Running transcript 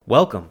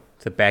Welcome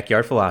to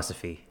Backyard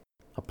Philosophy,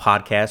 a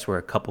podcast where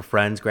a couple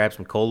friends grab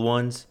some cold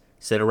ones,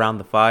 sit around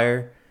the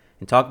fire,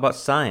 and talk about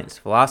science,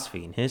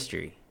 philosophy, and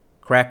history.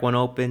 Crack one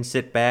open,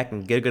 sit back,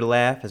 and get a good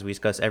laugh as we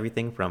discuss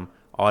everything from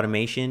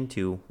automation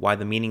to why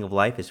the meaning of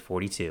life is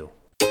 42.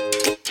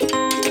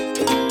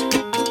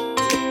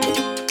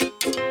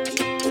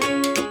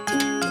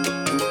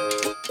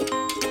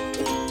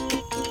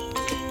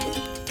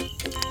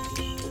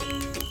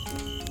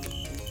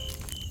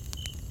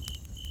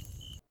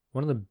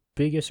 One of the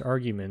biggest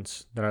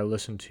arguments that I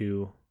listen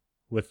to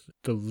with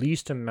the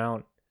least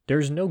amount,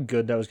 there's no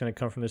good that was going to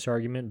come from this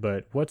argument,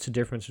 but what's the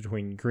difference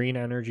between green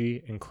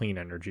energy and clean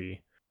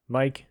energy?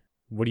 Mike,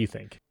 what do you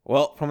think?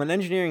 Well, from an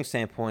engineering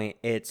standpoint,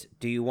 it's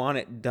do you want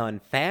it done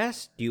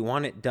fast, do you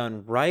want it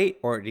done right,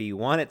 or do you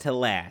want it to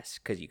last?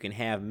 Because you can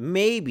have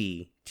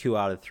maybe 2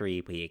 out of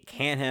 3, but you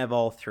can't have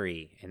all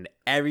 3. And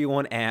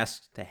everyone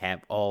asks to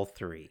have all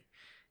 3.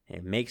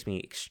 It makes me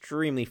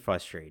extremely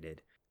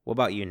frustrated. What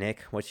about you,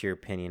 Nick? What's your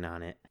opinion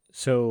on it?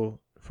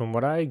 So, from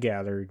what I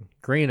gathered,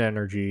 green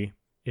energy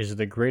is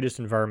the greatest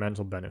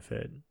environmental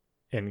benefit,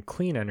 and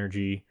clean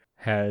energy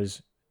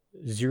has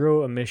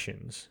 0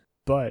 emissions,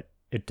 but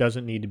it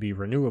doesn't need to be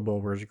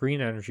renewable, whereas green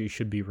energy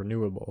should be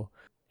renewable.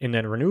 And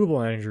then renewable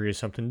energy is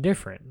something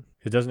different.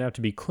 It doesn't have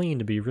to be clean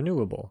to be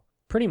renewable.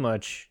 Pretty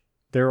much,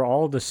 they're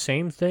all the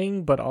same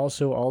thing, but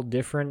also all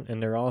different,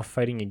 and they're all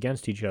fighting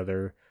against each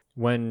other.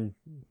 When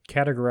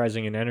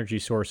categorizing an energy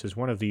source as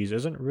one of these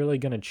isn't really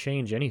going to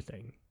change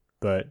anything.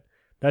 But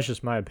that's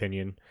just my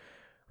opinion.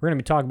 We're going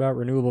to be talking about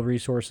renewable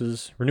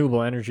resources,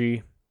 renewable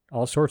energy,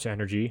 all sorts of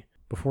energy.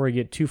 Before we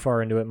get too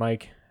far into it,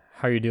 Mike,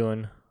 how you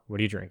doing? What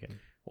are you drinking?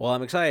 Well,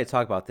 I'm excited to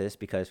talk about this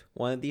because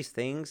one of these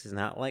things is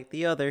not like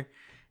the other.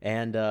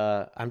 And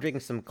I'm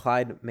drinking some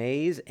Clyde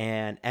Maize,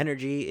 and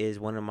energy is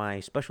one of my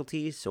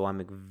specialties, so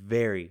I'm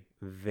very,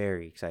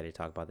 very excited to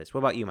talk about this. What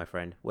about you, my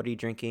friend? What are you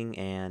drinking,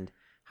 and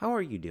how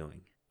are you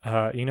doing?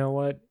 You know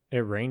what? It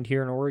rained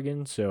here in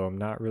Oregon, so I'm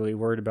not really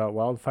worried about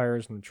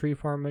wildfires in the tree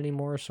farm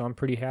anymore, so I'm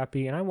pretty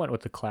happy. And I went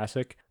with the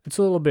classic. It's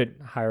a little bit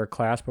higher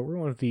class, but we're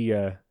going with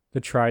the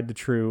tried, the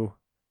true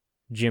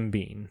Jim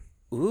Beam.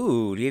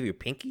 Ooh, do you have your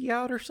pinky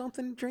out or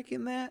something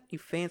drinking that? You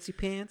fancy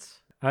pants?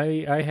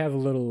 I have a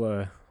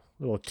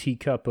little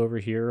teacup over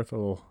here with a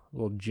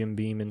little Jim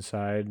Beam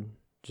inside,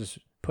 just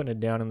putting it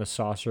down in the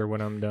saucer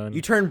when I'm done.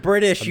 You turned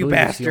British, you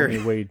bastard.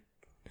 It's the only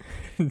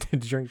way to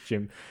drink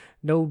Jim.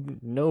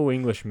 No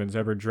Englishman's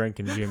ever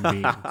drinking Jim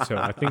Beam, so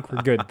I think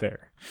we're good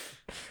there.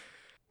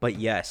 But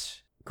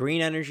yes,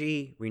 green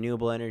energy,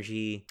 renewable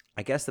energy,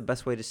 I guess the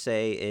best way to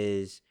say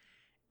is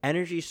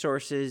energy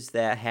sources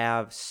that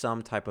have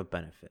some type of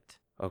benefit.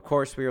 Of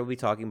course, we will be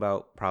talking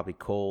about probably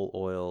coal,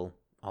 oil,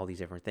 all these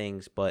different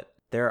things, but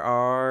there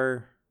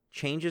are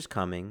changes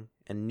coming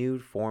and new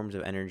forms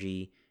of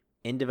energy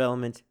in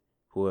development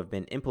who have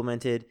been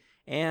implemented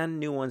and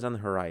new ones on the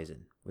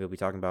horizon. We'll be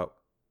talking about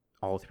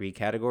all 3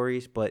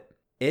 categories, but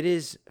it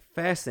is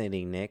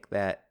fascinating, Nick,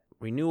 that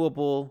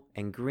renewable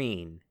and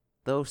green,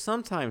 though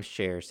sometimes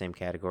share same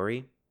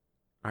category,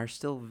 are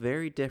still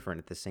very different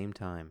at the same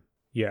time.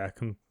 Yeah,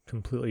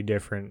 completely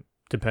different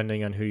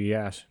depending on who you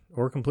ask,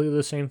 or completely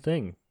the same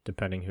thing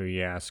depending who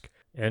you ask.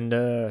 And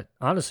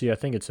honestly, I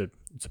think it's a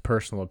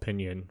personal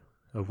opinion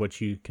of what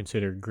you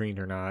consider green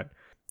or not.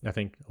 I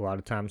think a lot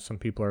of times some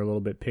people are a little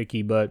bit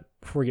picky, but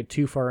before we get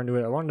too far into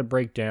it, I wanted to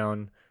break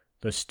down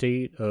the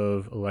state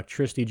of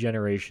electricity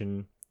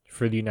generation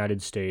for the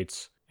United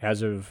States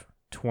as of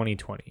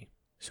 2020.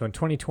 So in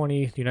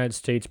 2020, the United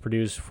States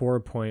produced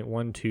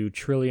 4.12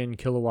 trillion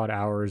kilowatt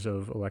hours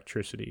of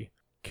electricity.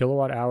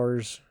 Kilowatt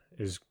hours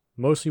is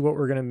mostly what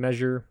we're going to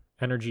measure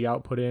energy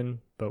output in,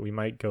 but we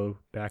might go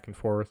back and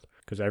forth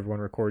because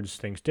everyone records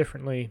things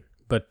differently.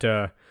 But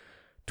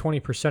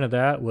 20% of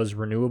that was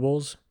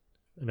renewables,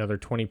 another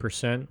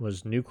 20%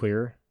 was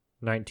nuclear,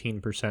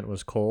 19%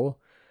 was coal,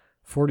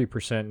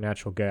 40%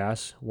 natural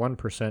gas,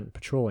 1%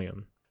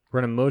 petroleum.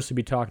 We're going to mostly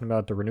be talking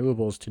about the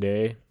renewables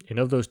today, and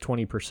of those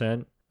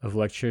 20% of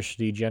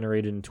electricity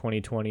generated in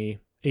 2020,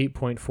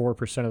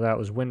 8.4% of that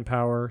was wind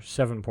power,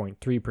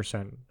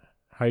 7.3%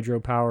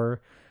 hydropower,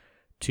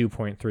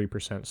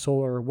 2.3%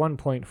 solar,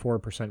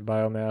 1.4%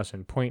 biomass,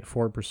 and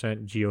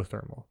 0.4%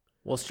 geothermal.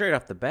 Well, straight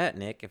off the bat,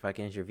 Nick, if I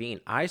can intervene,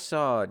 I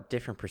saw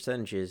different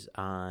percentages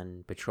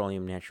on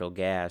petroleum, natural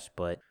gas,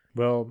 but...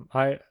 Well,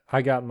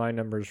 I got my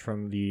numbers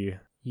from the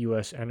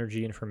U.S.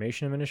 Energy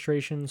Information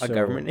Administration. A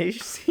government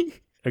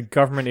agency? A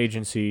government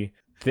agency.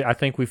 I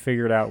think we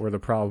figured out where the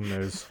problem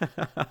is.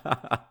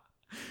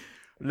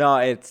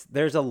 No,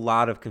 there's a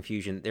lot of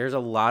confusion. There's a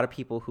lot of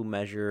people who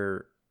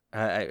measure,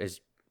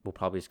 as we'll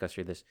probably discuss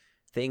through this,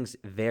 things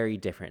very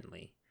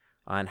differently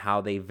on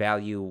how they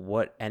value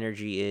what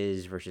energy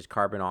is versus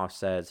carbon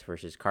offsets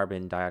versus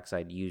carbon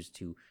dioxide used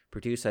to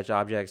produce such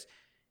objects.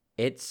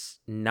 It's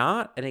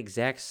not an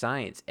exact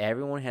science.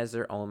 Everyone has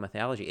their own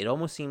methodology. It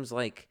almost seems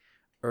like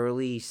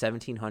early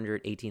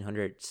 1700,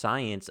 1800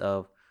 science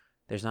of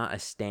there's not a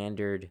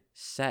standard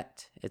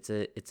set. It's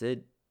a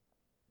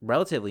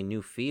relatively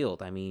new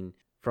field. I mean,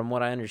 from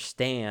what I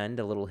understand,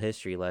 a little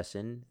history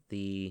lesson,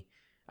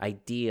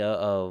 idea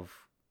of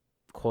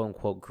quote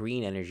unquote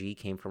green energy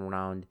came from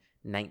around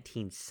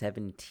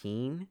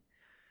 1917.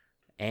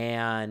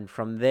 And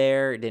from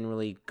there, it didn't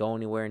really go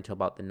anywhere until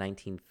about the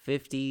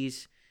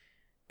 1950s.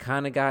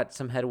 Kind of got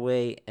some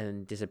headway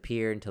and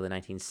disappeared until the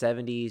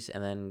 1970s,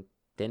 and then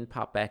didn't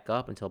pop back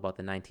up until about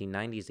the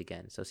 1990s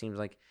again. So it seems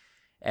like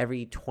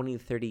every 20,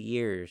 30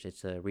 years,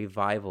 it's a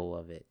revival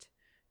of it.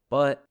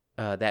 But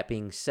that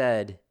being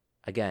said,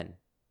 again,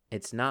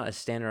 it's not a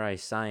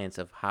standardized science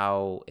of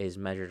how is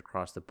measured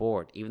across the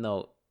board, even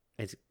though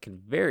it can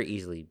very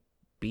easily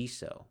be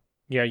so.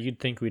 Yeah, you'd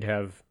think we'd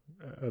have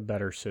a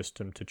better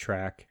system to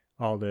track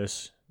all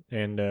this.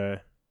 And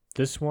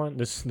this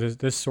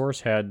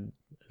source had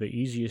the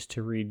easiest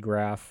to read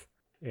graph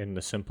and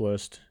the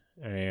simplest.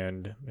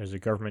 And as a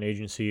government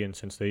agency, and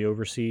since they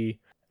oversee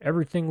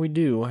everything we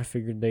do, I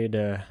figured they'd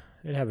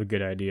have a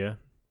good idea.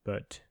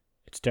 But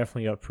it's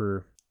definitely up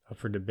for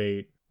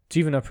debate. It's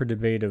even up for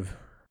debate of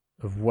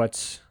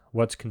what's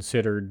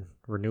considered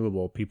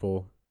renewable.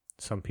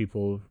 Some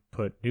people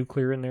put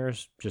nuclear in there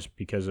just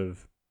because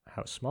of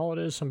how small it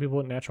is. Some people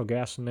put natural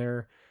gas in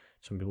there.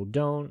 Some people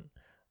don't.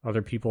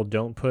 Other people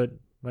don't put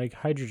like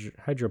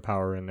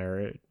hydropower in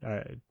there.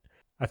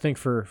 I think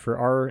for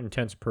our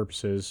intents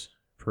purposes,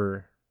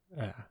 for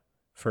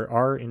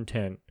our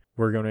intent,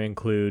 we're going to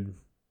include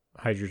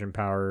hydrogen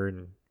power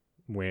and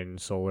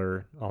wind,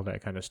 solar, all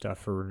that kind of stuff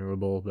for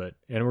renewable.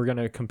 And we're going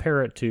to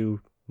compare it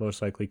to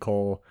most likely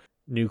coal,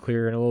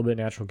 nuclear, and a little bit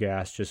natural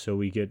gas, just so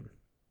we get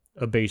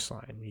a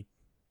baseline.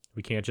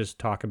 We can't just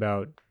talk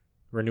about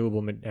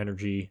renewable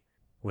energy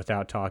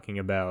without talking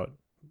about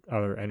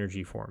other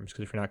energy forms,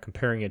 because if you're not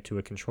comparing it to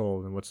a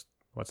control, then what's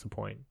the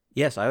point?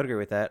 Yes, I would agree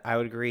with that. I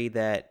would agree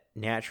that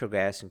natural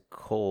gas and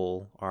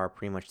coal are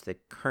pretty much the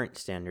current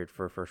standard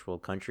for first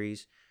world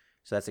countries.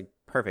 So that's a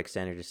perfect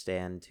standard to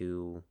stand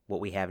to what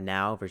we have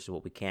now versus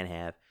what we can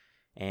have.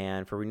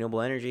 And for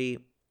renewable energy,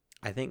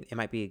 I think it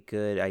might be a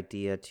good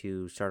idea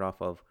to start off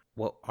of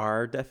what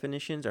our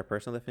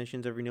personal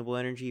definitions of renewable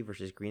energy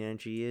versus green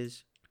energy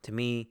is. To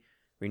me,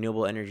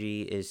 renewable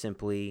energy is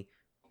simply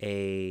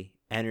a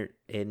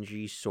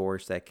energy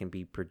source that can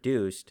be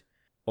produced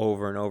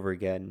over and over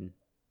again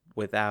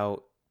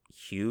without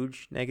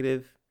huge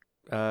negative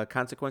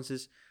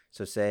consequences.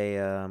 So say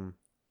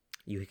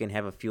you can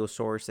have a fuel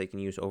source that you can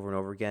use over and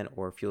over again,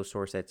 or a fuel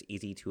source that's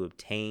easy to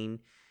obtain,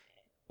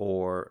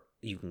 or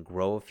you can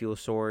grow a fuel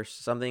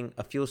source,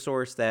 a fuel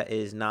source that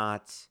is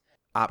not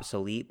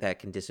obsolete, that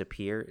can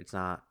disappear. It's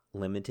not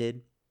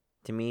limited,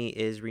 to me,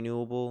 is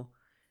renewable.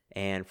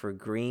 And for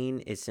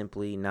green, it's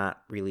simply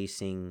not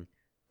releasing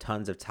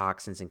tons of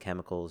toxins and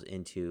chemicals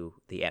into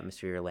the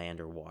atmosphere, land,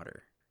 or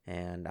water.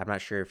 And I'm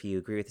not sure if you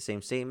agree with the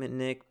same statement,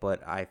 Nick,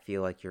 but I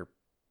feel like you're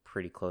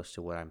pretty close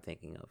to what I'm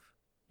thinking of.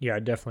 Yeah, I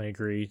definitely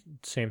agree.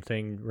 Same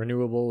thing.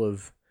 Renewable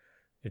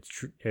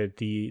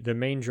the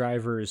main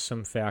driver is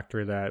some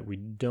factor that we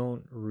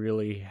don't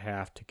really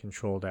have to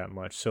control that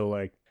much. So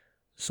like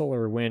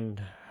solar,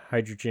 wind,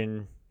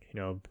 hydrogen,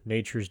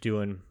 nature's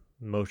doing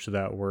most of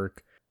that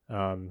work.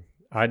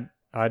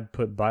 I'd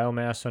put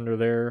biomass under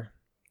there,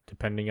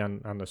 depending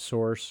on the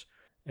source,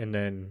 and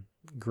then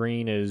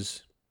green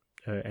is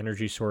an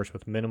energy source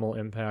with minimal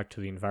impact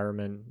to the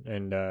environment,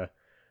 and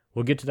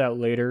we'll get to that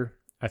later.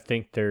 I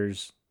think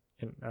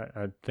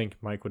I think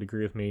Mike would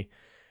agree with me,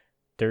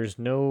 there's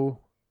no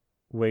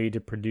way to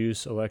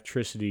produce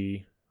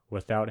electricity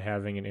without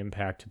having an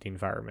impact to the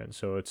environment.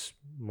 So it's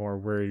more,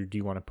 where do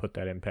you want to put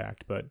that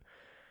impact? But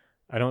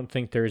I don't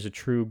think there's a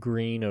true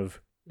green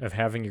of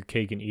having your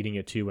cake and eating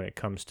it too when it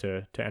comes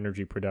to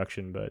energy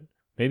production, but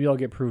maybe I'll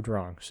get proved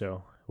wrong,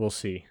 so we'll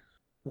see.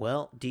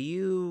 Well, do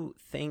you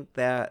think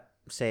that,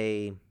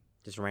 say,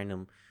 just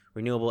random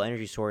renewable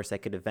energy source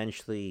that could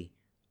eventually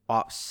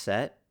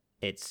offset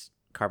its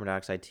carbon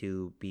dioxide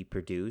to be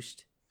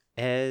produced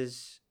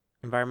as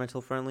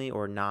environmental friendly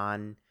or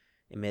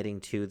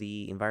non-emitting to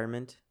the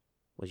environment?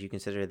 Would you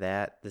consider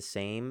that the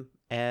same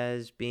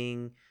as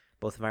being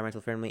both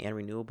environmental friendly and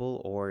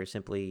renewable, or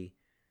simply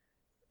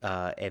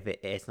if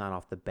it's not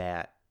off the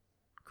bat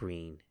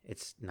green,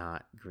 it's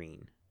not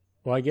green?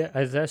 Well, I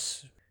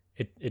guess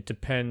it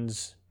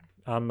depends.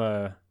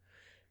 I'm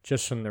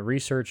just from the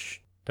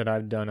research that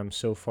I've done, I'm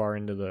so far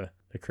into the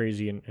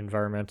crazy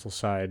environmental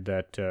side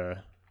that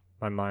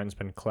my mind's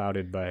been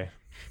clouded by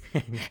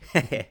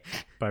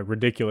by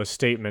ridiculous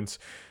statements.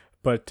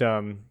 But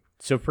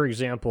so, for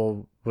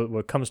example,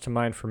 what comes to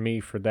mind for me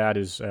for that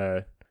is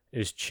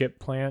chip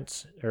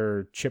plants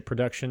or chip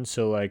production.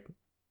 So like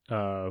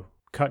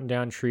cutting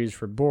down trees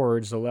for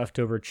boards, the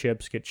leftover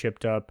chips get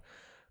chipped up,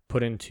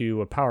 put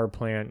into a power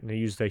plant, and they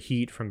use the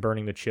heat from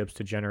burning the chips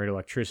to generate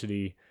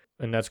electricity.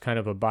 And that's kind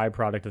of a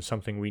byproduct of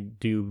something we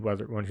do,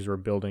 whether because we're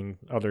building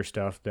other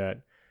stuff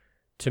that,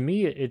 to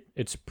me,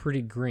 it's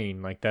pretty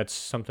green. Like that's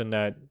something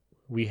that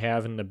we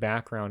have in the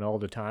background all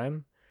the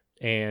time.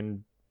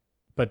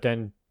 But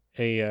then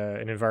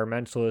an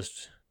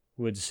environmentalist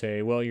would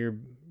say, well,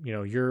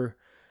 you're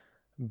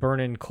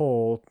burning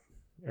coal,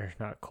 or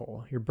not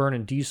coal, you're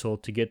burning diesel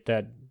to get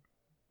that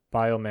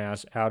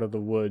biomass out of the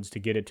woods to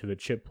get it to the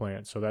chip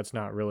plant. So that's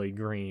not really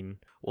green.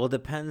 Well, it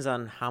depends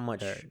on how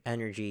much Right.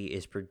 energy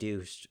is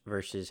produced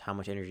versus how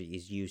much energy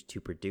is used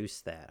to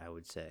produce that, I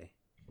would say.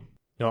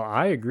 No,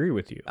 I agree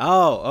with you.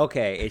 Oh,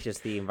 okay. It's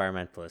just the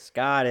environmentalists.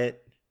 Got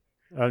it.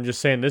 I'm just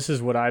saying this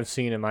is what I've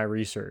seen in my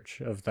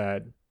research of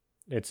that.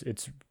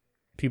 It's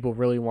people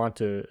really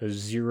want a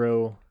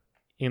 0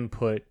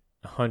 input,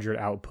 100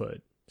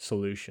 output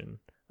solution.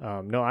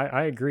 No,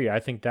 I agree. I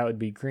think that would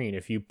be green.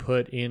 If you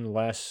put in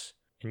less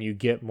and you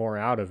get more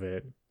out of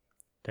it,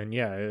 then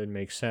yeah, it would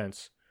make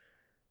sense.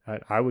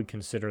 I would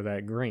consider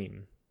that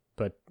green,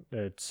 but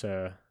it's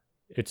a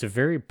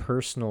very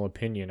personal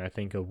opinion, I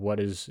think, of what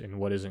is and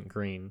what isn't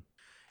green.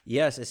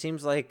 Yes, it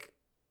seems like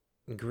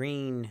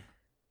green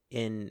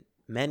in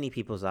many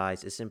people's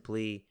eyes is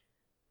simply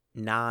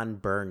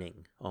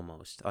non-burning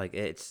almost. Like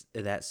it's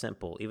that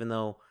simple. Even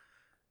though,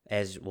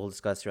 as we'll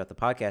discuss throughout the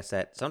podcast,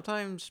 that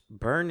sometimes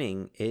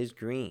burning is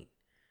green.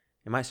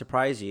 It might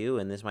surprise you,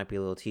 and this might be a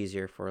little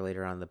teaser for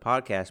later on in the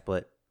podcast,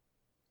 but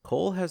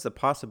coal has the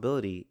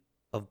possibility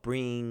of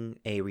bringing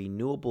a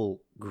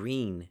renewable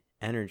green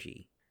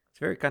energy. It's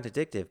very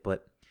contradictory,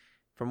 but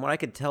from what I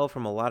could tell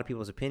from a lot of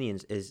people's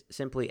opinions is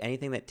simply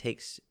anything that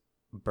takes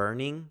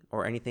burning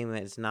or anything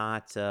that's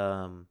not,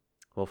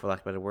 well, for lack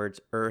of better words,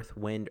 earth,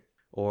 wind,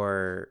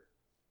 or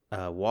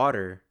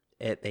water,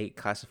 they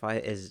classify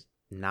it as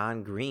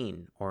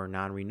non-green or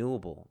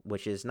non-renewable,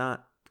 which is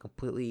not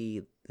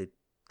completely the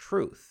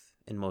truth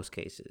in most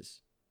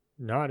cases.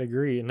 No, I'd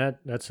agree, and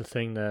that's a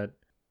thing that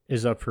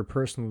is up for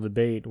personal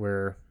debate.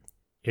 Where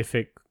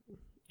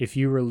if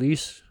you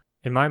release,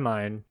 in my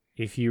mind,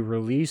 if you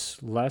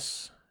release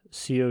less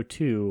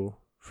CO2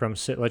 from,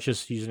 let's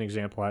just use an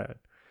example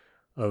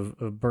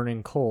of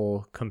burning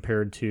coal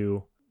compared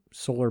to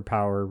solar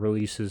power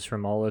releases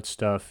from all its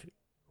stuff,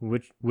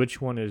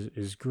 which one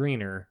is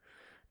greener?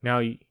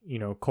 Now,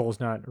 coal's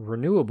not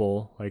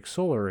renewable like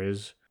solar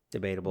is.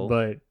 Debatable.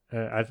 But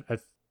I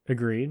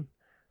agreed.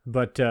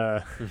 But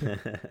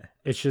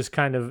it's just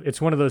kind of,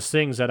 it's one of those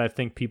things that I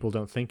think people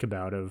don't think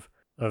about of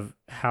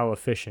how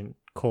efficient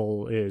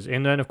coal is.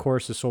 And then, of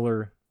course, the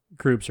solar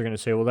groups are going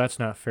to say, well, that's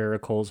not fair.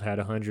 Coal's had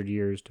 100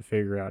 years to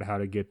figure out how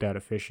to get that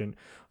efficient.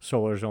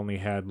 Solar's only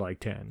had like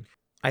 10.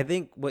 I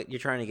think what you're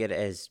trying to get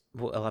is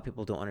what a lot of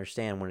people don't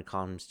understand when it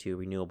comes to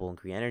renewable and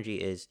green energy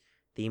is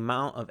the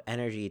amount of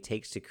energy it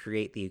takes to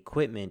create the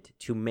equipment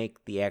to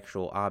make the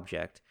actual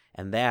object,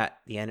 and that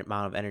the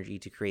amount of energy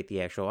to create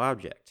the actual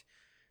object.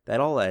 That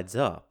all adds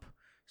up.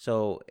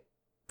 So,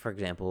 for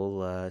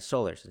example,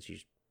 solar, since you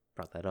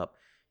brought that up,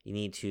 you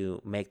need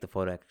to make the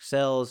photovoltaic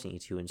cells, you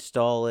need to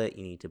install it,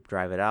 you need to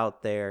drive it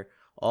out there.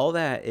 All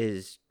that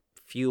is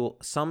fuel,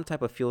 some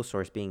type of fuel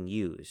source being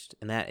used,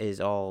 and that's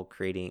all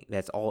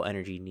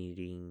energy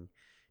needing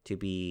to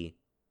be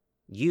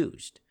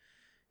used.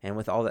 And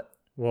with all that,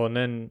 well, and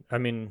then, I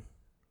mean,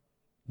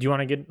 do you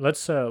want to get,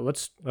 let's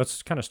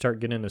kind of start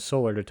getting into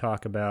solar to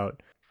talk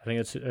about. I think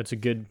it's a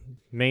good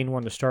main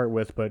one to start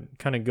with, but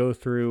kind of go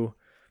through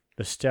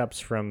the steps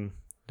from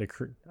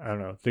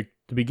the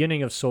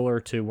beginning of solar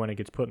to when it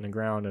gets put in the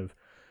ground of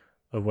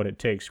what it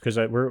takes. Because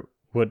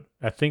what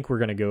I think we're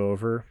going to go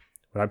over,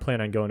 what I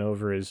plan on going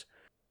over is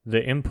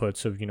the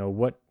inputs of,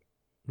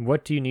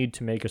 what do you need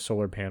to make a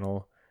solar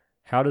panel?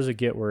 How does it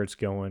get where it's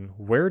going?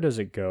 Where does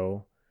it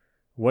go?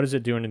 What is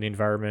it doing to the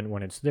environment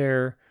when it's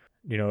there?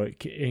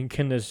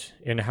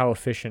 And how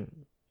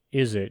efficient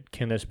is it?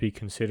 Can this be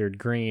considered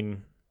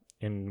green?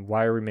 And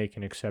why are we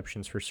making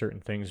exceptions for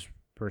certain things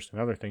versus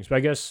other things? But I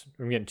guess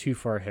I'm getting too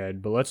far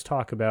ahead. But let's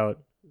talk about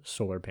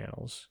solar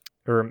panels.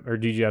 Or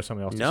did you have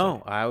something else to say?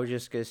 No, I was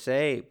just going to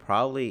say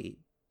probably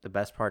the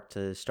best part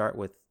to start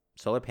with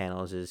solar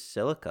panels is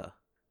silica,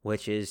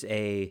 which is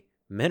a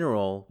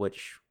mineral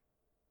which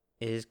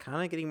is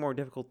kind of getting more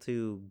difficult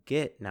to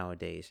get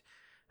nowadays.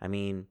 I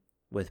mean,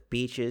 with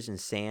beaches and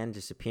sand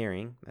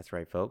disappearing, that's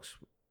right, folks,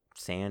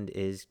 sand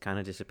is kind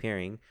of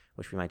disappearing,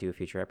 which we might do a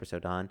future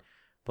episode on.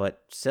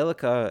 But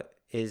silica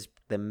is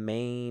the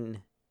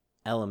main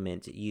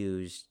molecule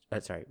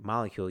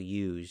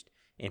used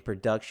in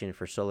production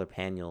for solar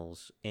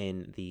panels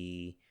in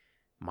the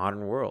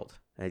modern world,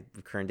 the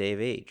current day of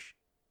age.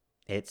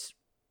 It's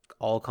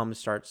all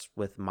starts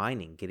with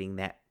mining, getting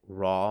that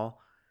raw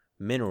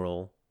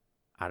mineral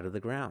out of the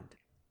ground.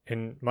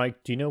 And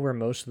Mike, do you know where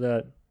most of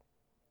that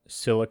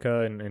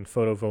silica and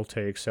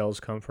photovoltaic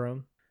cells come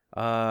from?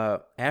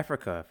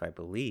 Africa, if I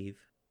believe.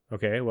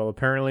 Okay, well,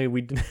 apparently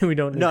we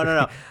don't.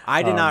 No.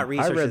 I did not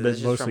research read this. that This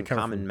is from mostly come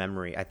common from-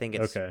 memory. I think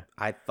it's. Okay.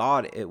 I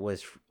thought it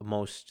was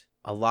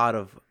a lot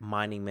of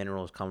mining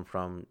minerals come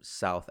from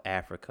South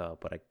Africa,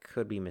 but I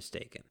could be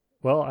mistaken.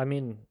 Well, I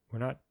mean, we're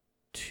not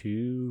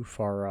too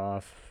far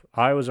off.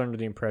 I was under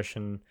the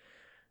impression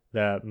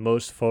that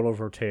most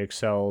photovoltaic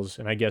cells,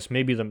 and I guess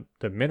maybe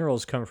the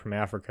minerals come from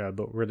Africa,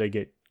 but where they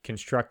get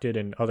constructed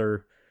and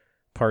other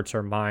parts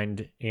are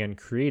mined and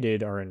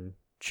created are in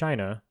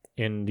China,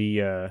 in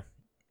the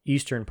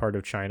eastern part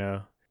of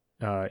China,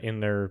 in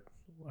their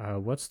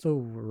what's the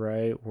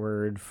right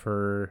word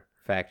for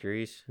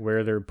Factories.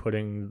 where they're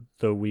putting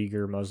the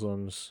Uyghur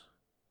Muslims?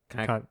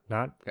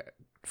 not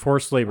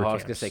forced labor I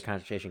was camps. going to say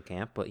concentration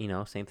camp, but,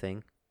 same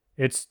thing.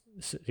 It's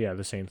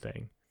the same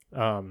thing.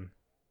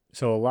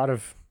 So a lot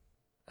of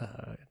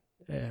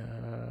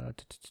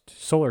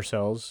solar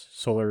cells,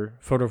 solar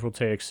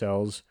photovoltaic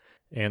cells,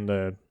 and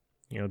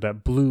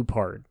that blue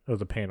part of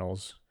the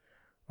panels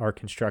are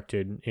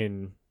constructed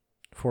in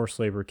forced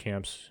labor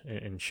camps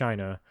in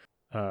China,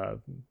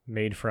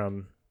 made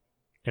from,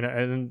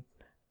 and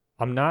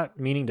I'm not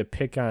meaning to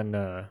pick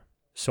on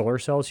solar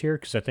cells here,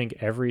 because I think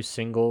every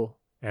single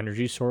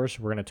energy source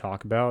we're going to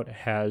talk about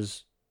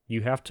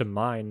you have to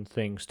mine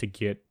things to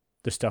get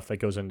the stuff that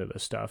goes into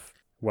this stuff,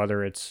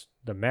 whether it's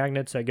the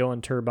magnets that go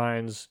in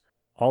turbines.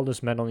 All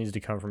this metal needs to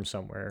come from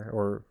somewhere,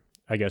 or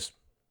I guess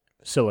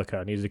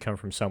silica needs to come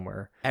from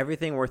somewhere.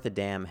 Everything worth a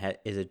damn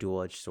is a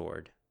dual-edged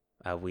sword.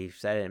 We've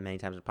said it many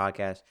times in the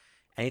podcast.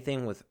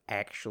 Anything with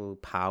actual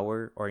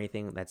power or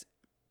anything that's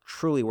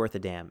truly worth a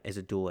damn is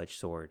a dual-edged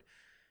sword.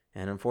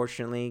 And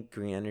unfortunately,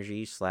 green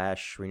energy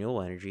 /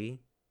 renewable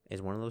energy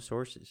is one of those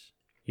sources.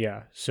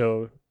 Yeah,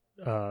 so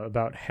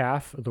about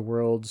half of the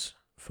world's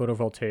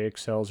photovoltaic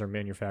cells are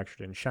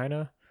manufactured in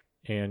China,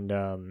 and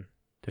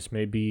this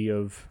may be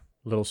of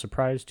little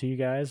surprise to you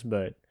guys,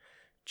 but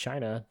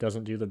China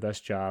doesn't do the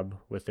best job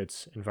with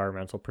its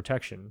environmental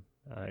protection.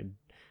 I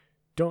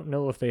don't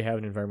know if they have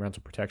an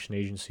environmental protection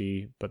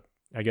agency, but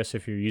I guess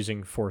if you're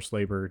using forced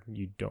labor,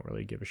 you don't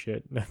really give a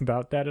shit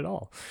about that at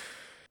all.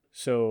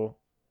 So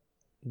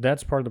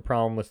that's part of the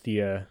problem with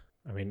the,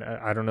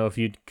 I don't know if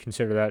you'd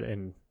consider that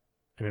an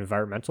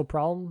environmental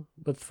problem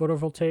with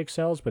photovoltaic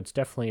cells, but it's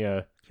definitely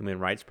a human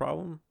rights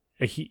problem.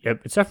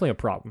 It's definitely a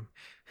problem.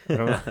 I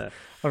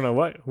don't know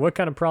what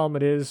kind of problem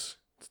it is.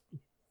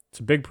 It's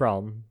a big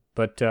problem,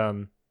 but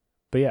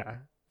yeah.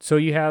 So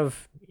you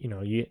have,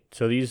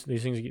 so these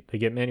things they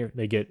get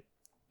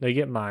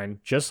mined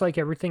just like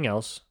everything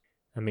else.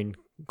 I mean,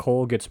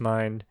 coal gets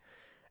mined,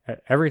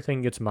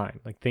 everything gets mined.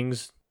 Like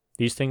these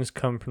things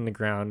come from the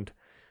ground.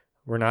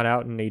 We're not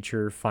out in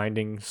nature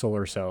finding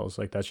solar cells.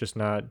 Like that's just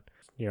not,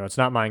 it's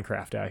not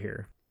Minecraft out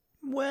here.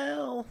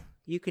 Well,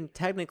 you can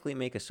technically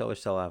make a solar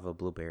cell out of a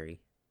blueberry.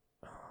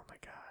 Oh my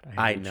God.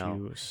 I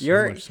know.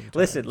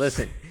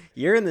 Listen.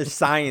 You're in the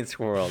science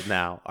world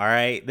now, all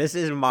right? This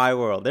is my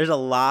world. There's a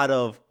lot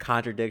of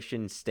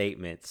contradiction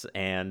statements,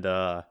 and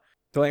the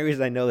only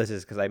reason I know this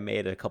is because I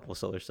made a couple of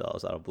solar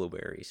cells out of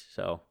blueberries.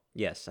 So,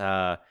 yes.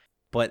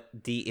 But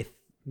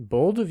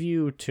bold of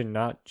you to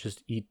not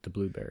just eat the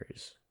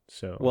blueberries.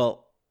 So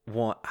oh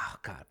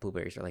God,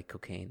 blueberries are like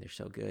cocaine. They're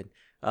so good.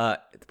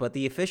 But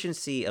the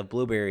efficiency of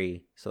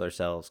blueberry solar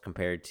cells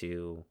compared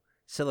to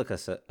silica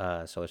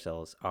solar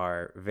cells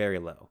are very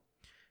low.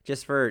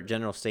 Just for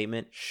general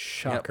statement.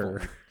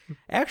 Shocker.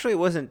 Actually, it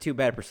wasn't too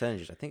bad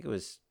percentages.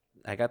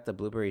 I got the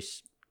blueberry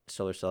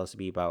solar cells to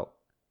be about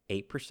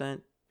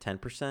 8%,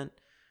 10%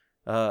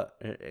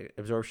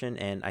 absorption.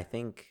 And I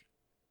think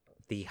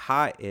the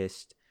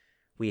highest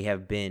we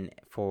have been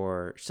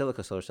for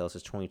silica solar cells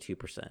is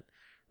 22%.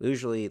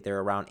 Usually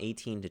they're around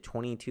 18 to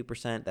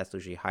 22%. That's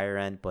usually higher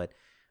end, but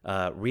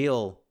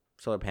real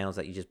solar panels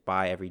that you just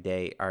buy every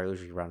day are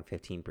usually around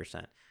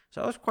 15%.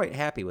 So I was quite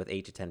happy with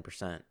 8 to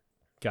 10%.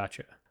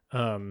 Gotcha.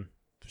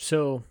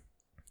 So,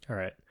 all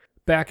right,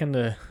 back in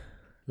the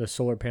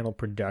solar panel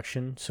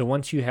production. So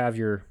once you have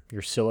your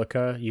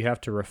silica, you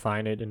have to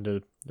refine it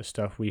into the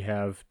stuff we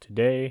have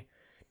today.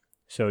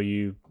 So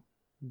you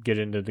get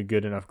into the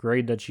good enough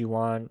grade that you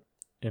want,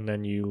 and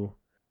then you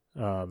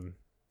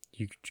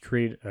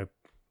create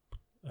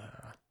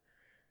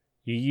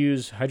you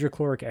use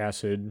hydrochloric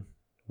acid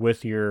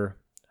with your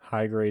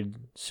high grade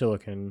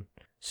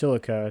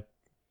silica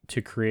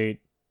to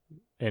create,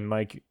 and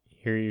Mike,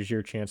 here's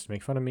your chance to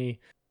make fun of me,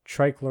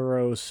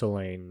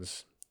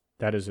 trichlorosilanes.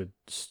 That is a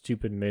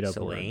stupid made up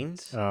word.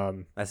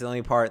 Silanes? That's the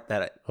only part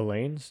that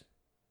Alanes?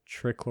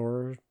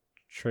 TRICHLOROSILANES.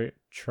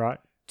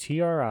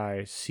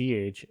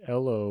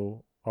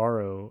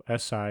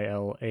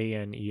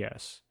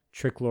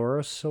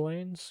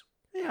 Trichlorosilanes?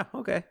 Yeah,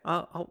 okay.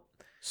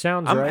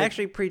 Sounds I'm right.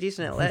 actually pretty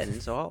decent at Latin,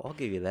 so I'll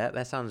give you that.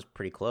 That sounds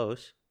pretty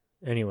close.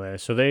 Anyway,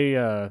 so they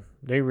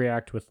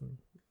react with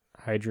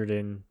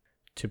hydrogen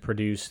to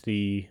produce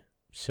the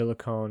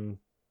silicone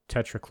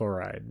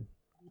tetrachloride,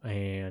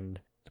 and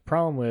the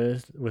problem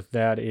with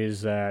that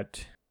is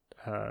that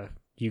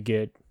you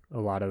get a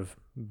lot of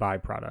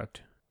byproduct,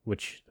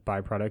 which the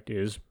byproduct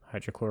is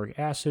hydrochloric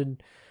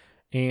acid.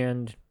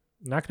 And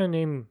I'm not going to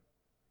name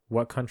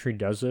what country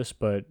does this,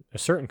 but a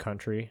certain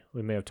country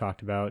we may have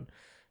talked about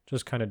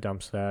just kind of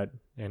dumps that,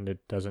 and it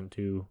doesn't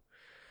do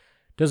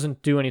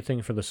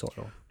anything for the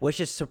soil.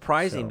 Which is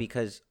surprising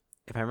because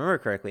if I remember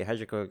correctly,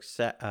 hydrochloric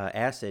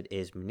acid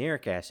is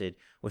manuric acid,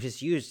 which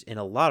is used in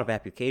a lot of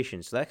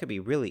applications. So that could be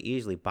really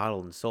easily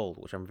bottled and sold,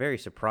 which I'm very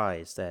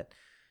surprised that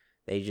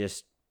they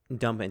just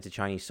dump it into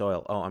Chinese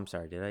soil. Oh, I'm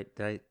sorry.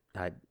 Did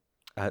I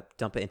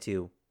dump it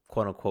into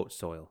quote unquote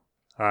soil?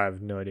 I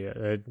have no idea.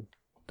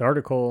 The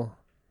article,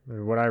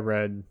 or what I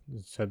read,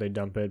 said they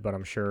dump it, but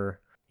I'm sure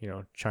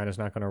China's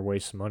not going to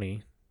waste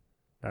money.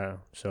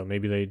 So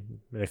maybe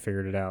they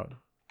figured it out.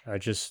 It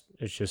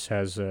just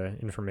has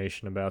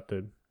information about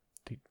the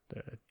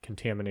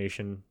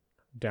contamination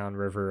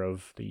downriver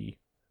of the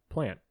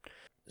plant.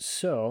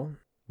 So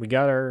we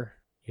got our,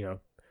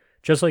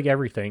 just like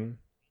everything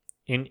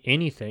in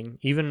anything,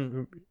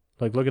 even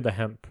like look at the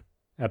hemp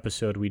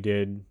episode we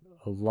did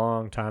a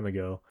long time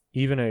ago.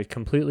 Even a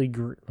completely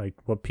like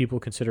what people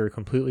consider a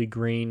completely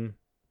green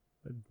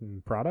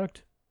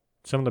product,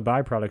 some of the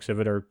byproducts of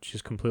it are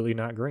just completely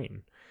not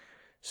green.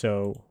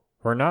 So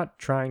we're not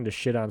trying to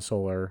shit on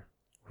solar.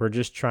 We're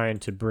just trying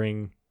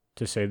to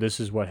say this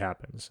is what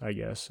happens, I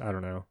guess. I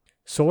don't know.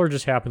 Solar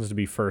just happens to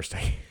be first.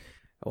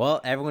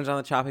 Well, everyone's on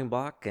the chopping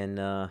block,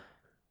 and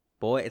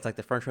boy, it's like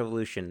the French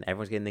Revolution.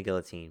 Everyone's getting the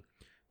guillotine.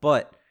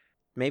 But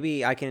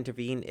maybe I can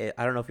intervene.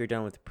 I don't know if you're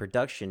done with the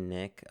production,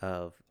 Nick,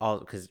 of all,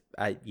 because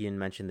you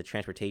mentioned the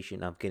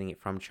transportation of getting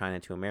it from China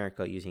to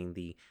America using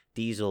the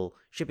diesel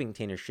shipping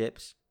container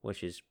ships,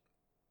 which is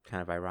kind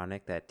of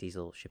ironic that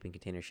diesel shipping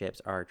container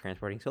ships are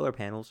transporting solar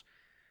panels.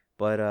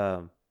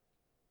 But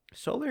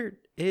solar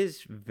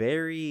is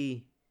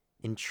very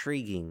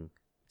intriguing,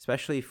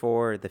 especially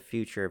for the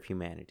future of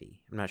humanity.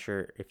 I'm not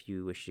sure if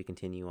you wish to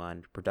continue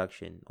on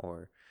production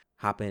or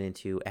hop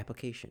into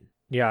application.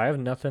 Yeah, I have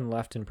nothing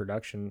left in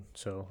production,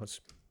 so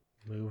let's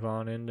move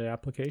on into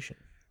application.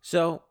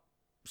 So,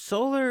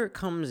 solar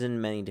comes in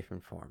many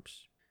different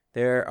forms.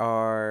 There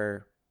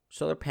are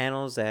solar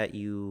panels that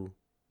you,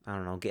 I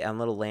don't know, get on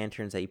little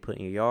lanterns that you put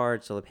in your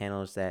yard, solar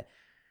panels that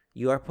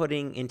you are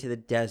putting into the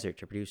desert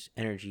to produce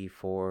energy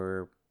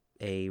for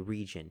a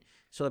region.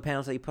 Solar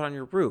panels that you put on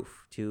your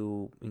roof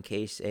to, in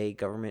case a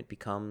government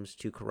becomes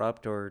too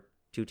corrupt or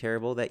too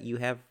terrible, that you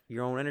have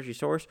your own energy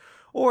source,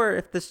 or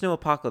if the snow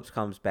apocalypse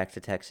comes back to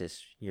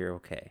Texas, you're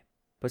okay.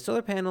 But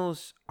solar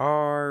panels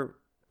are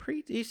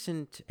pretty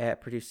decent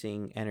at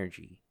producing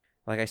energy.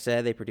 Like I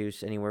said, they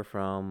produce anywhere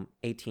from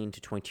 18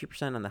 to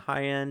 22% on the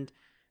high end,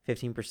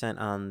 15%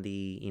 on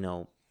the,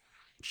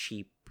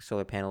 cheap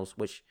solar panels,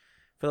 which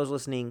for those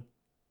listening,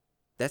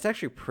 that's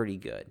actually pretty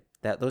good.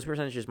 That those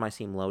percentages might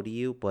seem low to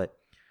you, but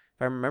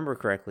if I remember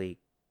correctly,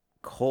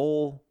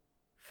 coal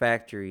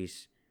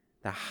factories,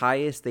 the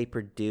highest they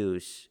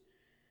produce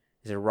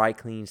is a right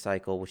clean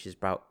cycle, which is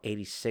about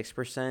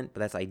 86%, but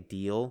that's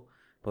ideal.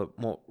 But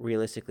more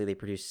realistically, they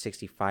produce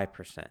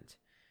 65%.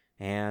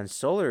 And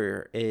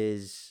solar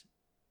is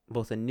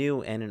both a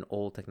new and an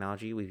old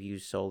technology. We've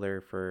used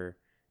solar for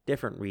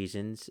different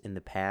reasons in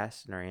the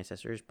past in our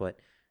ancestors, but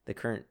the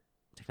current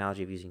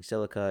technology of using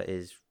silica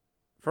is,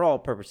 for all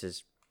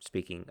purposes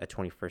speaking, a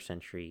 21st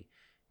century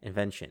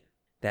invention.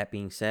 That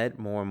being said,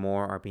 more and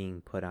more are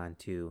being put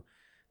onto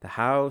the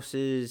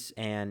houses,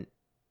 and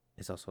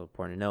it's also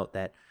important to note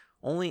that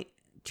only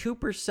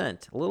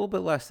 2%, a little bit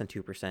less than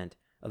 2%,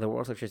 of the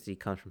world's electricity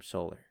comes from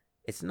solar.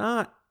 It's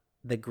not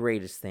the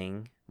greatest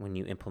thing when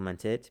you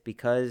implement it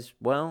because,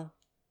 well,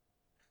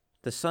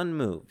 the sun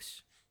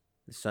moves.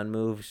 The sun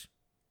moves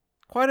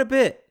quite a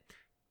bit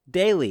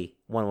daily,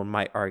 one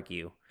might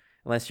argue.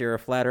 Unless you're a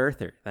flat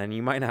earther, then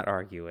you might not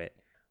argue it.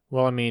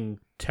 Well, I mean,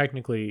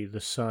 technically,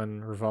 the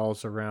sun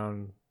revolves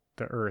around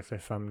the Earth,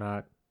 if I'm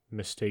not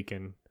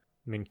mistaken.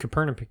 I mean,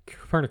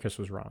 Copernicus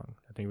was wrong.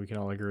 I think we can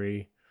all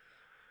agree.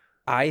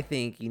 I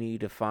think you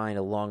need to find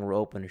a long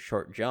rope and a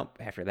short jump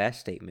after that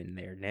statement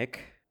there,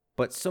 Nick.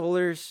 But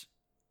solar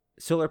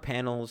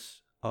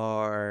panels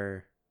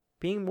are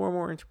being more and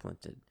more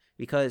implemented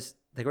because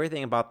the great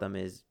thing about them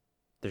is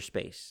their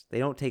space. They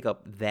don't take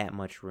up that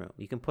much room.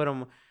 You can put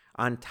them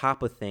on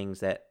top of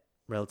things that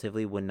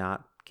relatively would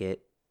not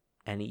get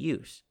any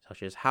use,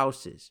 such as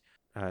houses,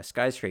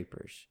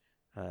 skyscrapers,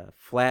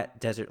 flat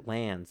desert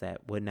lands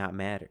that would not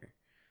matter.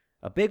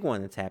 A big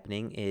one that's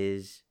happening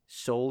is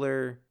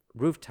solar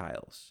roof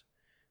tiles,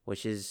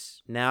 which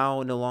is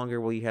now no longer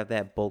will you have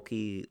that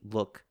bulky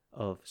look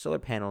of solar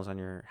panels on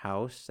your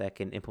house that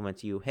can implement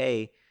to you,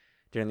 hey,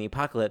 during the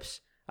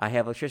apocalypse, I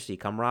have electricity,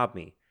 come rob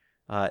me.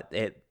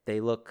 They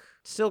look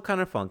still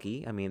kind of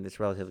funky. I mean, it's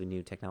relatively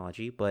new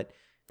technology, but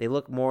they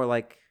look more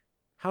like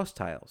house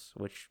tiles,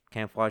 which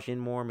camouflage in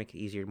more, make it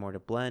easier more to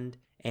blend.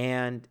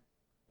 And,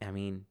 I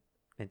mean,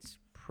 it's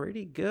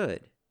pretty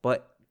good.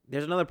 But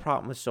there's another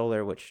problem with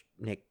solar, which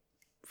Nick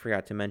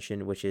forgot to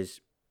mention, which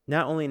is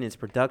not only in its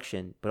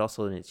production, but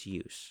also in its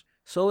use.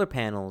 Solar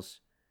panels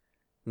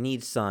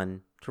need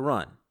sun to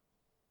run.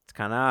 It's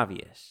kind of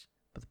obvious.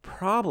 But the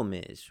problem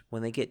is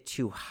when they get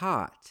too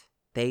hot,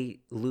 they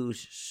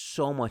lose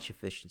so much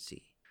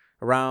efficiency.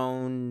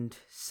 Around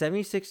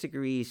 76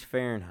 degrees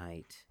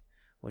Fahrenheit,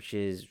 which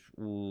is,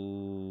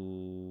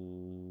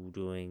 doing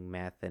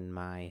math in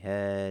my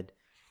head,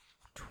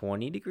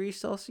 20 degrees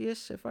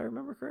Celsius, if I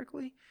remember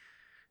correctly.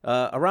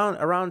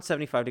 Around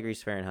 75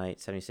 degrees Fahrenheit,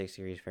 76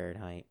 degrees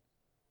Fahrenheit,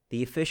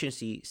 the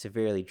efficiency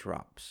severely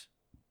drops.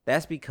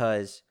 That's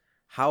because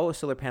how a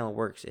solar panel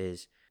works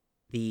is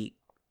the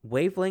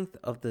wavelength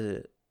of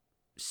the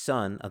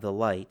sun, of the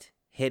light,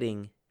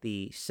 hitting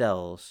the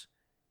cells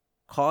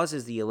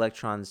causes the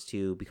electrons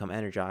to become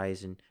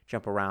energized and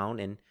jump around,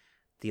 and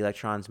the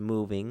electrons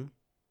moving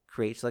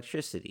creates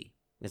electricity.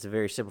 It's a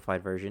very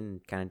simplified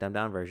version, kind of dumbed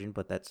down version,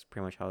 but that's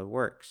pretty much how it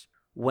works.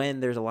 when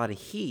there's a lot of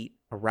heat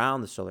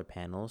around the solar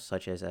panels,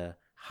 such as a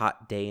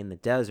hot day in the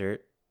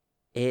desert,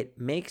 it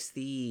makes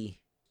the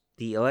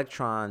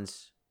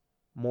electrons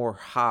more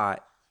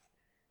hot.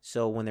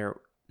 So when they're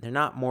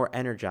not more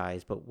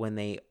energized, but when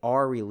they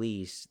are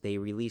released, they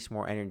release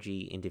more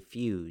energy and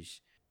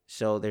diffuse.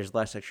 So there's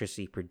less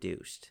electricity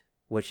produced,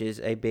 which is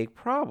a big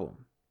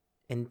problem.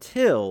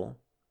 Until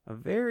a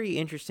very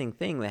interesting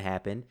thing that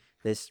happened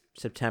this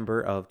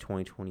September of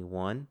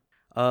 2021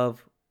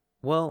 of,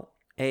 well,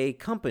 a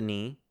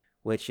company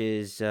which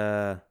is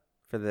that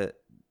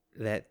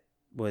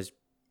was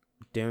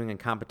doing a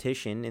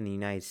competition in the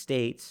United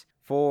States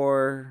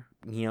for,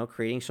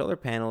 creating solar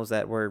panels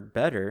that were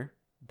better.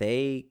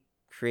 They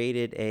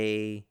created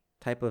a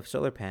type of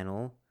solar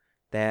panel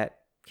that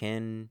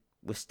can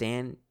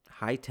withstand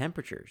high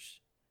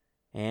temperatures.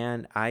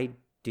 And I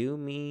do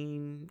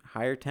mean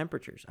higher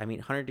temperatures. I mean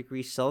 100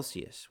 degrees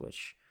Celsius,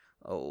 which,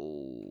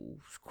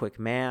 quick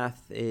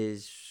math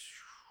is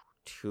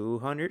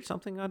 200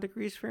 something odd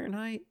degrees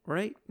Fahrenheit,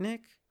 right,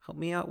 Nick? Help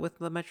me out with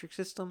the metric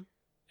system.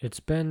 It's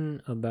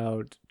been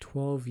about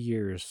 12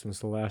 years since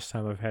the last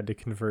time I've had to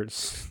convert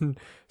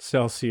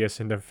Celsius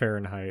into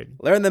Fahrenheit.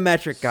 Learn the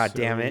metric,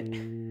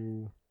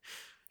 goddammit.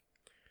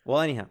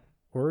 Well, anyhow.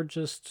 Or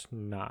just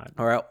not.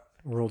 All right.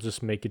 Or we'll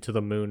just make it to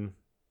the moon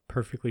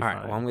perfectly fine. All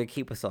right, well, I'm going to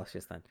keep with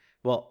Celsius then.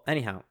 Well,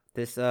 anyhow,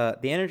 this the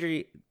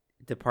Energy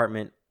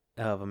Department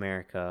of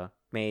America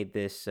made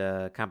this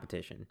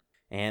competition.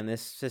 And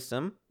this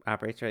system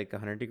operates at like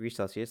 100 degrees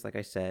Celsius, like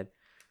I said.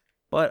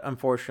 But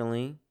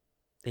unfortunately,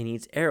 it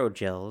needs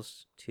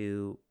aerogels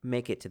to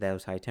make it to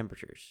those high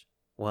temperatures.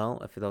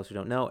 Well, for those who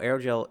don't know,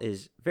 aerogel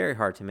is very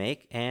hard to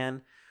make.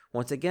 And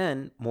once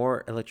again,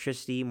 more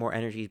electricity, more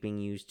energy is being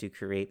used to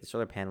create the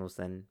solar panels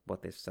than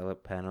what the solar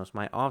panels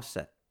might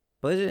offset.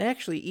 But there's an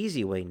actually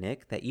easy way,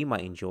 Nick, that you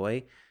might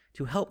enjoy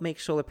to help make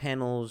solar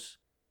panels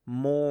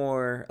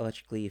more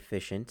electrically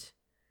efficient.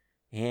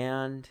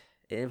 And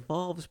it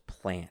involves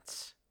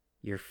plants,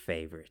 your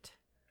favorite.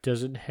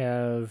 Does it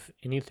have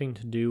anything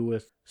to do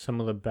with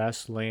some of the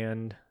best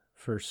land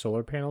for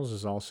solar panels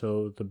is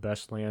also the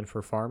best land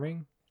for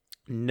farming?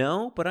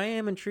 No, but I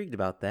am intrigued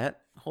about that.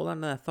 Hold on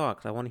to that thought,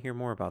 because I want to hear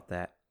more about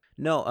that.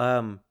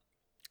 No,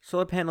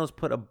 solar panels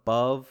put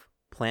above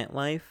plant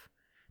life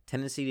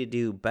tendency to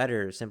do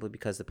better simply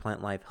because the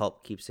plant life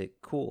keeps it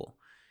cool.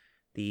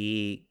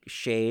 The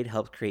shade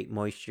helps create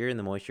moisture, and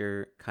the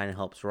moisture kind of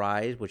helps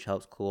rise, which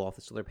helps cool off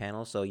the solar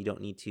panels, so you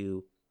don't need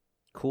to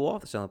cool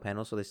off the solar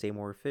panels so they stay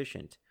more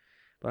efficient.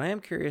 But I am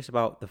curious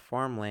about the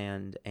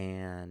farmland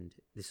and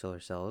the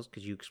solar cells.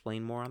 Could you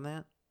explain more on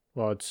that?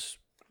 Well, it's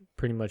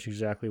pretty much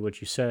exactly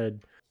what you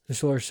said. The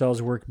solar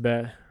cells work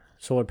best,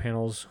 solar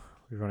panels,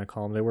 we want to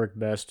call them, they work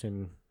best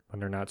when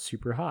they're not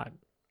super hot.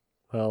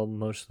 Well,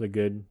 most of the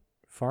good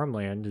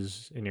farmland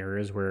is in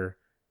areas where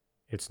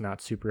it's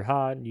not super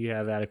hot, you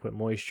have adequate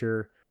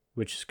moisture,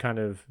 which is kind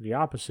of the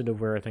opposite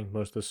of where I think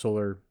most of the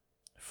solar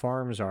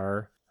farms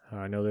are.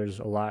 I know there's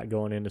a lot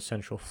going into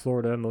Central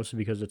Florida, mostly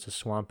because it's a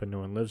swamp and no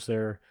one lives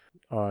there.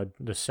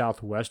 The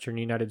southwestern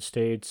United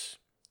States,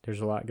 there's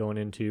a lot going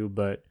into,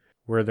 but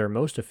where they're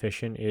most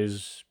efficient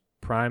is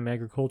prime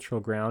agricultural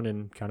ground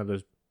in kind of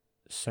the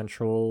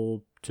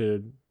central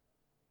to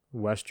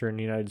western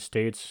United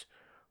States,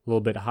 a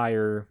little bit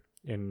higher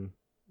than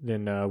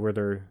where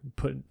they're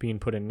being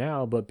put in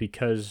now, but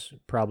because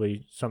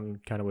probably some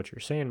kind of what you're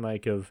saying,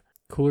 Mike, of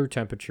cooler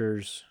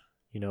temperatures,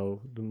 the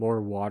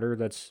more water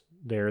that's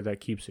there that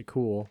keeps it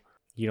cool,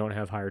 you don't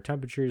have higher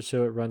temperatures,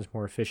 so it runs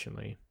more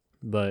efficiently.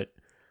 But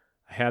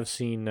I have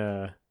seen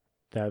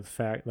that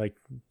fact, like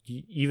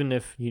even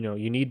if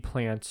you need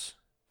plants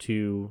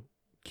to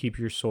keep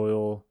your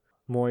soil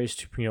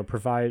moist,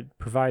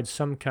 provide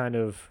some kind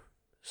of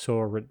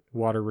soil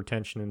water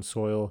retention in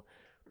soil,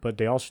 but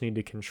they also need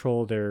to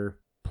control their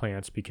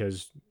plants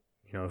because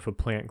if a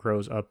plant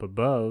grows up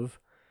above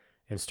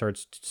and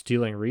starts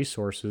stealing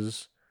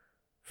resources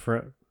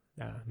the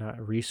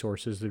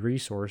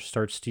resource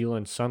starts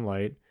stealing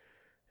sunlight.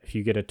 If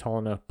you get a tall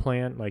enough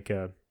plant like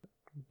a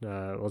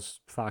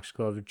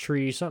foxglove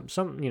tree,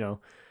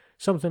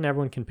 something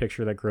everyone can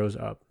picture that grows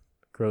up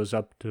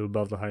to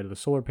above the height of the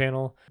solar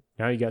panel.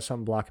 Now you got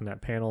something blocking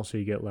that panel, so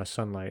you get less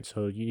sunlight.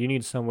 So you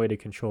need some way to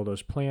control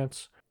those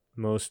plants.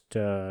 Most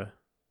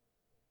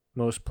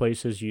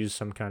places use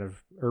some kind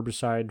of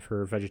herbicide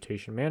for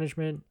vegetation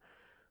management,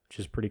 which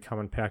is pretty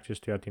common practice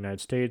throughout the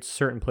United States.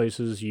 Certain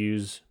places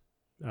use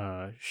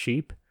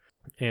sheep,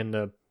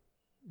 and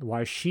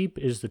why sheep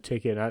is the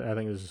ticket. I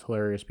think this is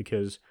hilarious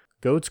because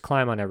goats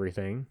climb on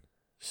everything,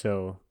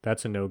 so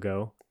that's a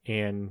no-go.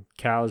 And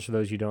cows, for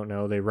those you don't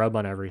know, they rub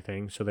on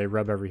everything, so they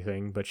rub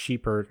everything. But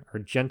sheep are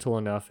gentle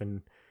enough,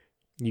 and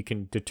you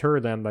can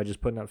deter them by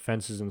just putting up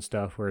fences and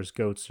stuff, whereas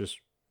goats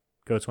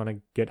want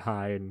to get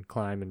high and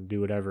climb and do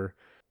whatever.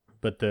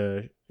 But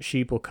the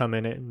sheep will come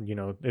in it, and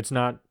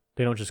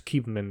they don't just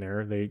keep them in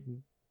there.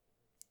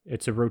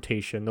 It's a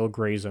rotation. They'll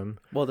graze them.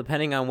 Well,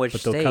 depending on which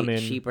state,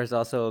 sheep is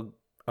also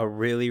a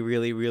really,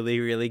 really, really,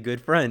 really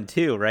good friend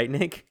too, right,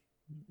 Nick?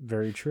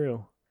 Very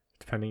true.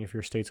 Depending if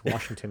your state's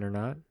Washington or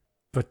not.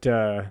 But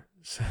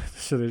So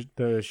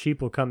the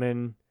sheep will come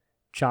in,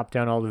 chop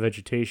down all the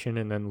vegetation,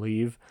 and then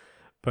leave.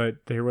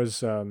 But there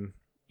was,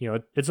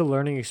 it's a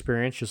learning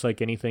experience, just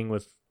like anything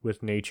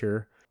with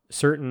nature.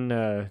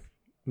 Certain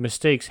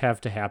mistakes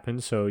have to happen,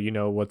 so you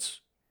know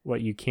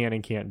what you can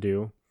and can't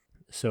do.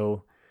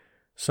 So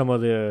some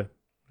of the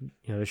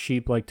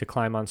sheep like to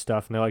climb on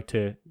stuff,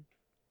 and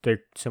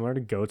they're similar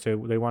to goats. They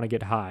want to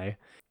get high.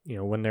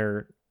 When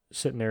they're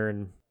sitting there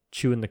and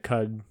chewing the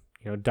cud,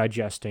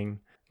 digesting,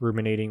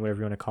 ruminating, whatever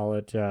you want to call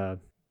it,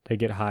 they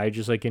get high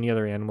just like any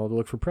other animal to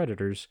look for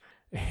predators.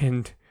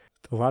 And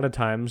a lot of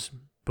times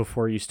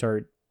before you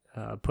start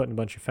putting a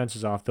bunch of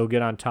fences off, they'll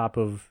get on top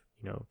of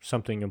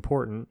something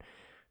important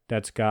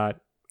that's got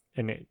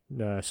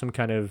some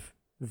kind of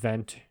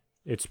vent.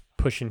 It's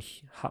pushing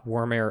hot,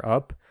 warm air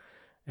up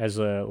as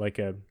a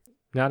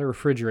not a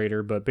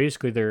refrigerator, but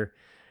basically they're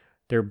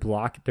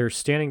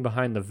standing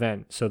behind the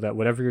vent so that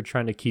whatever you're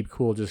trying to keep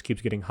cool just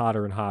keeps getting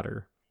hotter and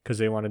hotter because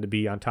they wanted to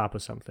be on top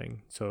of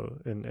something. So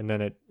and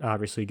then it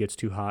obviously gets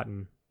too hot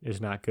and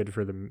is not good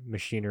for the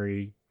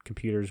machinery,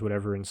 computers,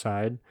 whatever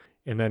inside.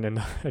 And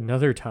then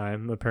another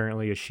time,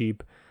 apparently a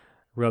sheep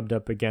rubbed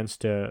up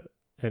against an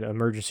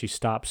emergency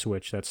stop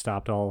switch that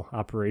stopped all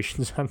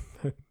operations on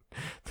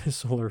the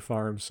solar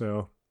farm.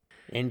 So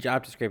in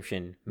job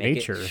description, make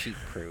nature. it sheep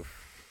proof.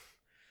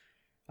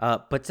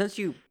 But since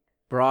you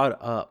brought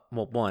up,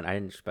 well, one, I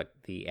didn't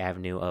expect the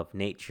avenue of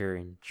nature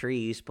and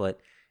trees, but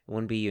it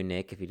wouldn't be you,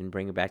 Nick, if you didn't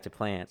bring it back to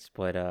plants.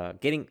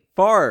 But getting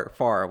far,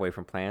 far away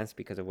from plants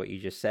because of what you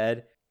just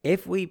said,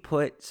 if we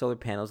put solar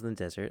panels in the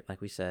desert,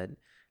 like we said,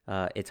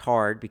 it's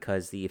hard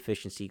because the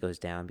efficiency goes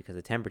down because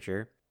of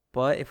temperature.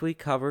 But if we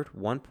covered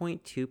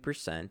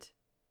 1.2%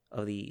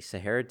 of the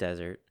Sahara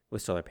Desert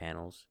with solar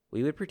panels,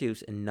 we would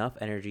produce enough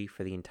energy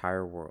for the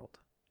entire world.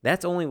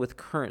 That's only with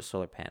current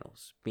solar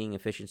panels, being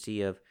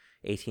efficiency of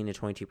 18 to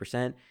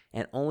 22%,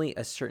 and only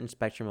a certain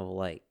spectrum of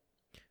light.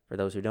 For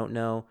those who don't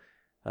know,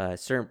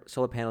 certain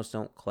solar panels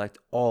don't collect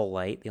all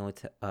light. They only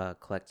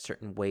collect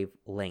certain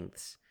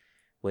wavelengths,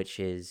 which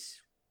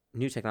is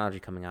new technology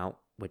coming out,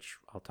 which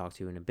I'll talk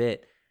to in a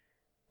bit.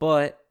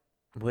 But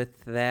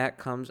with that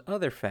comes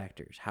other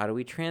factors. How do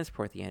we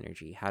transport the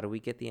energy? How do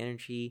we get the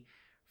energy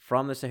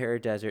from the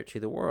Sahara Desert to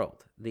the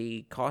world?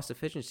 The cost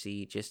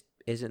efficiency just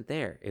isn't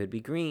there. It would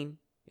be green,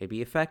 it'd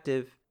be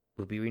effective,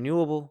 it would be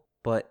renewable,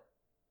 but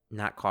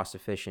not cost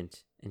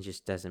efficient and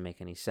just doesn't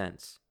make any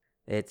sense.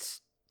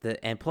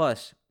 And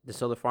plus the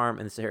solar farm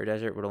in the Sahara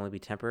Desert would only be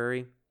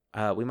temporary.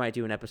 We might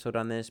do an episode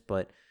on this,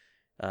 but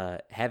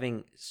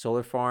having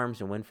solar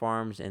farms and wind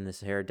farms in the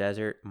Sahara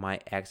Desert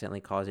might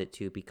accidentally cause it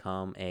to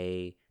become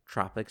a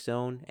tropic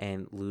zone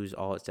and lose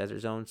all its desert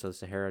zones. So the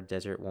Sahara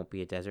Desert won't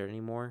be a desert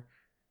anymore,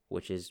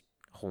 which is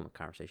a whole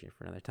conversation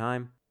for another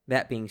time.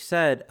 That being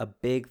said, a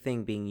big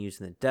thing being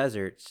used in the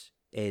deserts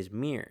is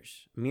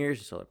mirrors and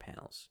solar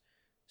panels.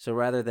 So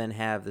rather than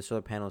have the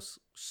solar panels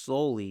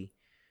solely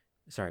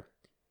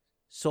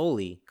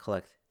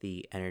collect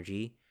the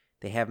energy,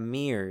 they have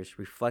mirrors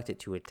reflected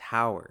to a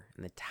tower,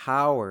 and the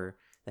tower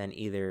then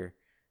either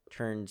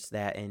turns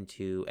that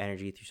into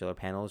energy through solar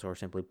panels or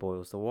simply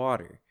boils the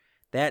water.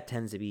 That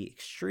tends to be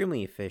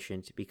extremely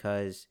efficient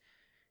because,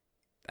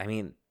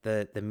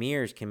 the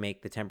mirrors can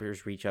make the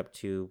temperatures reach up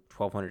to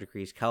 1200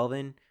 degrees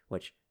Kelvin,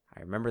 which I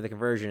remember the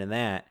conversion in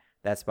that.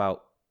 That's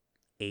about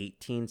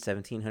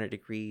 1700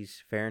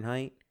 degrees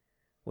Fahrenheit,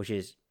 which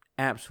is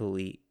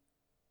absolutely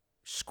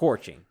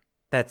scorching.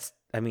 That's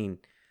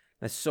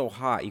so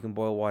hot. You can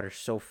boil water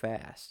so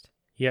fast.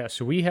 Yeah,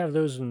 so we have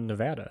those in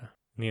Nevada,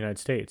 in the United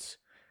States,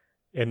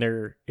 and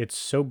it's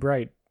so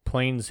bright.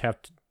 Planes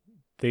have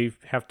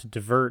to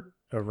divert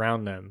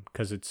around them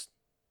because it's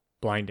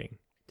blinding.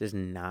 Does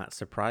not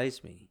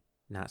surprise me.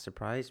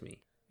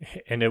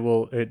 And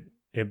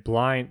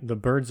the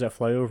birds that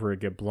fly over it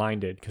get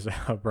blinded because of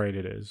how bright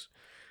it is.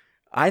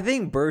 I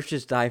think birds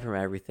just die from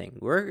everything.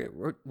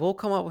 We'll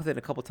come up with it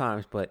a couple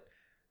times, but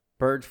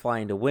birds fly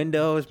into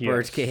windows, Yes.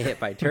 Birds get hit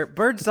by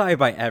birds die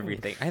by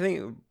everything. I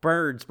think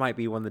birds might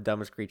be one of the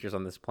dumbest creatures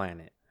on this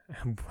planet.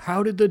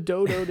 How did the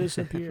dodo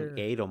disappear?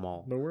 We ate them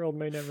all. The world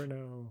may never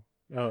know.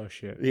 Oh,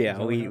 shit.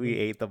 Yeah, we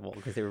ate them all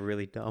because they were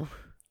really dumb.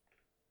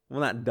 Well,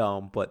 not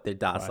dumb, but they're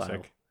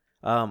docile.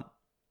 Classic.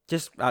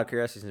 Just out of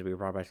curiosity, since we were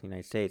brought back to the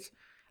United States,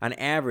 on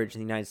average in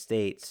the United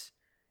States,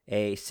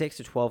 a 6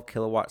 to 12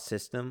 kilowatt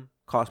system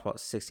costs about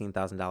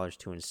 $16,000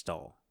 to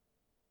install.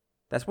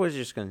 That's what it's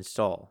just going to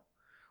install.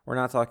 We're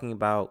not talking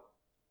about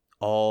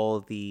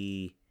all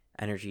the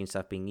energy and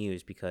stuff being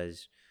used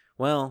because,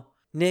 well,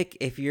 Nick,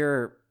 if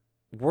your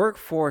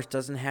workforce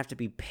doesn't have to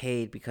be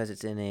paid because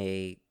it's in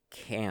a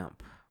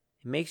camp,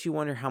 it makes you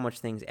wonder how much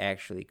things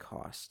actually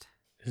cost.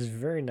 This is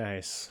very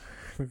nice.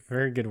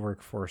 Very good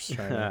workforce,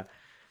 China.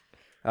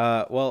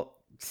 Well,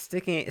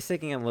 sticking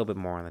a little bit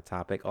more on the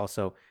topic,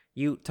 also,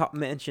 you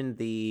mentioned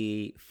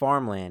the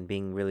farmland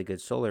being really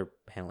good solar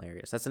panel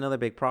areas. That's another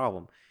big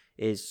problem,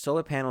 is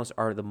solar panels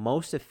are the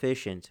most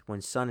efficient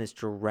when sun is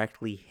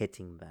directly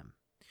hitting them.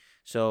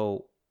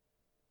 So,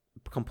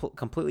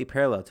 completely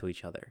parallel to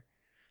each other.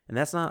 And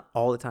that's not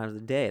all the times of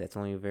the day. That's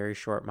only a very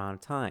short amount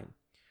of time.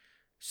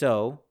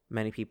 So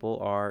many people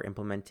are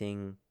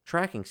implementing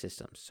tracking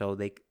systems. So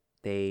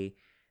the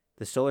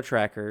solar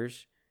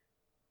trackers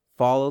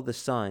follow the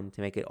sun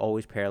to make it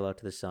always parallel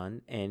to the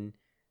sun. And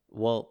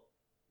well,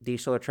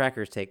 these solar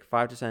trackers take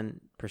 5 to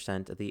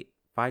 10%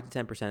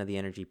 of the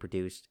energy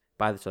produced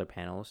by the solar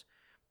panels,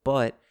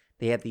 but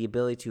they have the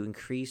ability to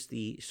increase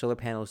the solar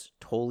panels'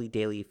 total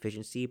daily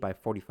efficiency by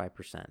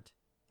 45%.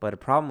 But a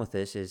problem with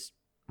this is,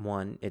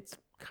 one, it's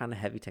kind of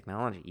heavy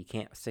technology. You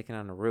can't stick it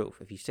on a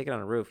roof. If you stick it on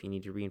a roof, you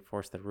need to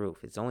reinforce the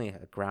roof. It's only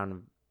a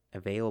ground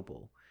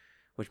available,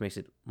 which makes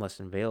it less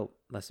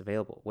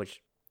available.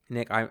 Which,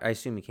 Nick, I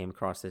assume you came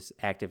across this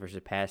active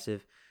versus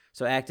passive.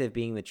 So active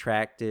being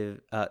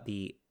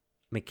the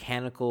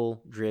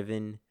mechanical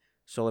driven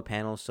solar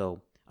panels.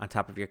 So on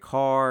top of your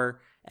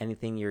car,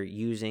 anything you're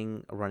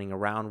using, running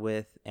around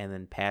with, and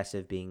then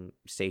passive being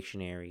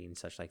stationary and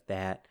such like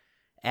that.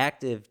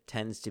 Active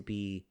tends to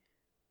be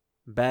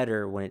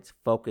better when it's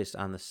focused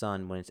on the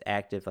sun. When it's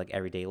active, like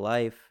everyday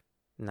life,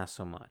 not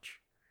so much.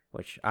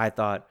 Which I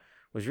thought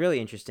was really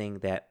interesting,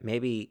 that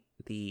maybe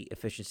the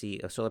efficiency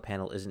of solar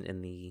panel isn't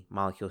in the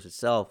molecules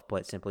itself,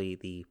 but simply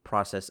the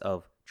process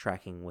of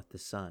tracking with the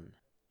sun.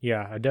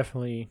 Yeah, I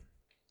definitely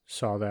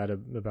saw that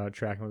about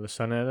tracking with the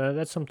sun. And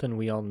that's something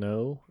we all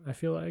know, I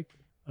feel like,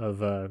 of,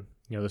 the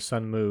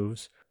sun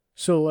moves.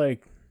 So,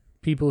 like,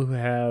 people who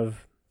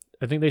have,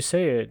 I think they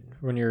say it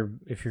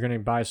if you're going to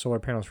buy solar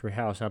panels for your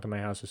house, not that my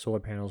house is solar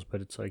panels,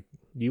 but it's like,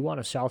 do you want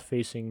a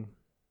south-facing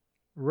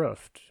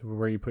roof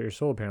where you put your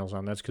solar panels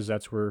on? That's because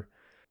that's where,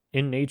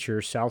 in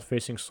nature,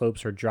 south-facing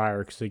slopes are drier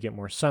because they get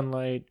more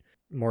sunlight,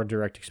 more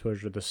direct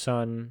exposure to the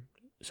sun.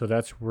 So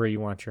that's where you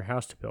want your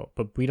house to build.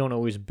 But we don't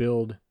always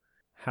build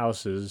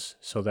houses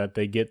so that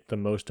they get the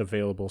most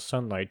available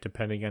sunlight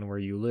depending on where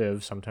you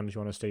live. Sometimes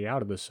you want to stay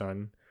out of the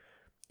sun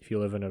if you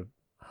live in a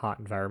hot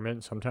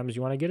environment. Sometimes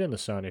you want to get in the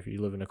sun if you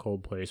live in a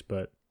cold place.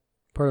 But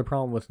part of the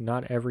problem with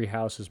not every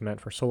house is meant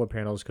for solar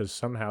panels, because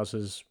some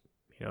houses,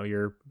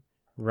 you're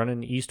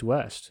running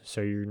east-west,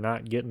 so you're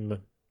not getting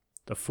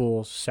the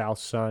full south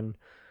sun.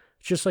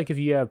 It's just like if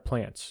you have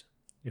plants.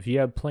 If you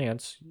have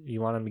plants,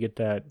 you want them to get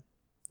that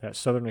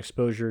southern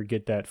exposure,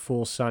 get that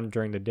full sun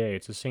during the day.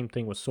 It's the same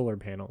thing with solar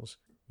panels.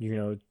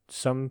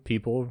 Some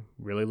people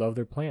really love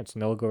their plants,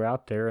 and they'll go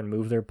out there and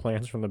move their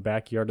plants from the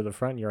backyard to the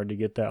front yard to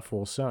get that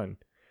full sun.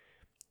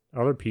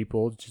 Other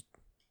people, just,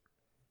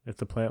 if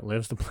the plant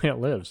lives, the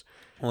plant lives.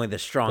 Only the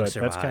strong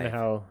survive. That's kind of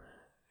how,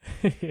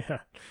 yeah,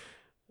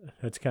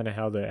 that's kind of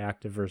how the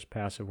active versus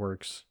passive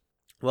works.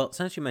 Well,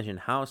 since you mentioned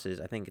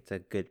houses, I think it's a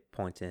good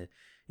point to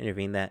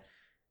intervene that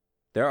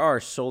there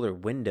are solar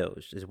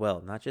windows as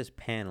well, not just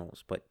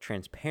panels, but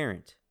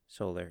transparent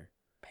solar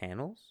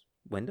panels,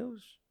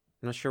 windows.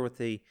 I'm not sure what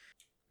the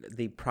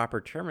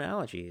proper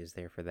terminology is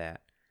there for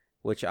that,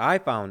 which I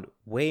found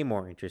way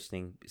more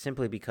interesting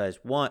simply because,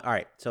 all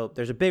right, so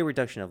there's a big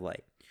reduction of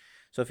light.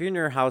 So if you're in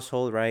your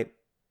household, right,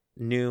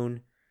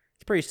 noon,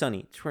 it's pretty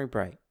sunny, it's pretty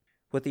bright.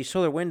 With these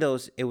solar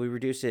windows, it would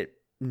reduce it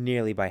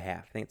nearly by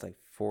half. I think it's like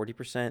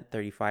 40%,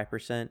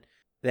 35%.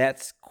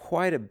 That's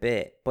quite a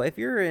bit. But if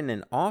you're in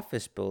an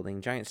office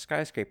building, giant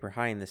skyscraper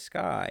high in the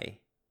sky,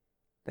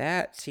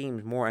 that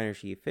seems more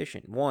energy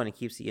efficient. One, it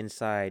keeps the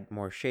inside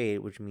more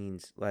shade, which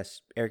means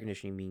less air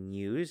conditioning being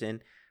used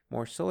and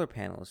more solar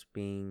panels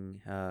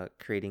being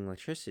creating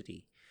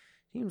electricity.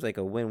 Seems like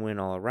a win-win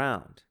all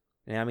around.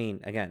 And I mean,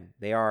 again,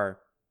 they are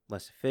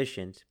less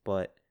efficient,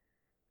 but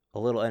a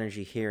little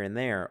energy here and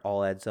there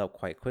all adds up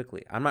quite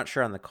quickly. I'm not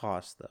sure on the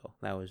cost, though.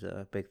 That was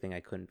a big thing I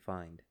couldn't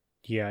find.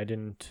 Yeah, I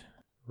didn't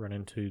run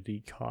into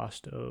the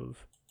cost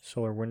of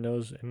solar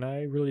windows, and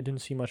I really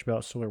didn't see much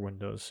about solar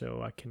windows,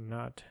 so I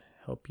cannot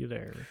help you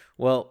there.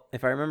 Well,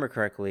 if I remember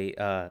correctly,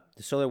 the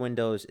solar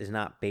windows is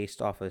not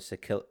based off of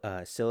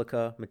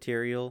silica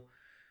material.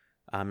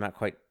 I'm not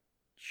quite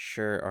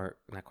sure, or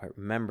not quite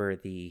remember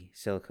the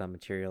silica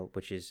material,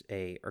 which is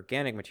a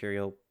organic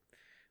material,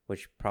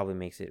 which probably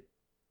makes it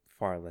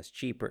far less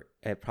cheaper.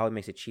 It probably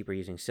makes it cheaper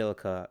using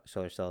silica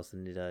solar cells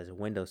than it does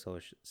Windows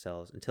solar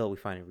cells until we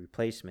find a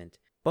replacement.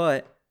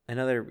 But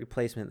another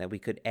replacement that we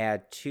could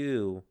add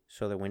to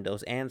solar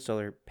windows and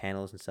solar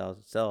panels and cells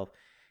itself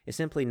is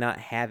simply not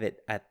have it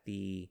at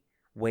the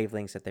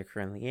wavelengths that they're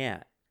currently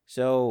at.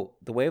 So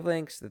the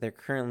wavelengths that they're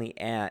currently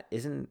at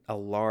isn't a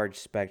large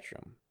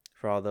spectrum.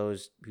 For all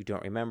those who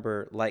don't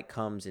remember, light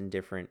comes in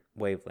different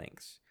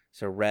wavelengths.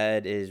 So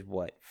red is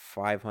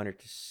 500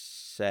 to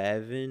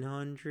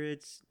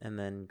 700, and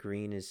then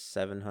green is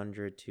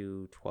 700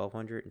 to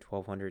 1200, and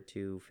 1200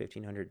 to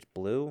 1500 is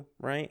blue,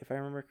 right? If I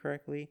remember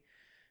correctly.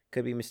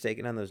 Could be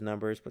mistaken on those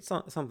numbers, but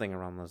something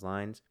around those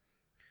lines.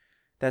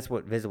 That's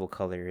what visible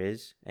color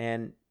is.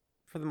 And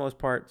for the most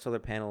part, solar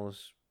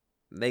panels,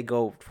 they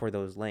go for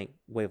those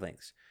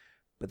wavelengths.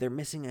 But they're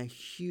missing a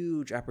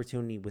huge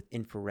opportunity with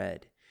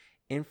infrared.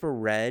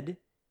 Infrared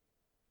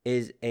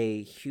is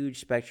a huge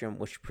spectrum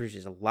which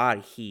produces a lot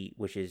of heat,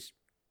 which is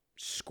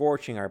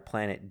scorching our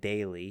planet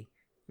daily.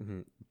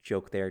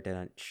 Joke there,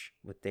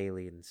 with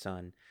daily in the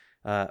sun.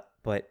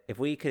 But if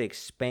we could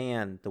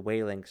expand the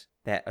wavelengths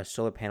that a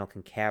solar panel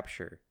can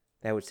capture,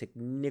 that would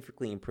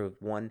significantly improve,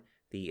 one,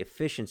 the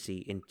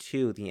efficiency, and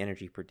two, the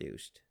energy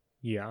produced.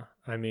 Yeah,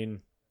 I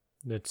mean,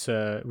 it's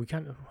we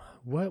kind of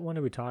when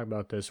did we talk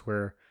about this?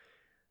 Where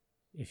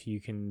if you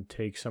can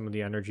take some of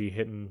the energy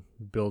hitting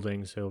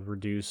buildings, it'll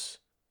reduce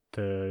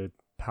the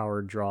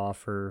power draw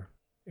for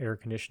air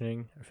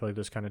conditioning. I feel like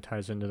this kind of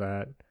ties into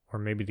that, or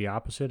maybe the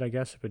opposite, I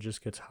guess, if it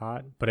just gets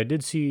hot. But I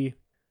did see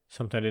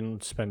something I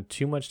didn't spend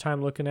too much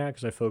time looking at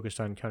because I focused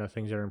on kind of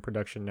things that are in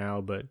production now.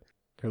 But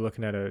they're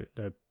looking at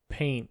a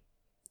paint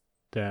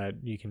that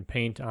you can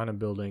paint on a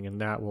building,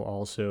 and that will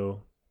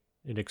also,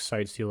 it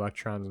excites the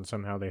electrons, and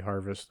somehow they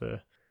harvest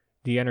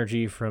the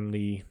energy from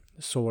the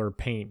solar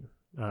paint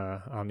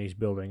on these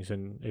buildings,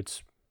 and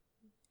it's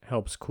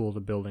helps cool the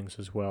buildings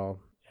as well.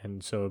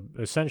 And so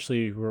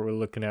essentially what we're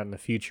looking at in the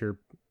future,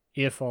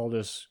 if all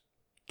this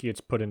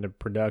gets put into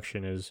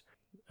production, is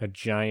a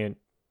giant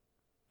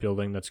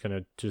building that's going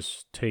to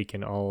just take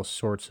in all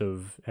sorts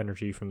of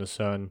energy from the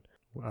sun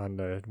on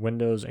the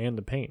windows and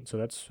the paint. So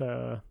that's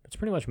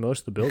pretty much most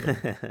of the building.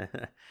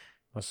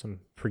 Unless I'm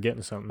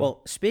forgetting something.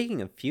 Well,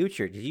 speaking of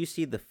future, did you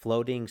see the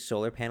floating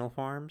solar panel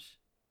farms?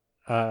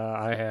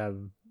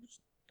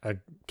 I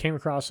came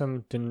across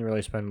them, didn't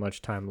really spend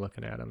much time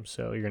looking at them,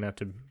 so you're going to have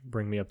to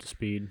bring me up to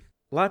speed.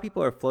 A lot of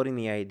people are floating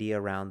the idea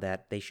around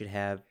that they should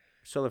have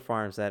solar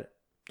farms that...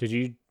 Did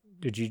you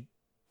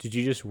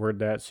just word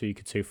that so you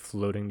could say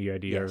floating the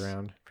idea yes,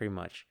 around? Pretty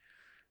much.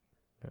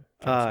 That's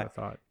what I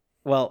thought.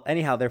 Well,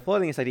 anyhow, they're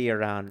floating this idea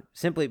around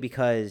simply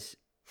because,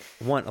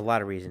 one, a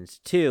lot of reasons.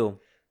 Two,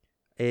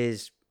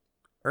 is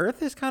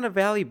Earth is kind of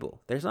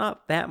valuable. There's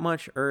not that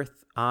much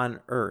Earth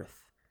on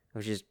Earth,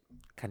 which is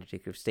a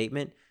contradictory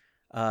statement.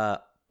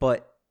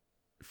 But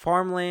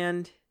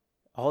farmland,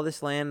 all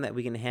this land that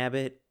we can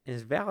inhabit,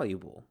 is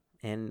valuable,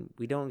 and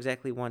we don't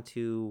exactly want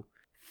to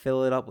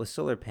fill it up with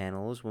solar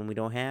panels when we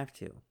don't have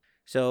to.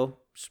 So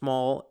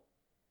small,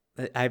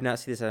 I have not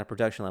seen this at a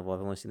production level. I've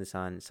only seen this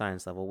on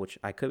science level, which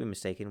I could be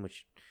mistaken,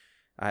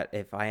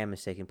 if I am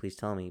mistaken, please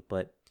tell me.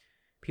 But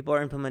people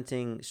are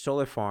implementing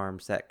solar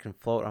farms that can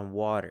float on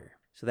water.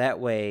 So that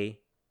way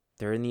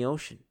they're in the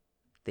ocean.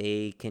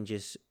 They can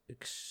just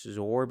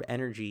absorb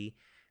energy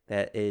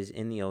that is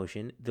in the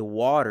ocean. The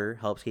water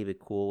helps keep it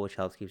cool, which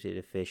helps keep it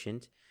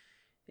efficient.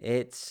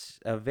 It's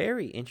a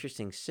very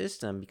interesting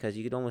system because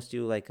you could almost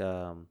do like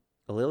a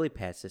lily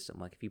pad system.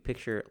 Like if you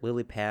picture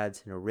lily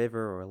pads in a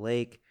river or a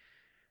lake,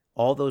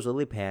 all those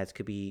lily pads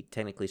could be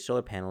technically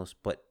solar panels,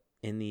 but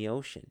in the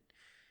ocean.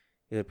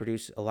 It would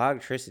produce a lot of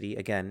electricity.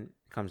 Again,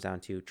 it comes down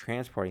to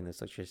transporting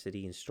this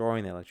electricity and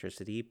storing the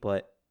electricity,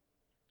 but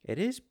it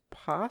is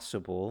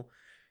possible.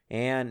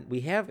 And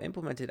we have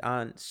implemented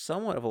on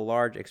somewhat of a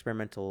large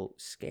experimental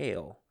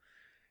scale.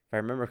 If I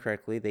remember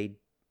correctly,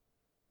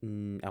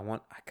 I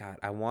want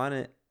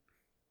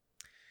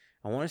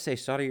to say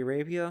Saudi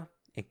Arabia.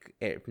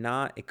 If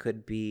not, it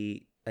could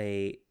be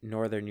a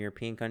northern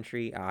European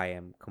country.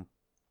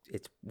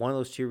 It's one of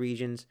those two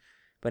regions.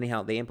 But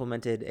anyhow, they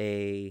implemented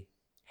a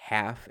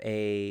half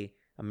a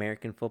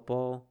American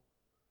football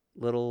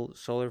little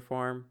solar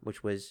farm,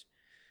 which was,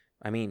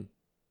 it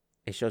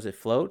shows it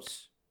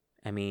floats.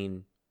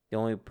 The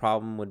only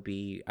problem would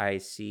be I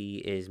see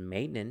is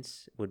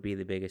maintenance would be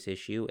the biggest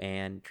issue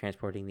and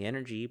transporting the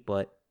energy,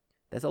 but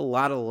that's a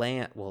lot of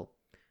land. Well,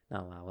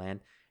 not a lot of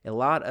land. A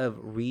lot of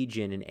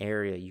region and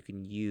area you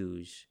can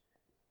use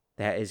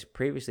that is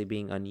previously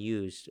being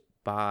unused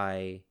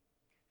by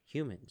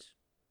humans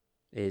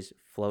is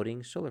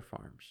floating solar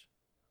farms.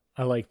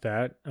 I like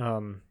that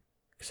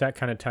because that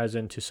kind of ties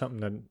into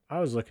something that I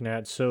was looking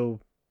at.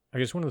 So I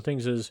guess one of the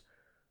things is,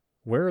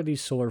 where are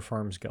these solar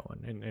farms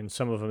going? And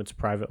some of them, it's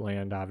private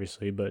land,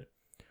 obviously, but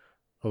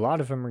a lot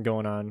of them are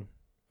going on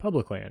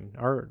public land,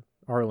 our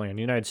land. In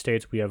the United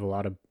States, we have a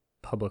lot of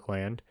public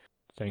land,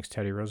 thanks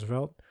Teddy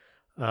Roosevelt.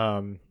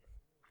 The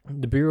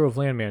Bureau of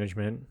Land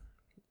Management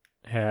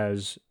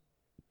has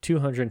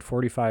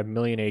 245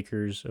 million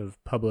acres of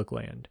public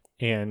land,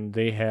 and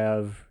they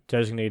have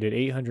designated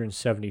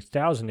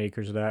 870,000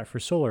 acres of that for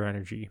solar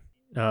energy.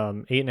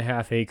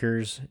 8.5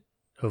 acres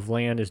of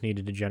land is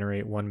needed to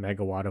generate 1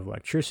 megawatt of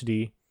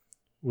electricity,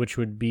 which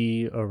would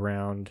be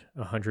around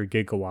 100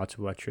 gigawatts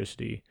of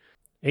electricity.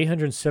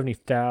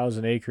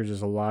 870,000 acres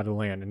is a lot of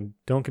land, and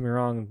don't get me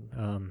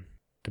wrong,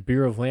 the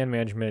Bureau of Land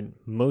Management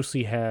most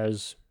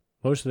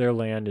of their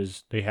land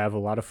is, they have a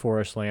lot of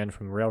forest land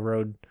from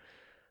railroad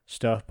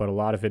stuff, but a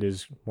lot of it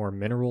is more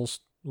minerals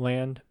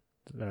land.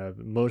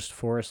 Most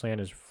forest land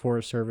is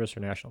Forest Service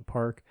or National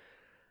Park,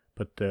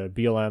 but the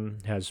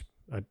BLM has,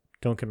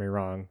 don't get me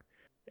wrong,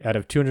 out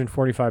of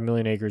 245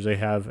 million acres, they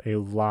have a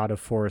lot of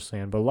forest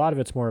land, but a lot of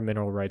it's more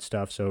mineral rights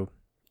stuff. So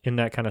in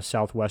that kind of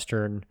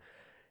southwestern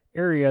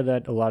area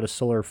that a lot of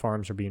solar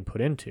farms are being put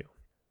into.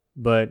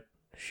 But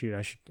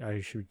I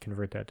should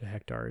convert that to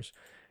hectares.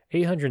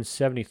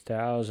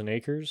 870,000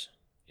 acres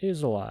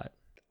is a lot.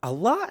 A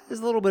lot is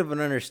a little bit of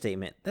an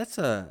understatement. That's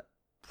a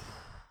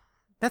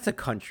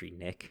country,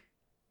 Nick.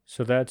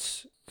 So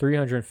that's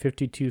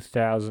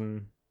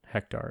 352,000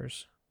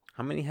 hectares.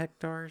 How many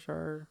hectares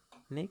are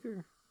an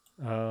acre?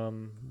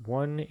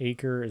 1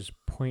 acre is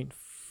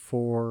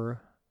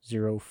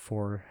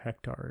 0.404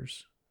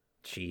 hectares.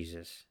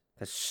 Jesus.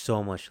 That's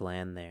so much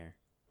land there.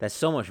 That's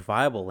so much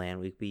viable land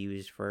we could be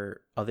used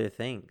for other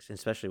things,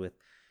 especially with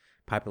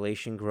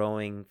population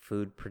growing,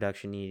 food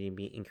production needing to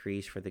be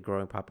increased for the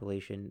growing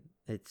population.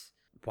 It's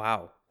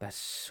wow. That's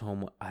so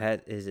much.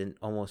 That is an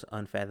almost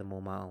unfathomable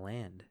amount of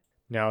land.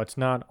 Now, it's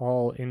not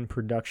all in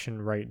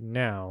production right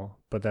now,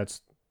 but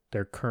that's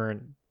their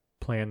current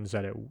plans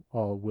that it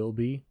all will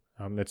be.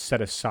 That's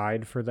set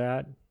aside for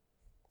that.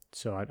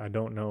 So I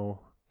don't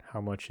know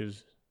how much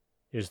is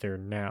there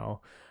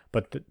now.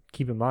 But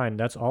keep in mind,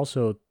 that's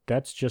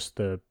just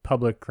the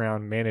public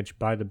ground managed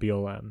by the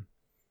BLM.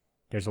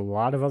 There's a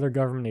lot of other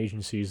government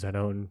agencies that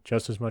own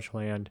just as much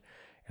land,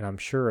 and I'm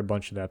sure a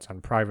bunch of that's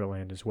on private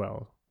land as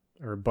well.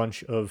 Or a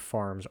bunch of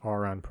farms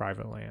are on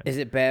private land. Is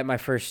it bad? My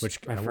first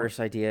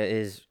idea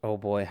is, oh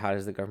boy, how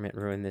does the government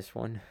ruin this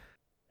one?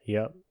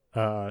 Yep.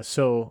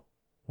 So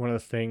one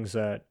of the things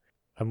that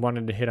I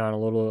wanted to hit on a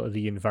little of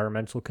the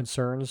environmental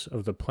concerns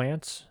of the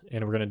plants,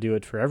 and we're going to do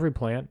it for every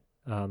plant.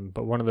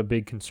 But one of the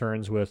big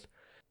concerns with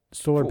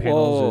solar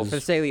panels is for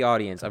the sake of the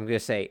audience, I'm going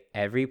to say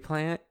every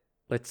plant.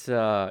 Let's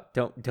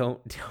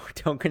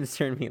don't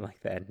concern me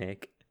like that,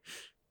 Nick.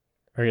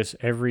 I guess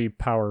every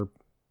power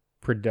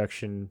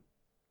production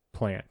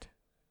plant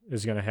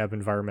is going to have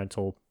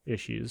environmental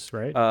issues,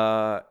 right?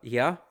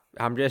 Yeah.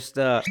 I'm just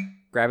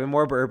grabbing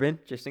more bourbon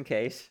just in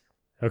case.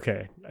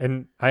 Okay,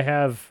 and I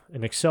have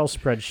an Excel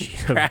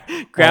spreadsheet of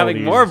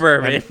grabbing more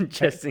bourbon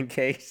just in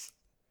case.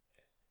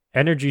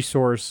 Energy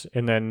source,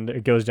 and then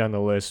it goes down the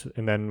list,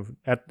 and then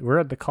we're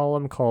at the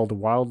column called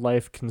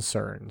wildlife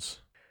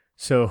concerns.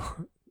 So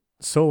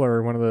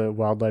solar, one of the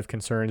wildlife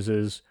concerns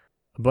is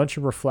a bunch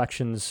of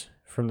reflections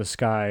from the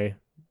sky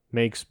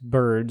makes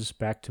birds,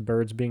 back to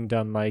birds being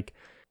dumb, Mike,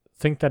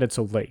 think that it's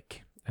a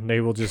lake, and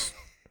they will just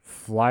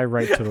fly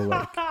right to the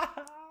lake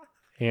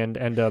and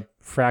end up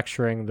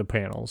fracturing the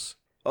panels.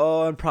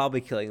 Oh, and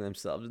probably killing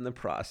themselves in the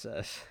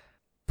process.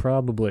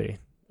 Probably.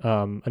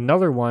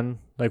 Another one,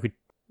 like we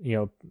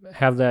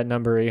have that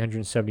number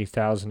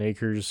 870,000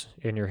 acres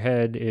in your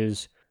head,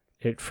 is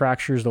it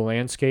fractures the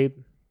landscape.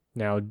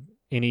 Now,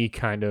 any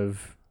kind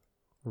of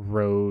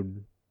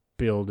road,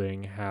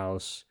 building,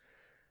 house,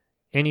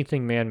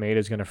 anything man-made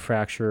is going to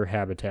fracture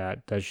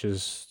habitat. That's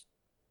just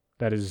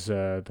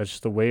the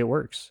way it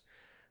works.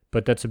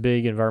 But that's a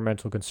big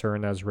environmental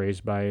concern that was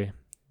raised by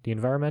the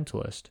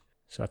environmentalist.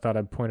 So I thought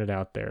I'd point it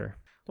out there.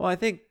 Well, I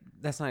think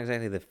that's not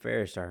exactly the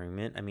fairest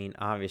argument. I mean,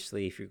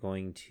 obviously, if you're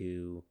going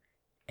to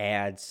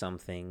add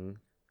something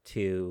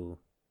to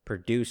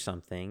produce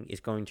something, it's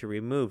going to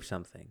remove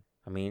something.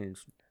 I mean,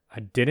 I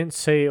didn't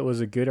say it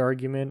was a good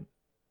argument.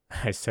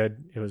 I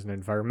said it was an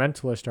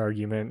environmentalist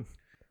argument.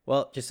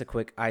 Well, just a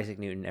quick Isaac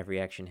Newton,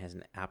 every action has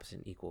an opposite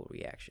and equal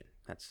reaction.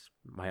 That's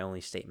my only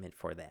statement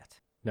for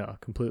that. No,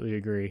 completely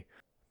agree.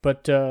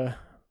 But I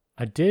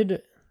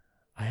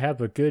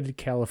have a good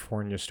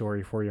California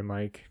story for you,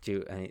 Mike.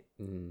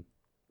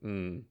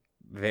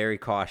 Very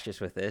cautious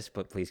with this,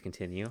 but please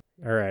continue.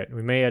 All right,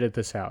 we may edit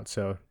this out,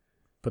 so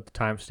put the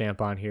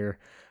timestamp on here.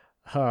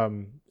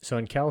 So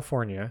in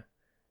California,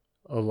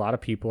 a lot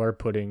of people are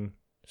putting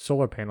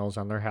solar panels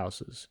on their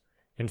houses.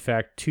 In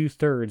fact,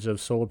 2/3 of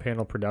solar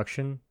panel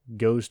production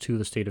goes to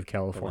the state of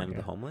California. The land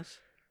of the homeless?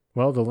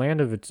 Well, the land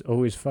of it's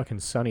always fucking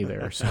sunny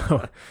there,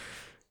 so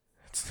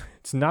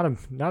it's not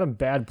a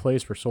bad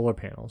place for solar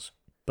panels.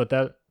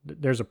 But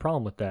there's a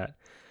problem with that.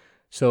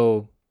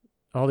 So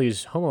all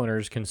these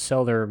homeowners can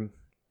sell their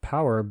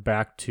power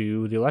back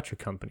to the electric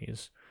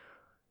companies,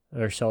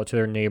 or sell it to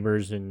their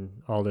neighbors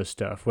and all this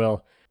stuff.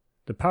 Well,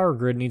 the power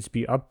grid needs to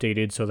be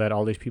updated so that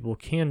all these people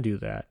can do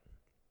that.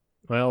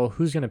 Well,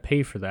 who's going to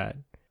pay for that?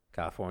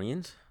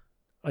 Californians?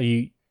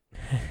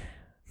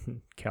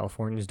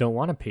 Californians don't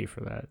want to pay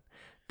for that.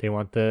 They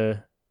want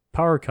the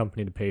power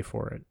company to pay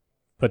for it.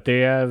 But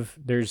there's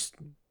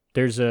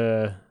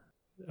a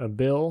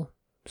bill,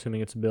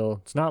 assuming it's a bill,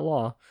 it's not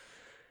law,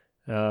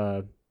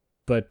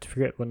 but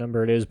forget what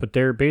number it is, but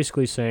they're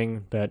basically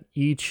saying that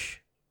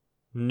each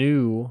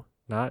new,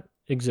 not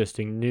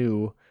existing,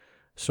 new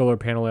solar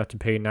panel will have to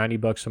pay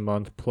 $90 a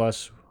month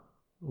plus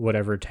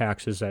whatever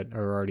taxes that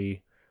are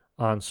already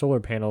on solar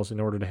panels in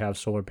order to have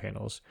solar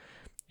panels.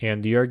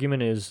 And the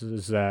argument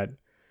is that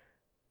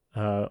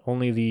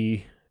only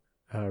the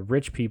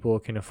rich people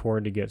can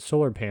afford to get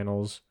solar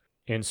panels,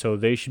 and so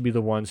they should be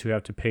the ones who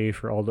have to pay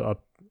for all the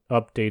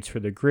updates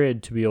for the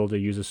grid to be able to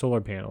use the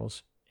solar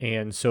panels.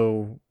 And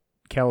so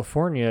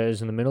California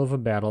is in the middle of a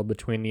battle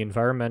between the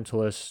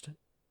environmentalists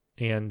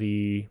and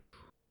the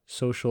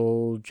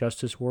social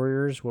justice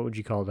warriors. What would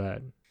you call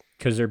that?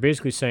 Because they're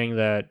basically saying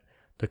that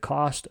the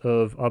cost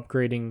of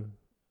upgrading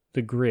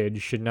the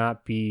grid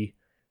shouldn't be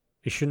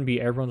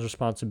everyone's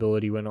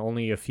responsibility when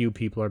only a few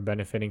people are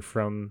benefiting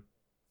from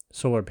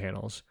solar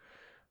panels.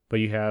 But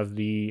you have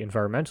the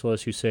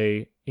environmentalists who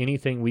say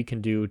anything we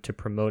can do to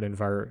promote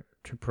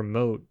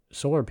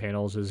solar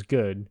panels is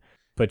good,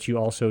 but you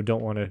also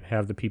don't want to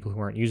have the people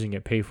who aren't using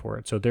it pay for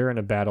it. So they're in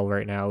a battle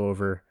right now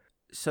over.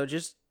 So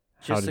just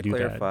to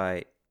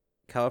clarify,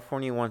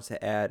 California wants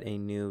to add a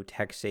new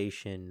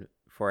taxation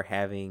for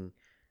having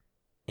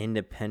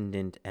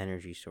independent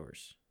energy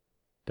source.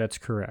 That's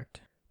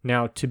correct.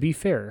 Now, to be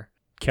fair,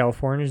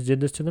 Californians did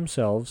this to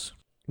themselves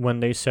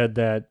when they said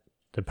that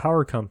the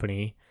power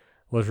company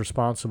was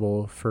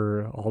responsible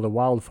for all the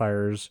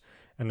wildfires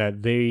and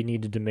that they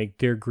needed to make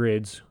their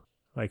grids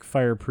like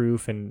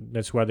fireproof, and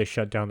that's why they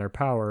shut down their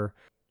power,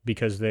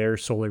 because they're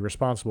solely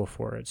responsible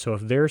for it. So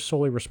if they're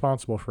solely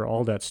responsible for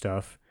all that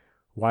stuff,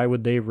 why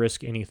would they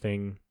risk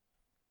anything?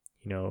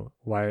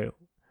 Why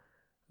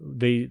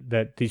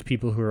these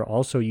people who are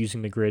also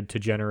using the grid to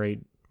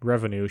generate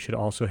revenue should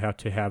also have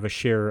to have a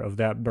share of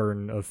that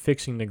burden of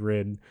fixing the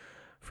grid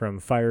from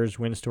fires,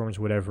 windstorms,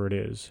 whatever it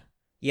is.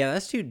 Yeah,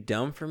 that's too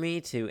dumb for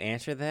me to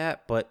answer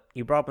that, but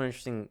you brought up an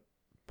interesting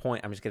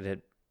point. I'm just going to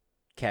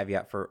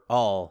caveat for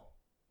all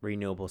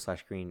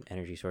renewable/green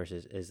energy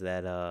sources is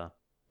that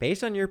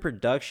based on your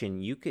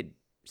production, you could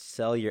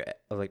sell your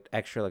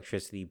extra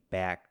electricity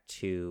back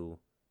to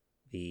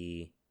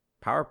the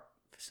power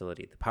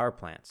facility, the power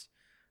plants.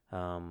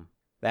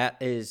 That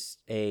is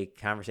a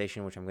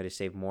conversation which I'm going to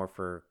save more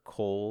for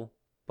coal,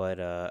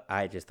 but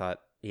I just thought,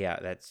 yeah,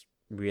 that's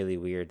really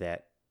weird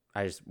that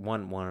I just,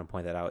 one, want to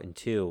point that out, and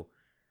two,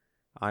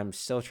 I'm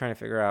still trying to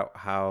figure out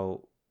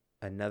how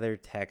another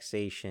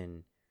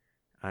taxation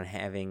on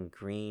having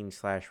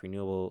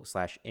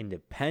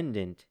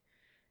green/renewable/independent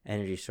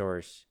energy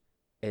source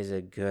is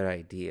a good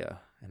idea,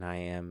 and I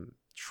am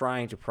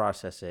trying to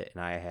process it,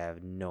 and I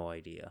have no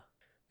idea.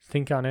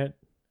 Think on it,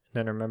 and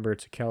then remember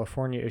it's a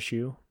California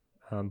issue,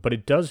 but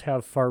it does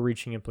have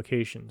far-reaching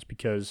implications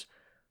because,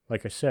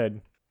 like I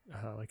said,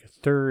 like a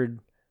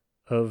third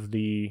of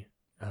the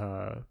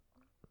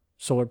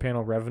solar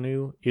panel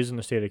revenue is in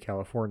the state of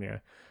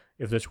California.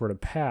 If this were to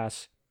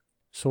pass,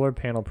 solar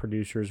panel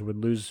producers would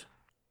lose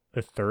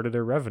a third of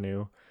their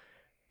revenue.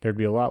 There'd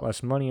be a lot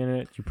less money in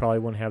it. You probably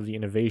wouldn't have the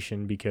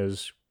innovation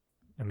because,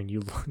 I mean,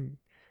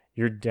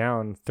 you're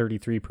down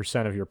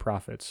 33% of your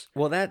profits.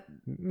 Well, that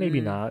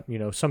maybe not.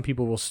 Some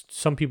people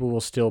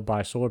will still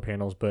buy solar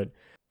panels, but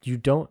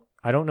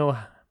I don't know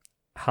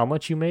how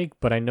much you make,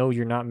 but I know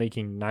you're not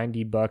making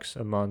 $90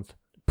 a month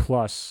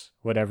plus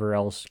whatever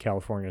else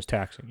California is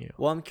taxing you.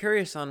 Well, I'm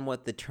curious on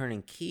what the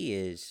turning key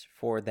is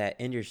for that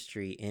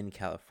industry in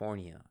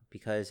California,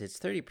 because it's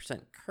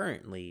 30%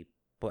 currently,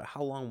 but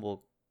how long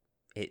will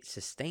it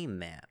sustain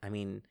that? I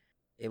mean,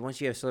 once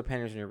you have solar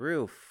panels on your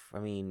roof, I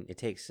mean, it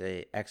takes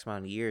X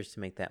amount of years to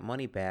make that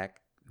money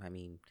back. I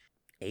mean,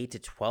 8 to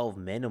 12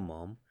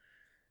 minimum.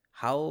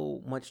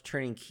 How much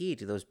turning key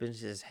do those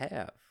businesses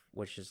have?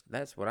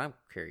 That's what I'm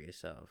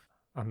curious of.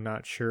 I'm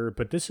not sure,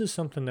 but this is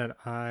something that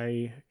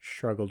I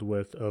struggled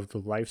with of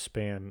the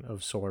lifespan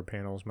of solar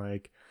panels,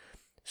 Mike.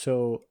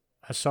 So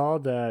I saw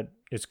that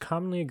it's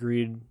commonly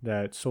agreed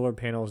that solar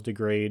panels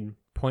degrade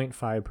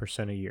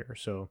 0.5% a year.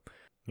 So,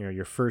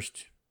 your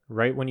first,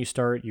 right when you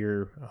start,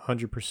 you're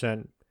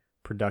 100%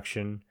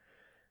 production,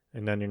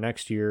 and then your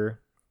next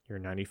year, you're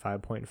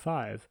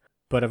 95.5.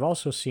 But I've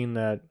also seen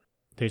that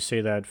they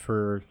say that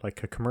for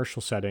like a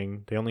commercial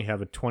setting, they only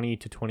have a 20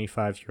 to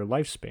 25 year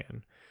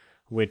lifespan,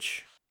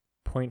 which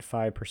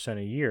 0.5%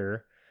 a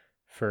year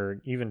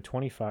for even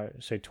 20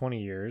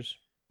 years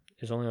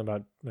is only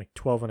about like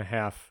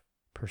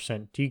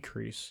 12.5%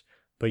 decrease.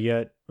 But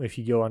yet, if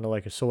you go onto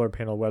like a solar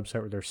panel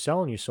website where they're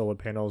selling you solar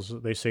panels,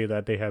 they say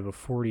that they have a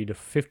 40 to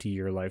 50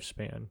 year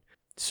lifespan.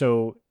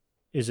 So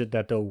is it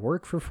that they'll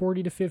work for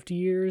 40 to 50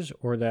 years,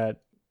 or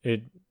that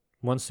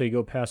once they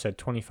go past that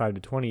 25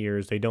 to 20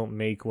 years, they don't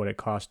make what it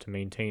costs to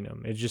maintain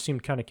them? It just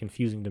seemed kind of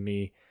confusing to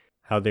me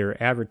how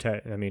they're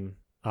advertising. I mean,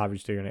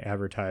 obviously they're going to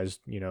advertise,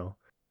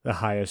 the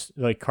highest,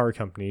 like car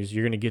companies,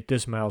 you're going to get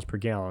this miles per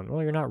gallon.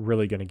 Well, you're not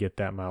really going to get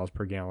that miles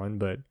per gallon,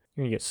 but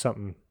you're going to get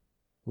something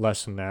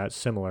less than that,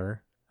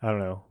 similar. I don't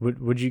know.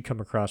 Would you come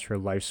across for a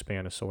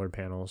lifespan of solar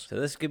panels? So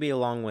this could be a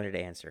long-winded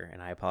answer,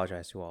 and I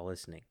apologize to all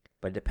listening,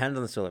 but it depends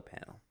on the solar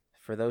panel.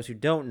 For those who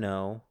don't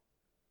know,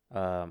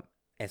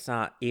 it's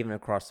not even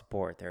across the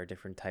board. There are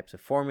different types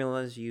of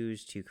formulas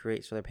used to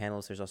create solar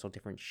panels. There's also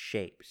different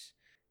shapes.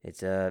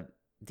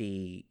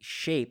 The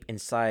shape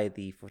inside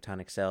the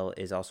photonic cell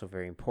is also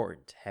very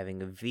important.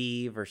 Having a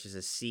V versus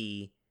a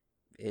C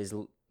is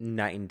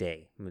night and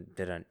day.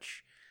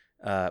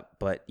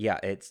 But yeah,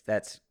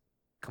 that's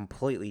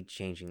completely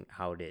changing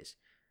how it is.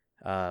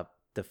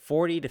 The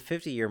 40 to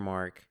 50 year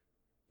mark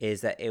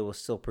is that it will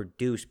still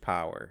produce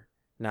power,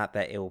 not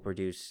that it will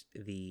produce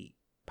the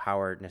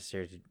power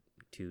necessary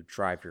to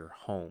drive your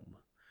home.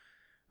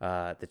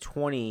 The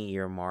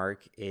 20-year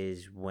mark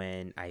is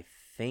when I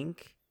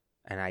think,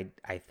 and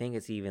I think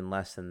it's even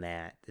less than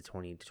that, the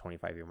 20 to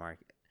 25-year mark,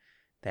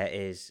 that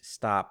is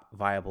stop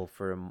viable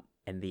for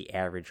the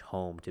average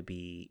home to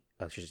be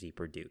electricity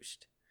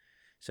produced.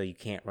 So you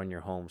can't run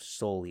your home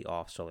solely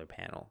off solar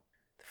panel.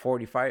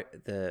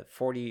 The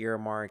 40-year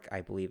mark,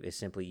 I believe, is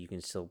simply you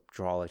can still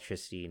draw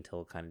electricity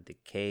until it kind of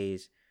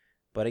decays.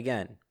 But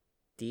again,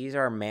 these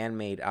are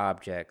man-made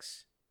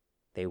objects.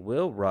 They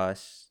will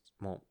rust.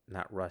 Well,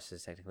 not rust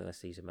is technically,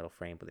 unless they use a metal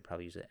frame, but they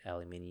probably use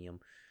aluminium.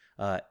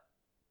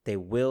 they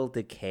will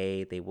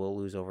decay. They will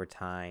lose over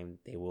time.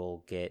 They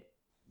will get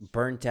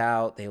burnt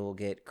out. They will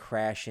get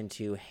crashed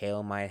into.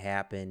 Hail might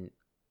happen.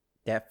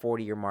 That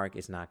 40-year mark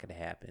is not going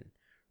to happen.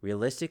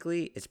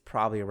 Realistically, it's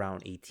probably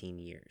around 18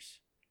 years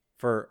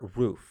for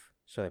roof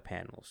solar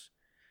panels.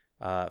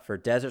 For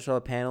desert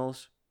solar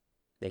panels,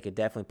 they could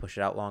definitely push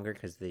it out longer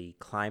because the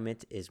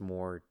climate is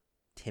more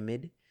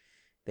timid.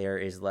 There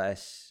is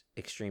less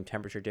extreme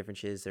temperature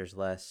differences. There's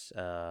less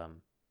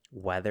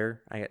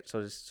weather,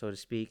 so to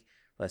speak.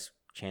 Less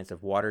chance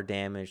of water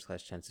damage.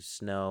 Less chance of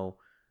snow.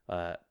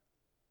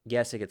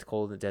 Yes, it gets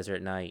cold in the desert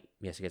at night.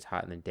 Yes, it gets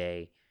hot in the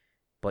day.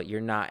 But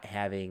you're not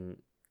having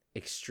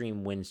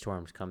extreme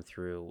windstorms come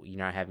through. You're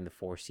not having the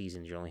 4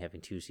 seasons. You're only having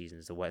 2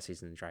 seasons, the wet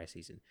season and dry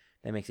season.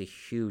 That makes a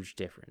huge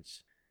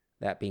difference.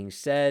 That being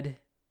said,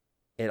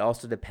 it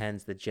also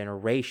depends the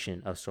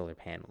generation of solar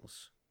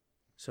panels.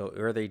 So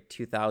early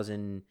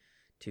 2000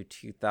 to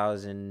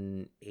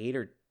 2008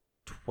 or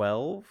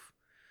 12,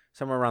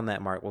 somewhere around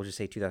that mark. We'll just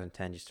say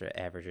 2010 just to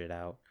average it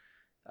out.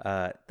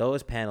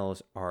 Those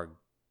panels are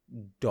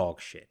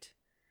dog shit.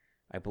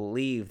 I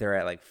believe they're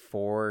at like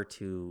 4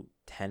 to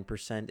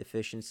 10%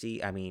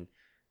 efficiency. I mean,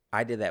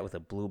 I did that with a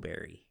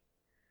blueberry.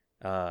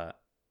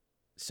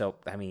 So,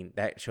 I mean,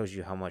 that shows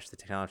you how much the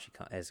technology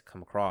has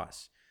come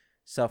across.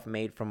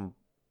 Self-made from...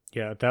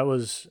 Yeah, that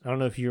was... I don't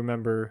know if you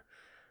remember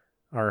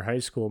our high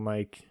school,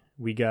 Mike.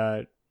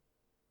 Our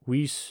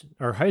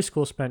high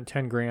school spent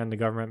 10 grand. The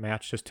government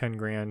matched us 10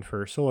 grand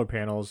for solar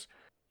panels,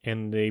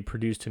 and they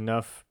produced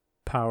enough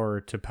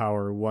power to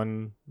power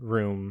one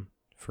room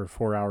for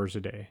 4 hours a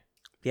day.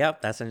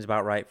 Yep, that sounds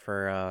about right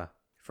for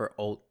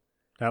old.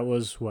 That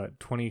was what,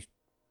 probably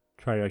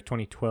like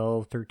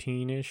 2012,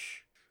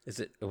 13-ish?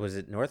 Was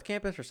it North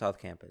Campus or South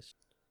Campus?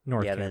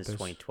 North Campus. Campus. Then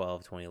it's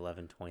 2012,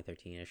 2011,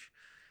 2013-ish.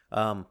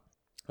 Well,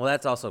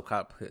 that's also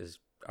because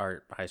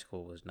our high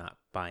school was not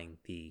buying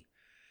the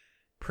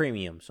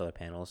premium solar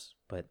panels.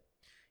 But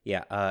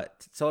yeah,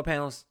 solar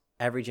panels,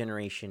 every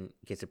generation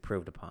gets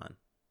improved upon.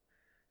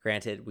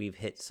 Granted, we've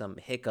hit some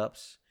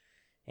hiccups,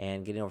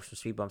 and getting over some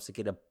speed bumps to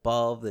get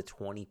above the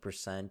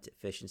 20%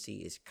 efficiency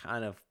is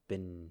kind of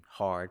been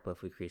hard. But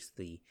if we increase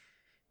the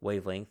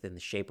wavelength and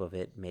the shape of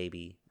it,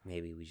 maybe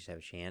we just have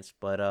a chance.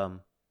 But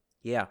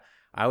yeah,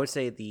 I would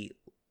say the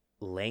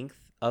length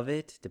of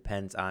it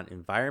depends on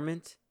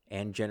environment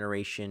and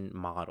generation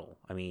model.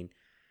 I mean,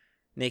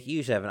 Nick, you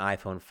used to have an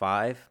iPhone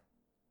 5.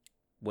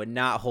 Would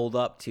not hold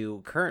up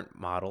to current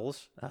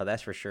models,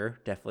 that's for sure.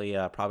 Definitely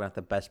probably not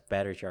the best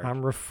battery charge.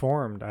 I'm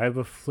reformed. I have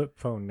a flip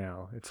phone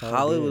now. It's all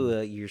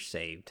Hallelujah, good. you're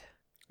saved.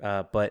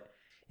 But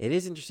it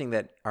is interesting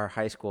that our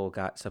high school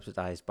got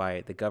subsidized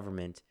by the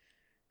government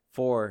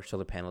for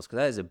solar panels, because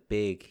that is a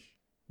big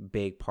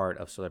part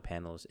of solar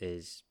panels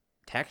is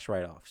tax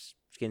write-offs.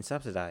 It's getting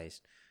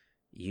subsidized.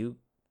 You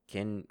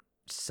can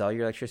sell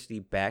your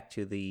electricity back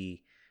to the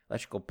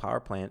electrical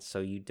power plants, so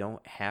you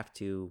don't have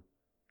to...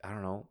 I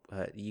don't know,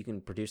 you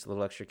can produce a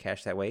little extra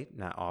cash that way.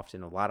 Not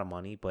often a lot of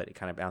money, but it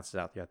kind of bounces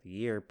out throughout the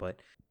year. But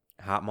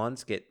hot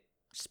months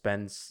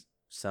spends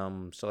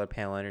some solar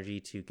panel energy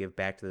to give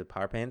back to the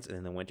power plants. And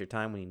in the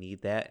wintertime, when you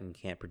need that and you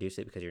can't produce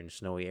it because you're in a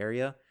snowy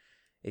area,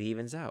 it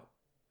evens out.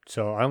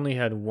 So I only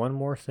had one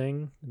more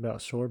thing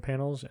about solar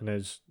panels, and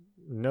there's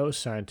no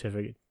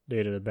scientific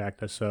data to back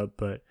this up,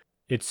 but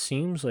it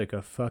seems like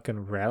a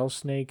fucking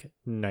rattlesnake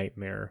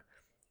nightmare.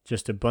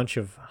 Just a bunch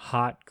of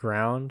hot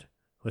ground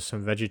with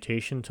some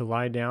vegetation to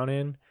lie down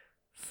in.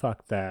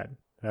 Fuck that.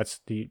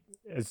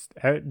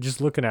 Just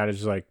looking at it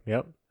is like,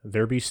 yep,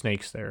 there be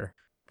snakes there.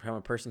 From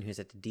a person who's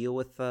had to deal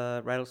with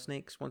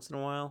rattlesnakes once in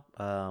a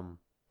while,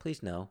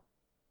 please no.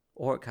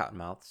 Or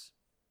cottonmouths.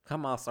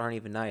 Cottonmouths aren't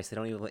even nice. They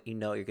don't even let you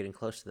know you're getting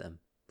close to them.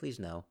 Please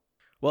no.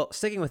 Well,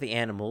 sticking with the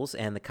animals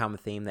and the common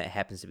theme that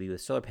happens to be with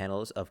solar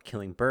panels of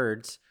killing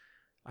birds,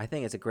 I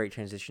think it's a great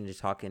transition to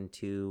talk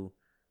into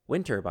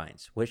wind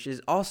turbines, which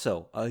is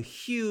also a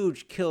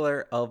huge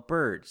killer of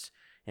birds.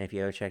 And if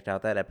you ever checked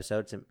out that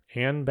episode...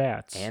 And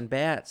bats. And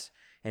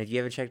if you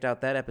haven't checked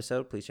out that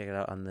episode, please check it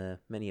out on the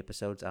many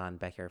episodes on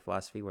Backyard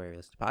Philosophy where you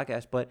listen to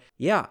podcasts. But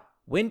yeah,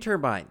 wind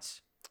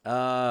turbines.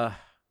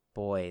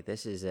 Boy,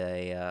 this is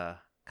a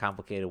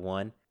complicated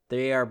one.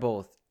 They are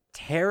both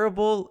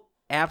terrible,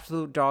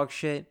 absolute dog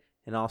shit,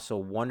 and also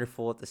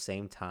wonderful at the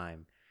same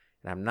time.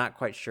 And I'm not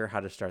quite sure how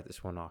to start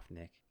this one off,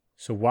 Nick.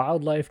 So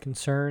wildlife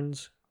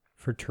concerns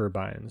for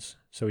turbines.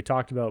 So we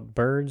talked about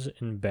birds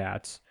and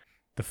bats.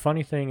 The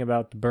funny thing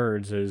about the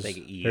birds is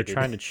they're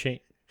trying to change.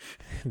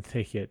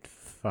 They get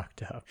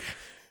fucked up.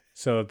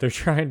 So they're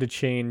trying to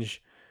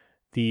change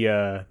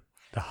the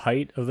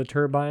height of the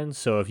turbines.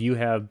 So if you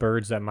have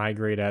birds that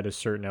migrate at a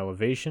certain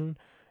elevation,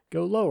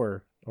 go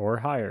lower or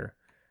higher.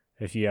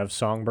 If you have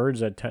songbirds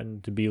that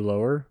tend to be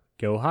lower,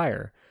 go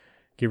higher.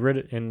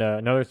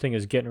 Another thing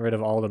is getting rid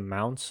of all the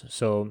mounts.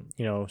 So,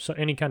 so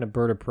any kind of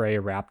bird of prey,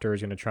 a raptor is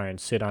going to try and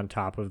sit on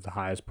top of the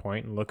highest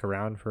point and look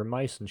around for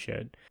mice and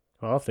shit.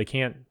 Well, if they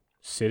can't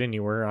sit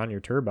anywhere on your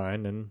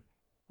turbine, then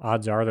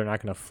odds are they're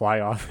not going to fly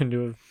off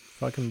into a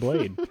fucking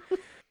blade.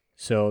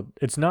 So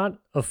it's not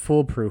a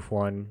foolproof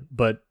one,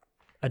 but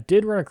I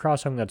did run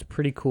across something that's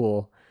pretty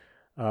cool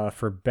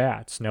for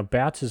bats. Now,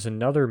 bats is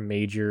another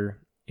major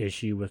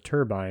issue with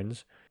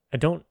turbines. I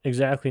don't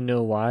exactly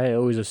know why. I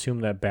always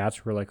assumed that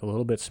bats were like a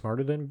little bit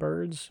smarter than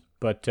birds,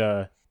 but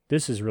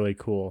this is really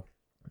cool.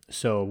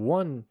 So,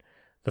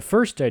 the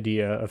first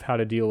idea of how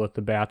to deal with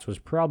the bats was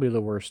probably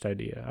the worst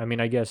idea. I mean,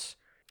 I guess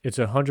it's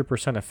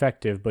 100%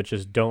 effective, but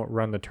just don't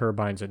run the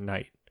turbines at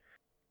night.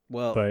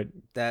 Well, But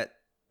that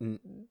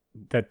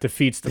that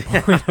defeats the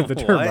point of the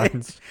what?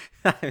 turbines.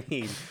 I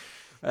mean,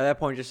 at that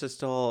point, just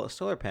install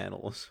solar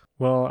panels.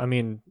 Well, I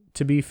mean,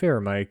 to be fair,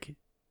 Mike,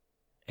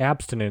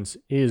 abstinence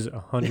is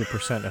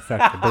 100%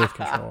 effective birth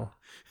control.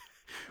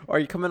 Are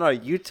you coming out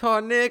of Utah,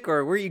 Nick,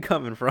 or where are you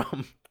coming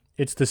from?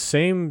 It's the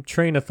same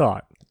train of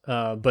thought.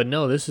 But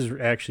no, this is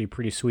actually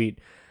pretty sweet.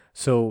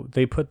 So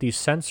they put these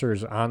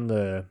sensors on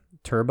the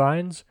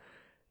turbines,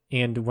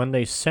 and when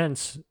they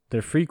sense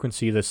the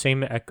frequency, the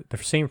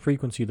same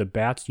frequency the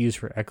bats use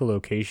for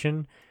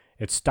echolocation,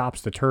 it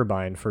stops the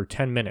turbine for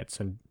 10 minutes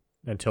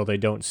until they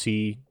don't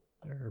see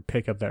or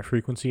pick up that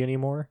frequency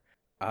anymore.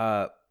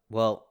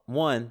 Well,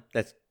 one,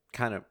 that's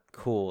kind of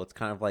cool. It's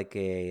kind of like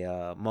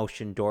a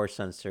motion door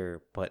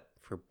sensor, but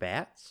for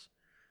bats.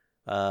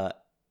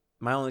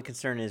 My only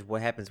concern is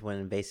what happens when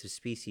invasive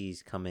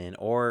species come in,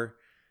 or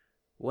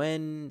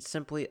when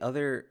simply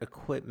other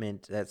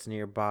equipment that's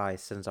nearby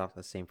sends off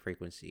the same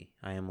frequency.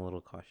 I am a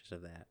little cautious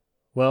of that.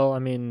 Well, I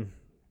mean,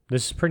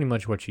 this is pretty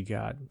much what you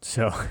got.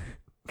 So,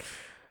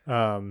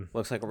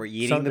 Looks like we're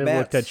eating something the they bats.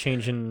 looked at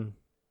changing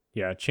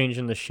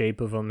the shape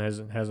of them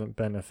hasn't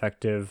been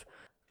effective.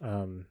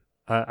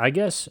 I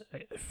guess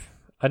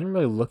I didn't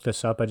really look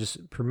this up.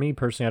 For me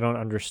personally, I don't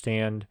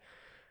understand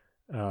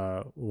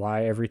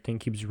why everything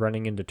keeps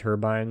running into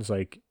turbines.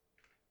 Like,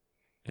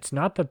 it's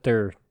not that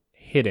they're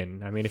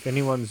hidden. I mean, if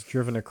anyone's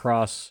driven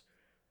across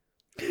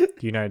the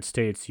United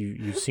States,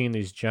 you've seen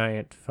these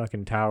giant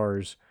fucking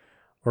towers,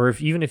 or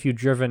even if you've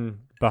driven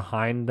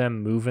behind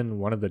them, moving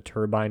one of the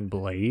turbine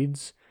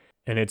blades,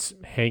 and it's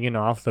hanging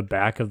off the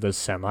back of the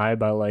semi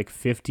by like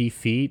 50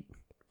 feet.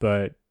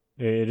 But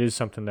it is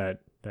something that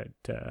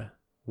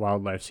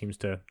wildlife seems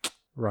to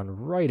run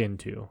right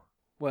into.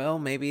 Well,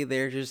 maybe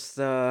they're just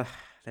they're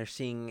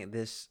seeing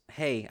this.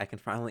 Hey, I can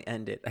finally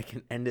end it. I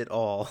can end it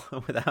all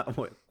without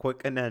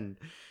quick an end.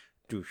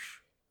 Douche.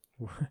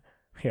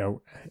 Yeah,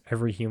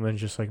 every human's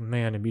just like,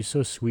 man, it'd be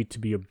so sweet to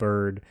be a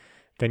bird.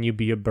 Then you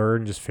be a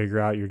bird and just figure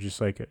out you're just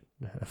like a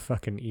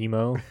fucking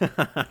emo.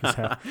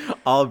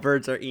 All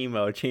birds are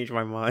emo. Change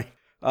my mind.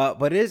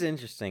 But it is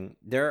interesting.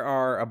 There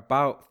are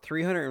about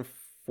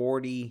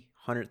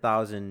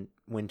 340,000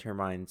 wind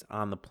turbines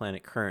on the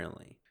planet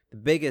currently. The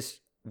biggest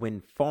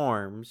wind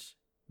farms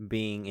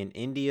being in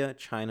India,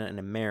 China, and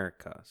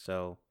America.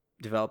 So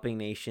developing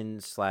nation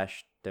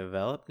 /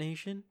 developed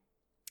nation.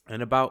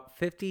 And about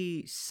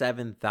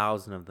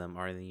 57,000 of them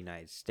are in the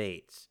United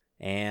States.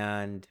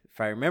 And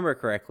if I remember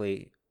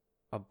correctly,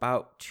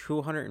 about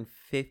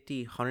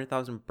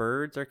 100,000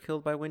 birds are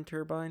killed by wind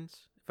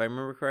turbines. If I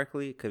remember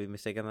correctly, could be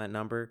mistaken on that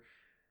number.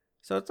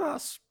 So it's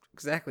not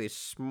exactly a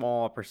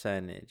small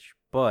percentage,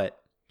 but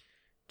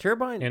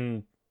turbine.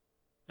 And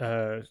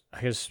I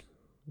guess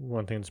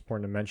one thing that's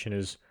important to mention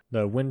is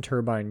the wind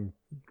turbine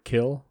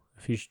kill,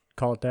 if you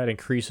call it that,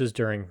 increases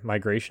during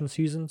migration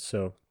season.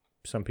 So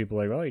some people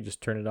are like, well, you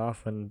just turn it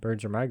off when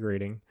birds are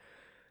migrating.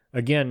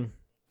 Again,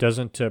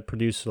 doesn't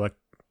produce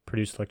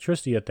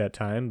electricity at that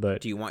time,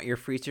 but do you want your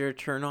freezer to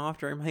turn off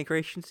during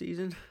migration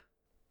season?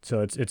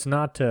 So it's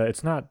not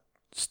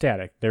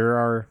static. There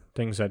are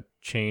things that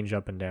change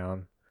up and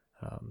down.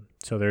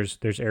 So there's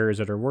areas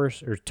that are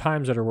worse, or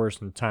times that are worse,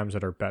 and times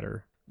that are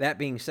better. That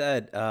being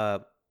said,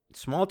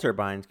 small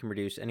turbines can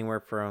produce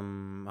anywhere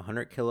from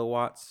 100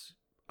 kilowatts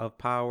of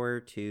power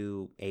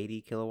to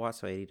 80 kilowatts,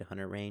 so 80 to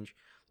 100 range.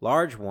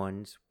 Large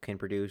ones can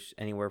produce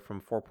anywhere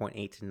from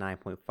 4.8 to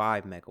 9.5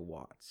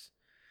 megawatts.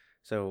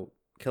 So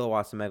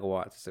kilowatts and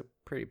megawatts is a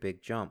pretty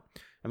big jump.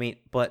 I mean,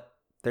 but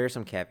there are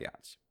some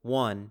caveats.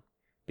 One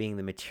being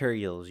the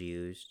materials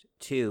used.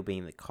 Two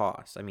being the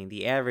cost. I mean,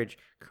 the average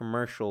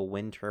commercial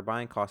wind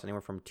turbine costs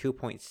anywhere from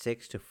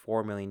 $2.6 to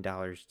 $4 million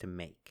to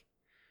make.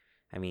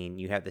 I mean,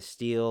 you have the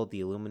steel,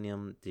 the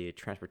aluminum, the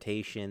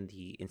transportation,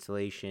 the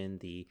installation,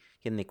 the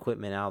getting the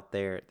equipment out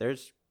there.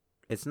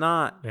 It's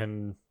not.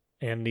 And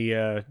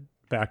the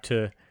back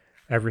to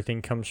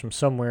everything comes from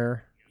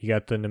somewhere. You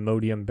got the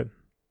neodymium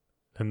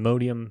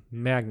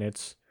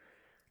magnets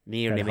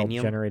that help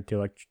generate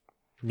the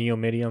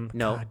neodymium.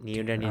 No,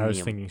 neodymium. I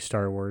was thinking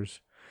Star Wars.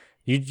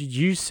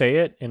 You say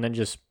it and then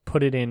just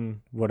put it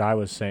in what I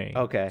was saying.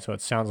 Okay. So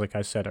it sounds like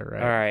I said it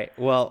right. All right.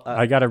 Well,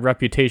 I got a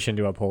reputation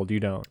to uphold. You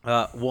don't.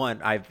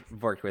 One, I've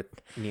worked with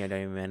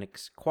neodymium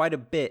magnets quite a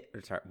bit.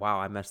 Sorry, wow,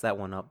 I messed that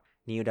one up.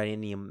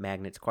 Neodymium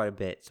magnets quite a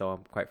bit, so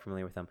I'm quite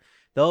familiar with them.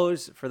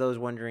 For those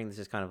wondering, this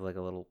is kind of like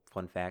a little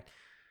fun fact.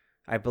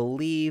 I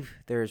believe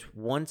there's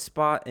one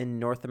spot in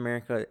North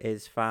America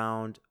is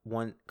found,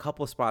 one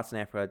couple spots in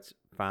Africa it's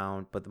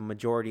found, but the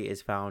majority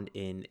is found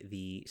in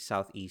the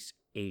Southeast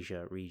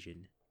Asia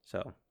region.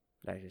 So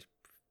that's just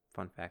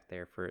fun fact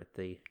there for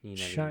the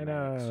United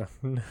China.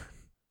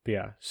 But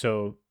yeah,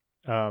 so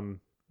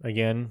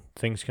again,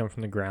 things come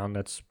from the ground.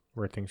 That's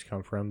where things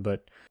come from.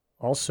 But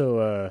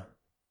also,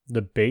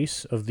 the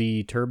base of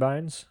the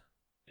turbines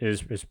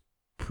is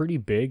pretty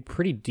big,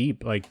 pretty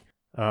deep. Like,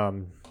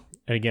 and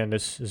again,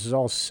 this is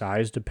all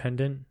size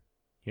dependent.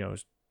 You know,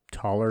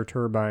 taller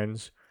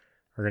turbines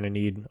are going to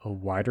need a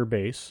wider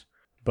base,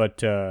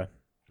 but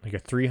like a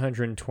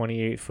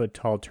 328-foot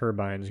tall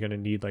turbine is going to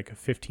need like a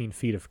 15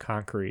 feet of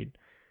concrete,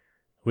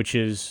 which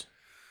is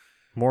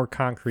more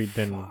concrete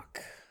than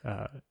Fuck.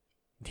 uh,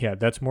 yeah,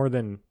 that's more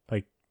than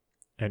like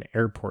an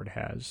airport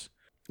has,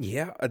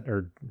 Yeah.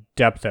 or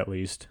depth at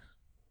least.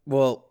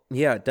 Well,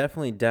 yeah,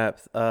 definitely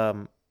depth.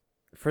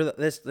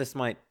 This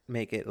might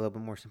make it a little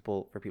bit more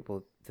simple for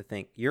people to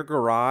think. Your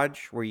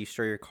garage where you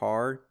store your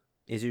car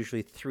is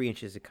usually 3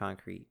 inches of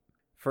concrete.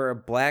 For a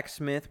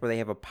blacksmith where they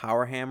have a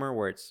power hammer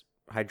where it's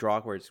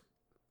hydraulic, where it's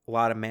a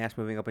lot of mass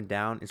moving up and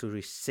down, it's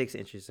usually 6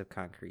 inches of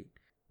concrete.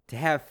 To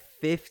have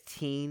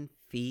 15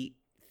 feet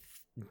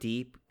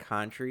deep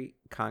concrete,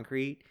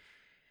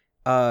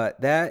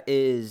 that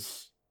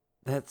is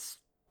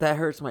that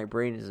hurts my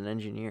brain as an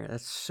engineer.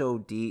 That's so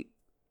deep.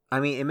 I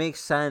mean, it makes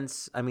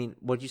sense. I mean,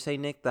 what'd you say,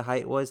 Nick? The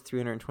height was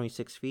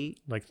 326 feet?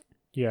 Like,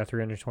 yeah,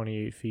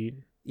 328 feet.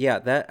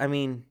 Yeah, I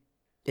mean,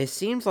 it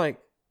seems like,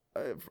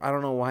 I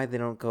don't know why they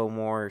don't go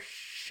more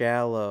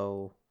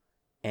shallow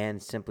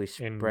and simply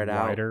spread And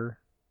out. wider.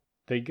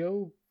 They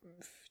go,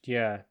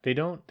 yeah, they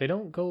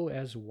don't go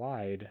as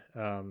wide.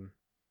 I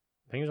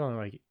think it's only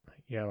like,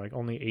 yeah, like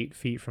only 8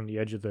 feet from the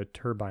edge of the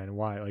turbine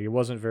wide. Like it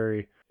wasn't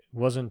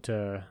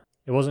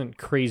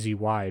crazy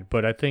wide,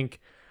 but I think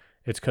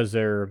it's because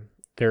they're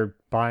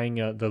buying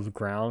the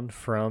ground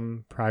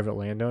from private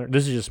landowners.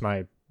 This is just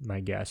my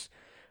guess.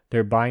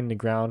 They're buying the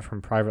ground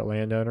from private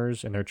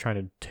landowners, and they're trying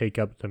to take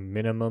up the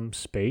minimum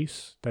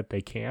space that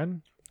they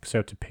can. So they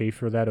have to pay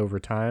for that over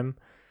time,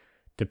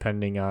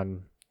 depending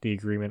on the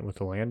agreement with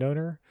the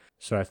landowner.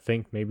 So I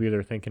think maybe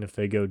they're thinking if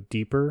they go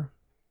deeper,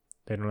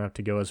 they don't have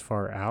to go as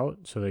far out,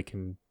 so they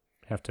can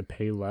have to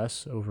pay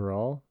less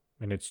overall,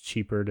 and it's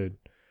cheaper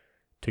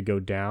to go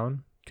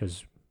down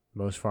because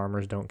most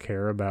farmers don't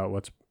care about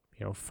what's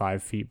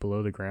 5 feet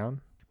below the ground.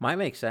 Might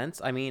make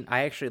sense. I mean,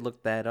 I actually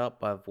looked that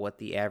up of what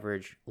the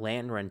average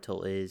land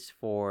rental is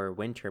for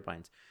wind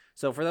turbines.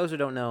 So for those who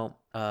don't know,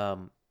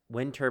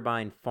 wind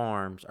turbine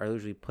farms are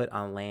usually put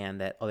on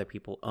land that other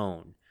people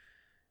own.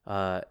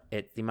 The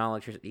amount of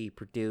electricity you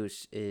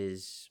produce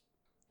is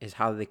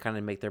how they kind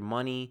of make their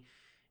money,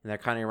 and they're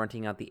kind of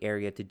renting out the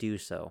area to do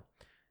so.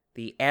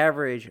 The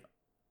average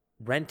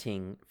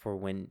renting for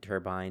wind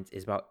turbines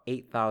is about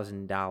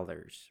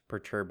 $8,000 per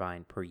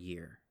turbine per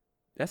year.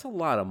 That's a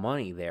lot of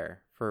money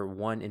there for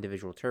one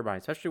individual turbine,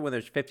 especially when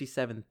there's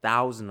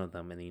 57,000 of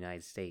them in the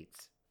United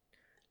States.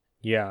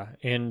 Yeah,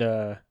 and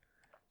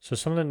so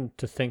something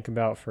to think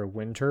about for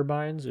wind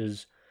turbines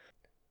is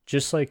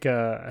just like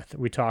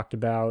we talked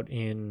about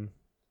in,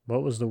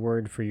 what was the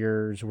word for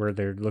yours, where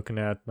they're looking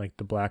at like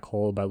the black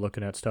hole by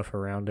looking at stuff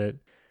around it?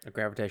 A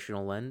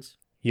gravitational lens?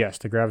 Yes,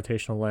 the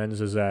gravitational lens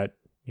is that,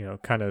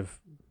 kind of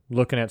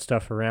looking at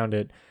stuff around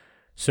it.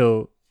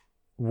 So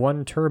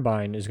one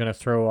turbine is going to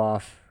throw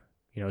off,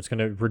 it's going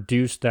to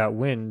reduce that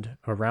wind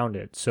around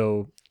it.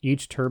 So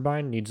each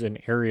turbine needs an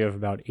area of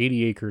about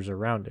 80 acres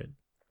around it.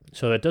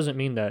 So that doesn't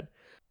mean that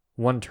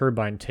one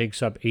turbine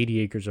takes up 80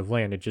 acres of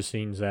land. It just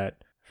means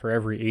that for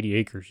every 80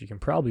 acres, you can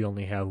probably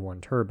only have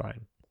one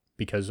turbine,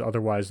 because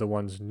otherwise the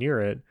ones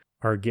near it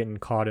are getting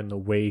caught in the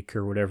wake,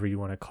 or whatever you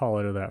want to call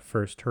it, of that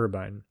first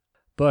turbine.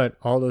 But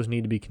all those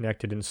need to be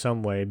connected in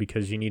some way,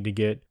 because you need to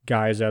get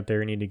guys out there,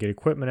 you need to get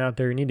equipment out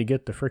there, you need to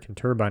get the freaking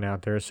turbine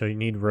out there. So you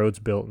need roads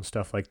built and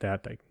stuff like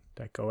that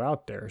go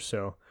out there.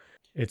 So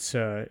it's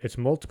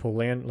multiple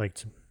land,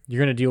 like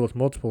you're going to deal with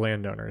multiple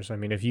landowners. I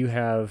mean, if you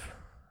have,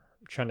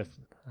 let's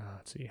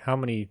see how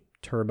many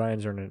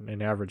turbines are in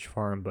an average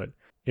farm, but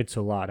it's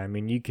a lot. I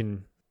mean, you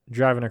can,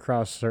 driving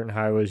across certain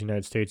highways in the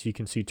United States, you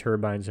can see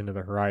turbines into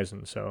the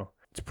horizon. So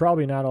it's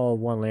probably not all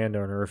one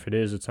landowner. If it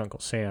is, it's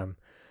Uncle Sam.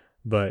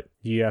 But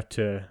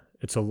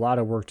it's a lot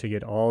of work to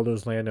get all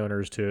those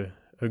landowners to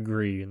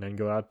agree, and then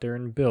go out there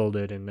and build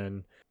it, and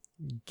then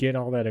get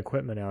all that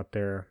equipment out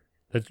there.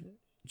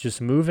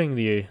 Just moving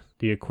the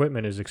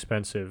equipment is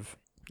expensive.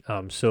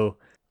 So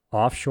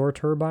offshore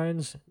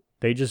turbines,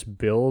 they just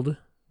build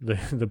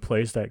the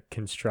place that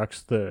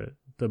constructs the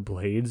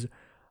blades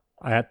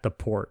at the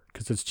port,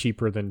 because it's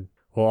cheaper than,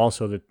 well,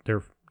 also that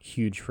they're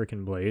huge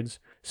freaking blades.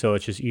 So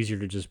it's just easier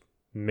to just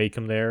make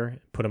them there,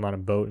 put them on a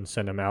boat, and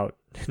send them out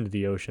into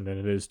the ocean than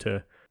it is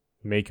to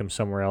make them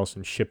somewhere else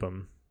and ship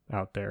them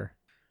out there.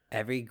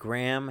 Every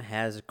gram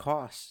has a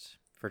cost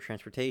for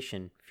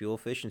transportation, fuel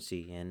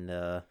efficiency,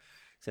 and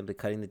simply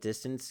cutting the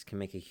distance can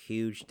make a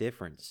huge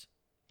difference.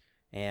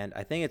 And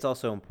I think it's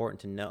also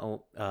important to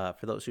know,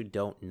 for those who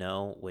don't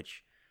know,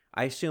 which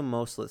I assume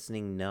most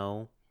listening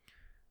know,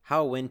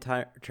 how a wind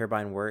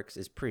turbine works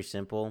is pretty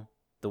simple.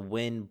 The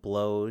wind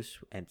blows,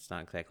 and it's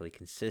not exactly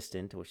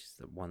consistent, which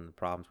is one of the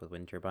problems with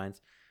wind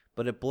turbines.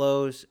 but it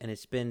blows and it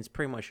spins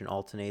pretty much an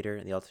alternator,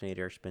 and the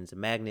alternator spins a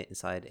magnet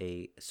inside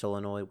a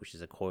solenoid, which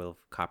is a coil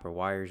of copper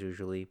wires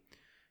usually,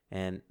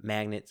 and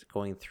magnets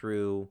going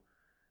through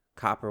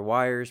copper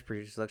wires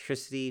produce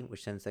electricity,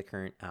 which sends that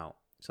current out.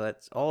 So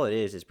that's all it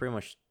is. It's pretty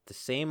much the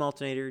same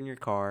alternator in your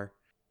car,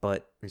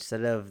 but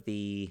instead of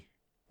the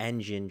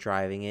engine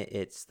driving it,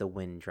 it's the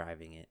wind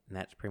driving it. And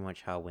that's pretty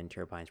much how wind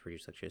turbines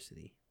produce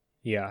electricity.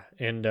 Yeah,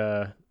 and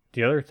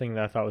the other thing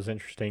that I thought was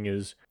interesting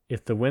is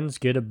if the winds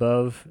get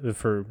above,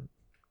 for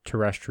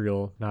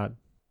terrestrial, not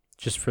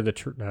just for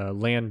the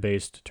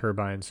land-based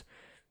turbines,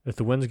 if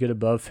the winds get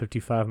above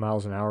 55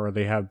 miles an hour,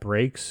 they have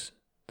brakes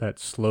that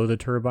slow the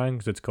turbine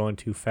because it's going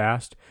too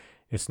fast.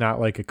 It's not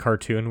like a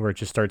cartoon where it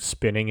just starts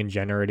spinning and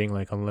generating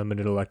like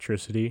unlimited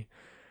electricity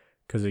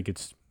because it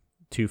gets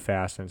too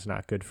fast and it's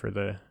not good for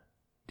the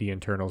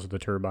internals of the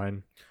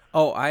turbine.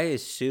 Oh, I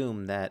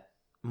assume that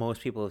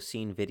most people have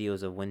seen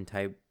videos of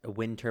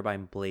wind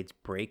turbine blades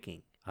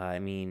breaking. I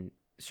mean,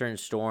 certain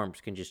storms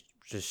can just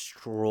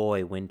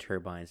destroy wind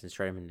turbines and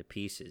shred them into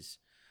pieces.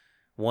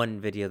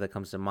 One video that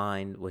comes to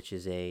mind, which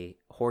is a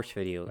horse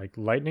video. Like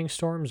lightning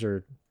storms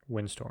or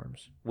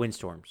windstorms?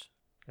 Windstorms.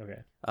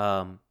 Okay.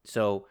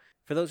 So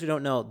for those who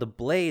don't know, the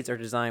blades are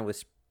designed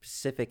with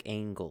specific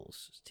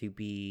angles to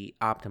be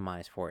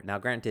optimized for it. Now,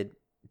 granted,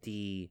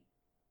 the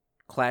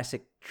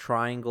classic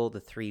triangle, the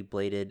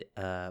 3-bladed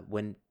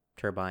wind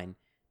turbine,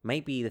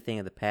 might be the thing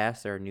of the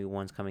past. There are new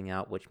ones coming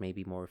out which may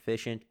be more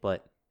efficient,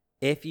 but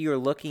if you're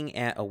looking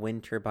at a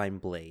wind turbine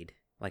blade,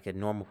 like a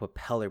normal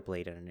propeller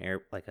blade on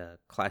like a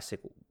classic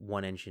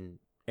one-engine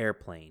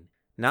airplane,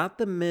 not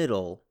the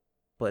middle,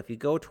 but if you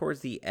go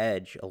towards the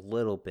edge a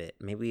little bit,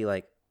 maybe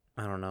like,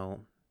 I don't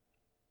know,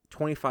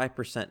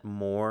 25%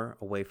 more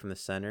away from the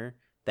center,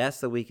 that's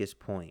the weakest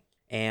point.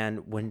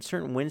 And when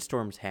certain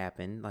windstorms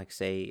happen, like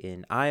say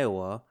in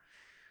Iowa,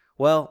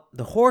 well,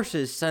 the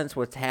horses sense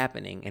what's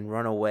happening and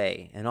run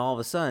away. And all of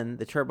a sudden,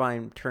 the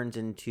turbine turns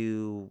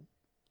into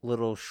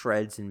little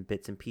shreds and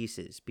bits and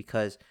pieces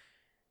because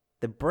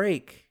the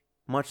brake,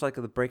 much like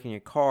the brake in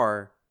your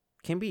car,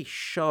 can be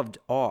shoved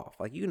off.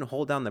 Like you can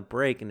hold down the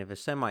brake, and if a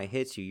semi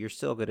hits you, you're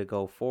still going to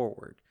go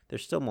forward.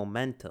 There's still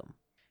momentum.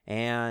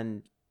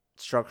 And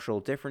structural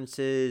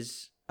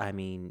differences, I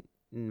mean,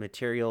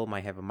 material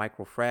might have a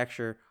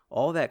microfracture.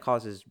 All that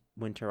causes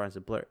wind turbines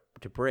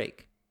to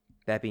break.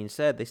 That being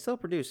said, they still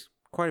produce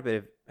quite a bit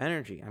of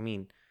energy. I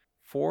mean,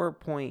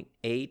 4.8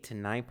 to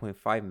 9.5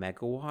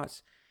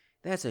 megawatts,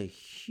 that's a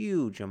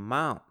huge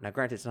amount. Now,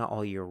 granted, it's not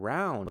all year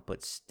round,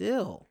 but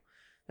still,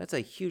 that's a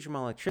huge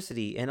amount of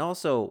electricity. And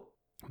also,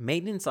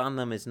 maintenance on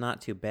them is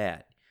not too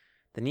bad.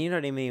 The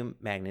neodymium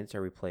magnets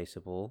are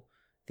replaceable.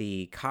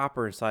 The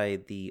copper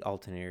inside the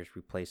alternator is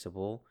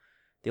replaceable.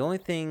 The only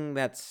thing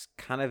that's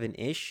kind of an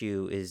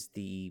issue is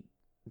the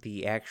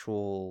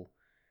actual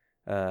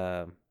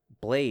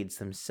blades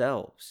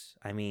themselves.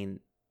 I mean,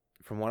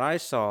 from what I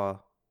saw,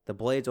 the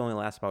blades only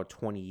last about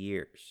 20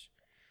 years.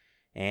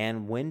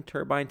 And wind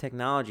turbine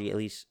technology, at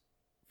least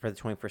for the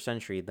 21st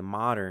century, the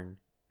modern,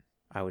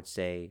 I would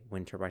say,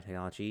 wind turbine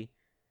technology,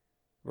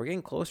 we're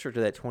getting closer to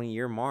that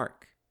 20-year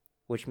mark,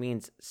 which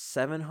means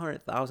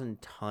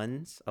 700,000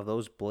 tons of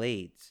those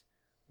blades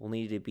will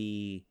need to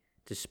be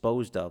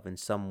disposed of in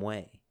some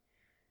way.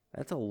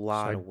 That's a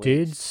lot of waste. I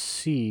did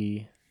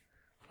see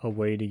a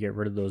way to get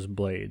rid of those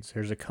blades.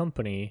 There's a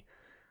company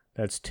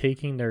that's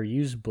taking their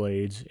used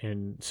blades,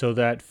 and so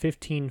that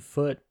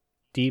 15-foot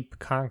deep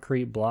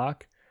concrete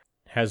block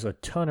has a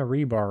ton of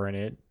rebar in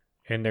it,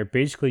 and they're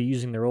basically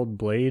using their old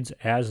blades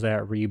as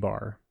that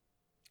rebar.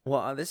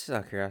 Well, this is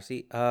out of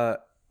curiosity.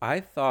 I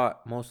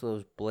thought most of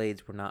those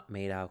blades were not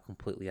made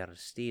completely out of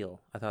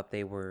steel. I thought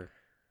they were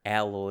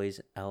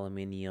alloys,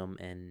 aluminum,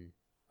 and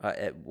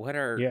what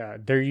are? Yeah,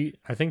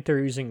 I think they're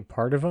using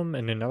part of them,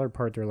 and another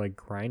part they're like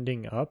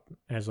grinding up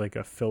as like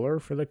a filler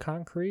for the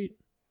concrete.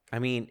 I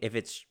mean, if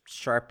it's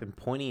sharp and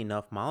pointy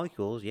enough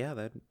molecules, yeah,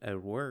 that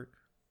would work.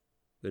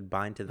 Would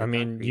bind to the. I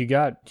mean,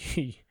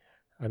 concrete.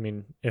 I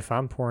mean, if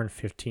I'm pouring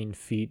 15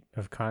 feet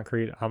of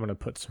concrete, I'm gonna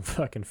put some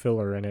fucking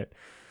filler in it,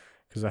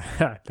 because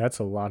that's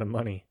a lot of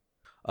money.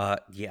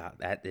 Yeah,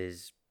 that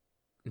is,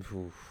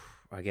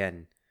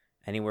 again,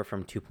 anywhere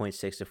from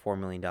 $2.6 to $4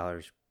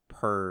 million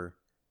per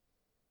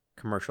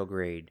commercial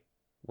grade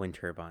wind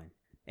turbine.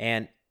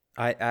 And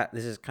I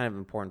this is kind of an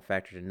important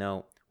factor to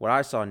note. What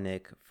I saw,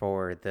 Nick,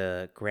 for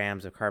the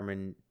grams of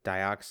carbon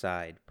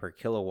dioxide per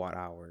kilowatt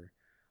hour,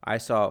 I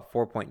saw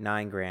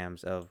 4.9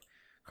 grams of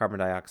carbon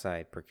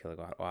dioxide per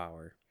kilowatt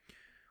hour,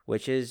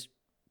 which is,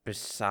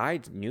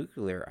 besides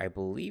nuclear, I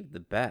believe the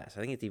best.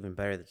 I think it's even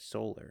better than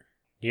solar.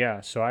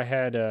 Yeah, so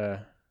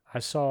I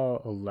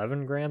saw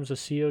 11 grams of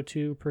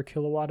CO2 per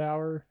kilowatt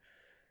hour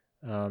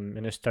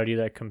in a study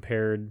that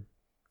compared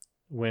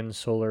wind,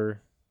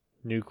 solar,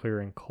 nuclear,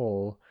 and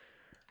coal.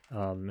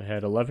 It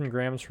had 11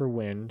 grams for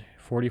wind,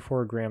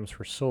 44 grams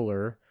for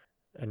solar,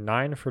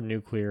 9 for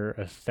nuclear,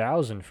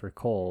 1,000 for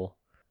coal,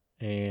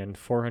 and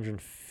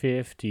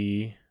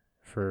 450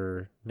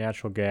 for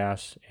natural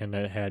gas, and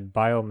it had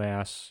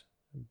biomass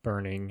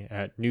burning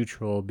at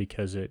neutral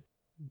because it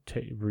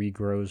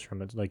regrows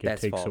from it. Like it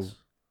That's false.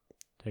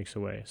 takes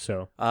away.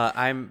 So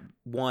I'm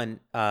one.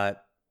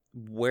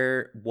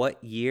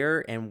 What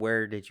year and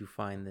where did you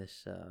find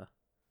this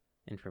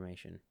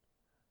information?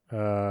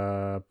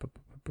 I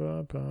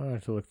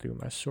have to look through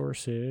my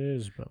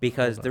sources. But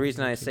Because hold the on,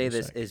 reason I give me say a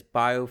this sec. is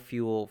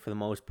biofuel, for the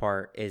most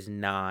part, is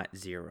not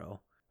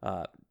zero.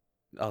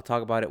 I'll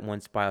talk about it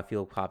once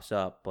biofuel pops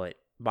up, but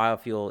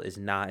biofuel is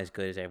not as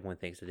good as everyone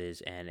thinks it is,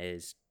 and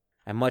is.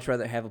 I'd much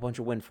rather have a bunch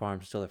of wind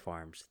farms, solar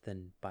farms,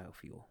 than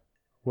biofuel.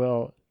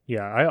 Well,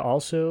 yeah, I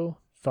also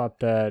thought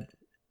that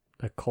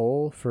a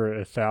coal for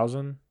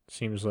 1,000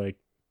 seems like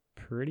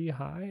pretty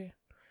high.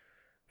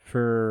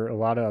 For a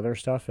lot of other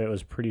stuff, it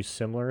was pretty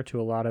similar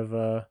to a lot of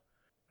I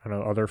don't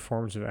know, other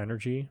forms of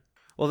energy,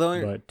 Well, the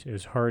only, but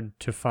it's hard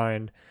to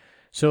find.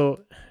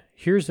 So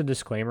here's the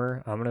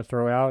disclaimer I'm gonna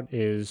throw out: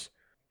 is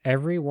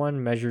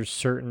everyone measures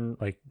certain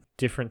like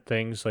different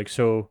things. Like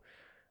so,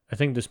 I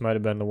think this might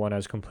have been the one I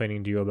was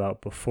complaining to you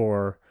about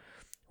before,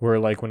 where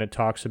like when it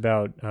talks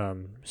about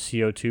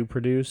CO2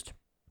 produced,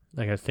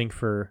 like I think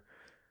for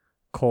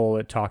coal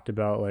it talked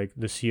about like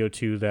the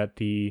CO2 that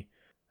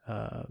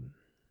um,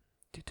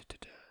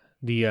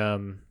 the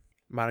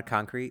amount of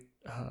concrete.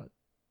 uh,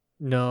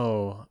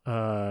 no,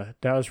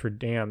 that was for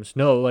dams.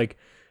 No, like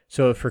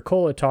so for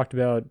coal it talked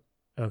about,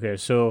 okay,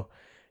 so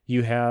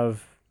you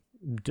have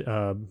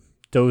uh,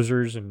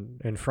 dozers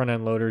and front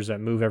end loaders that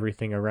move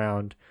everything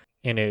around,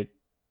 and it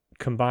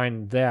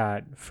combined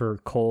that for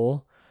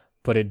coal,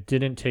 but it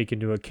didn't take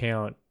into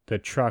account the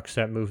trucks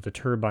that move the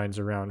turbines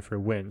around for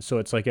wind. So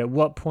it's like, at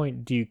what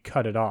point do you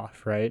cut it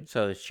off, right?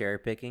 So it's cherry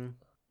picking.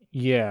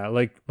 Yeah,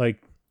 like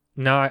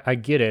now I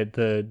get it.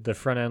 The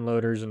front end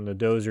loaders and the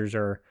dozers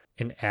are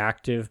an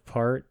active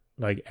part,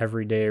 like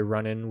every day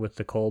running with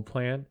the coal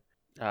plant.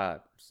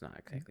 It's not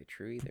exactly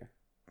true either.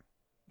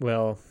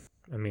 Well,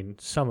 I mean,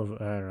 some of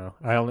I don't know.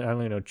 I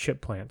only know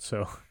chip plants,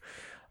 so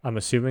I'm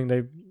assuming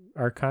they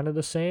are kind of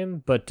the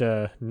same, but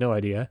no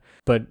idea.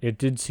 But it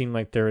did seem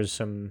like there was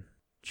some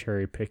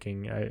cherry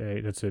picking.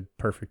 That's a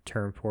perfect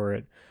term for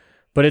it.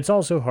 But it's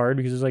also hard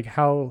because it's like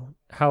how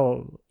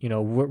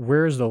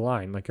where's the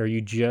line? Like, are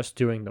you just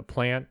doing the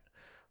plant,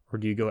 or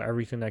do you go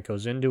everything that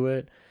goes into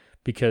it?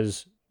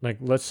 Because like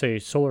let's say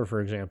solar,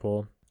 for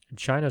example,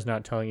 China's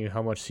not telling you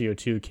how much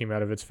CO2 came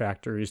out of its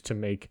factories to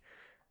make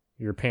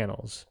your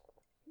panels.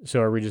 So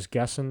are we just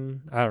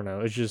guessing? I don't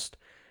know.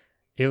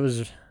 It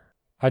was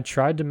I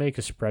tried to make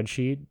a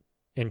spreadsheet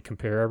and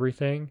compare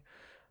everything,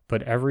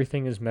 but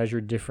everything is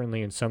measured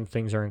differently and some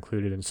things are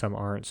included and some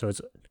aren't. So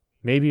it's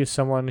maybe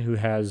someone who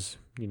has,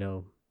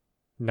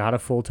 not a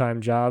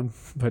full-time job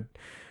but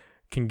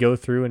can go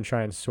through and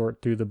try and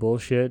sort through the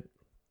bullshit.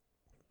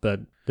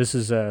 But this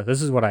is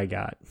what I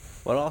got.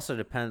 Well, it also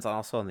depends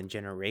also on the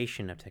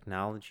generation of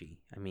technology.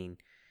 I mean,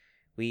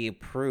 we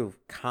improve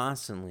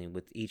constantly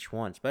with each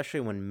one, especially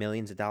when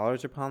millions of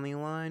dollars are upon the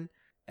line.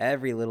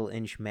 Every little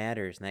inch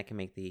matters, and that can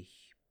make the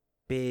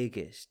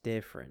biggest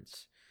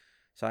difference.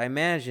 So I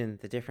imagine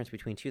the difference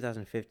between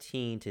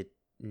 2015 to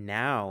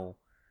now,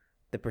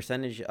 the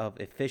percentage of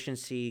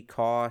efficiency,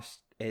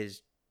 cost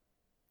is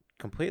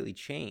completely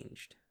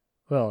changed.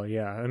 Well,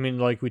 yeah. I mean,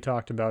 like we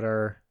talked about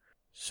our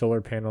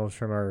solar panels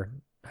from our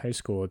high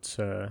school, it's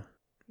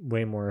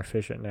way more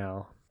efficient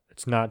now.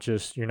 It's not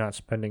just you're not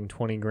spending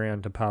 20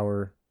 grand to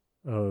power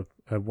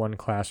a one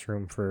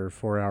classroom for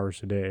 4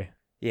 hours a day.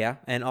 Yeah,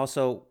 and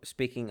also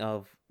speaking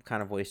of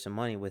kind of wasting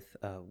money with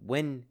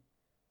wind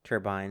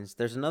turbines,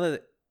 there's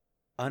another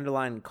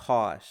underlying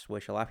cost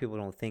which a lot of people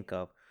don't think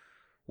of,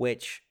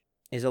 which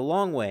is a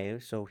long way.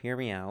 So hear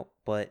me out.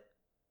 But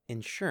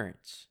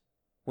insurance.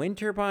 Wind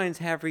turbines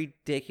have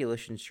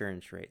ridiculous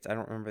insurance rates. I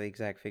don't remember the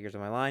exact figures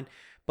on my line,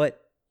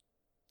 but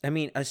I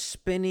mean, a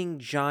spinning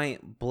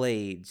giant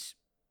blades,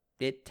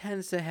 it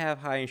tends to have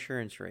high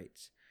insurance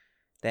rates.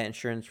 That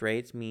insurance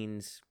rates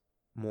means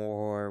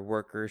more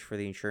workers for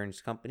the insurance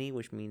company,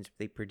 which means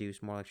they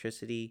produce more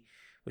electricity,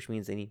 which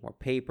means they need more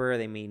paper.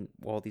 They mean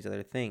all these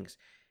other things.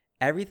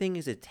 Everything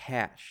is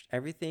attached.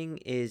 Everything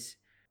is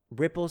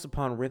ripples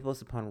upon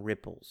ripples upon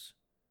ripples.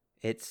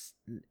 It's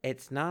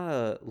not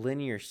a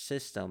linear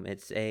system.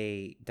 It's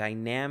a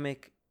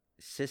dynamic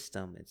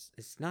system.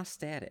 It's not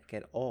static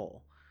at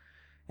all.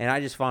 And I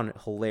just found it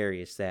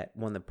hilarious that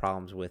one of the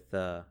problems with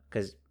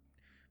because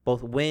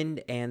both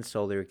wind and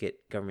solar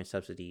get government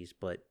subsidies,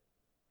 but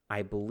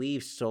I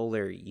believe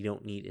solar you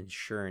don't need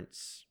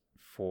insurance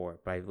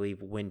for, but I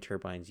believe wind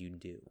turbines you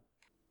do.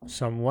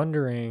 So I'm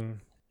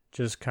wondering,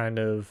 just kind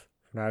of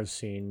what I've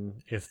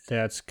seen, if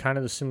that's kind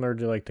of similar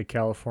to like the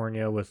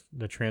California with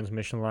the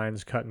transmission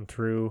lines cutting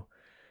through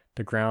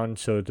the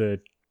ground.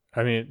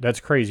 I mean, that's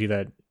crazy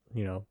that,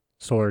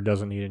 solar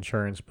doesn't need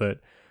insurance, but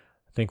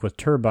I think with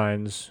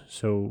turbines,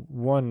 so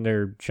one,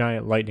 they're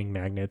giant lightning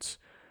magnets.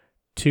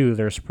 Two,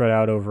 they're spread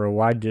out over a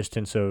wide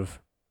distance of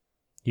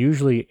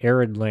usually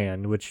arid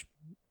land, which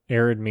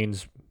arid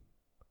means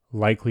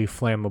likely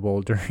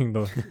flammable during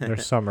their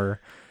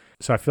summer.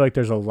 So I feel like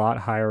there's a lot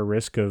higher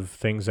risk of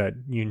things that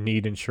you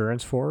need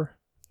insurance for.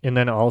 And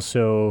then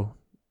also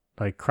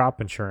like crop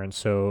insurance.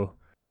 So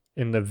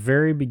in the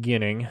very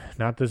beginning,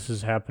 not this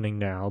is happening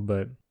now,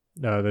 but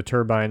the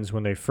turbines,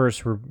 when they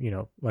first were,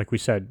 like we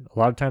said, a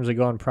lot of times they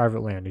go on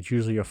private land. It's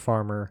usually a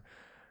farmer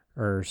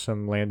or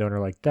some landowner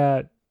like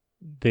that.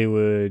 They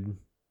would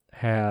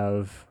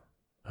have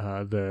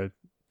the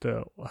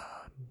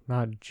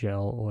not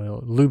gel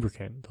oil,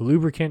 lubricant. The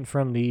lubricant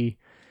from the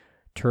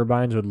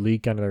turbines would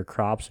leak onto their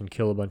crops and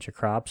kill a bunch of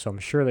crops. So I'm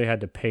sure they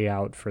had to pay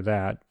out for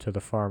that to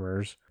the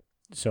farmers.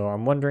 So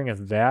I'm wondering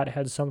if that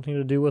had something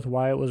to do with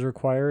why it was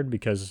required,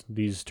 because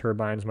these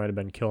turbines might have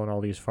been killing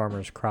all these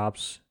farmers'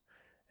 crops,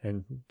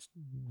 and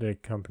the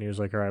company was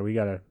like, "All right, we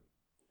got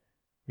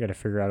to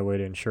figure out a way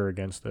to insure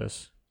against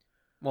this."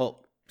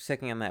 Well,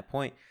 sticking on that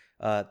point,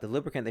 the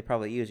lubricant they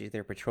probably use is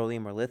either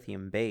petroleum or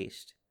lithium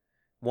based.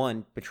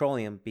 One,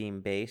 petroleum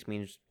being based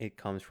means it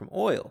comes from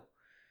oil,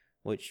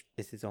 which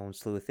is its own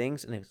slew of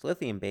things. And if it's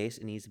lithium based,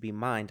 it needs to be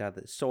mined out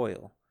of the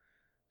soil.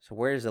 So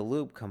where does the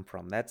lube come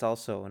from? That's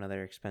also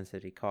another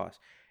expensive cost.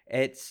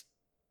 It's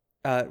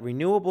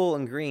renewable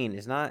and green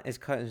is not as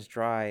cut and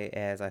dry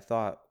as I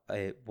thought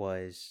it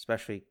was,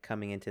 especially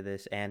coming into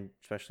this and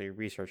especially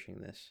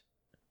researching this.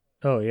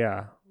 Oh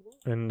yeah,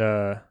 and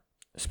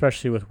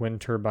especially with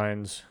wind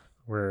turbines,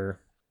 where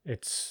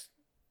it's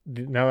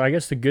now. I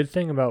guess the good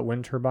thing about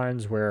wind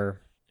turbines, where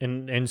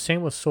and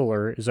same with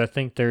solar, is I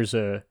think there's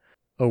a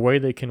way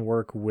they can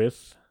work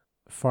with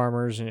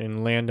farmers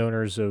and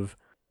landowners of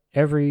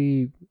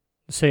every,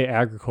 say,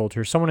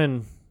 agriculture.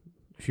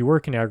 If you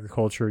work in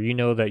agriculture, you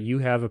know that you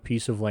have a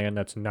piece of land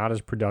that's not as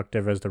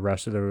productive as the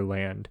rest of their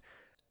land.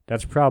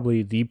 That's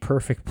probably the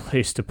perfect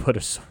place to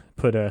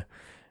put a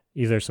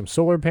either some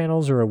solar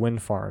panels or a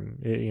wind farm.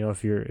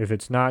 If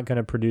it's not going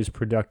to produce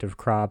productive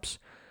crops,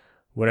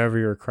 whatever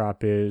your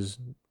crop is.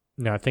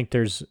 Now I think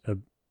there's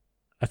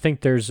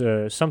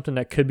something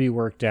that could be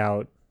worked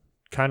out,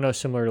 kind of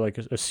similar to like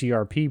a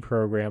CRP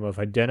program of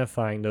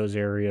identifying those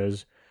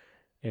areas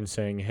and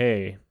saying,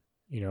 hey,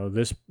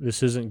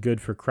 this isn't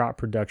good for crop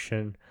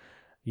production.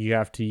 You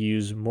have to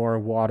use more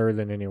water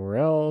than anywhere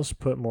else,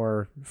 put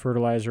more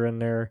fertilizer in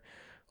there.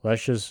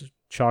 Let's just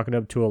chalk it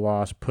up to a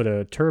loss, put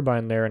a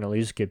turbine there, and at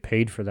least get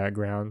paid for that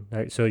ground.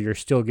 Right? So you're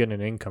still getting an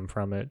income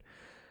from it.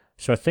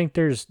 So I think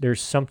there's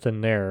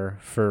something there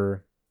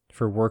for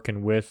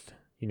working with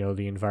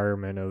the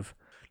environment of.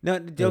 No,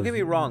 don't get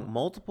me wrong.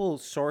 Multiple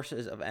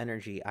sources of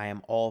energy, I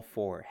am all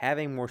for.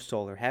 Having more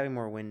solar, having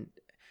more wind,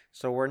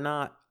 so we're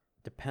not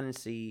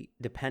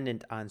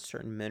dependent on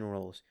certain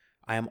minerals.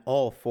 I am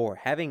all for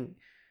having.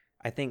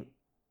 I think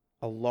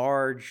a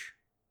large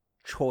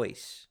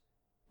choice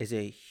is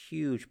a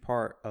huge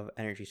part of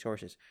energy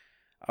sources.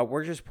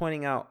 We're just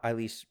pointing out, at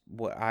least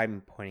what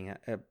I'm pointing out.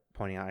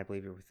 I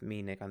believe you're with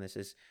me, Nick, on this.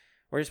 Is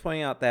we're just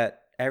pointing out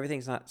that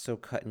everything's not so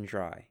cut and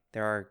dry.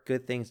 There are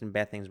good things and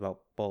bad things about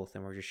both,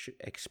 and we're just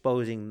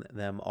exposing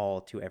them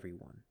all to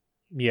everyone.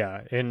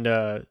 Yeah, and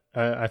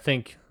I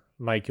think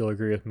Mike, you'll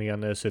agree with me on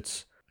this. I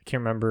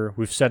can't remember.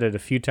 We've said it a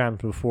few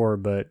times before,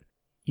 but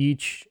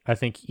I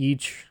think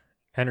each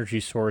energy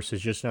source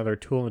is just another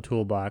tool in the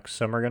toolbox.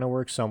 Some are going to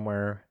work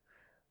somewhere.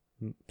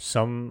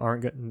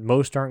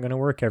 Most aren't going to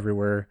work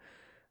everywhere,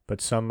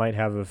 but some might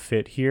have a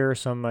fit here,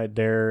 some might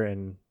there,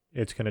 and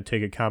it's going to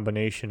take a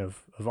combination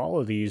of all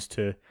of these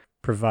to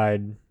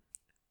provide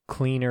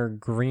cleaner,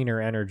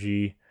 greener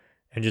energy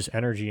and just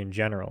energy in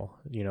general.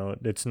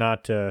 It's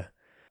not,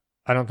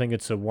 I don't think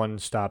it's a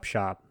one-stop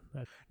shop.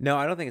 No,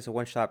 I don't think it's a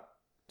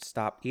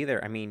one-stop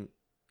either. I mean,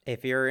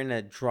 if you're in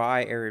a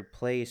dry, arid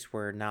place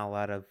where not a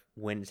lot of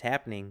wind is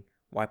happening,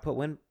 why put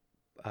wind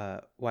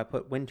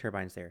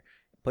turbines there?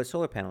 Put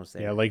solar panels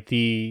there. Yeah, like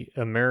the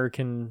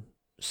American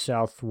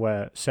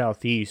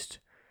southeast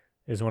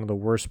is one of the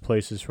worst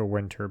places for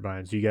wind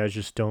turbines. You guys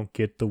just don't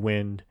get the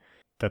wind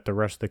that the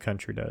rest of the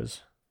country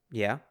does.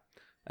 Yeah,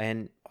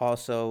 and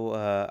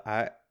also,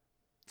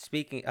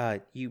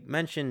 you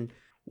mentioned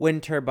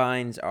wind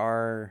turbines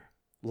are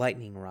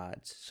lightning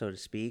rods, so to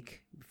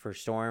speak, for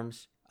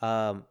storms.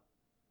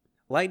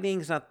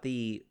 Lightning's not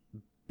the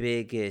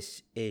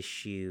biggest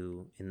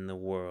issue in the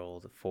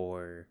world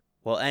for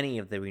any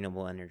of the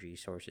renewable energy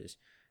sources.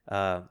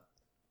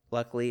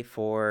 Luckily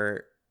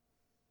for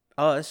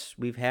us,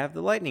 we have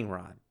the lightning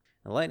rod.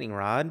 The lightning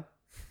rod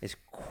is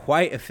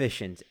quite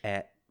efficient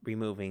at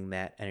removing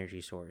that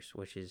energy source,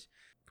 which is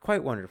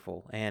quite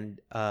wonderful. And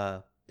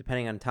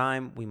depending on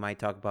time, we might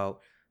talk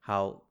about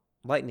how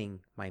lightning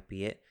might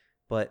be it.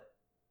 But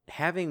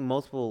having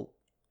multiple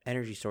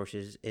energy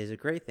sources is a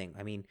great thing.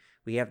 I mean,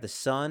 we have the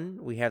sun,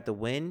 we have the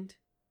wind,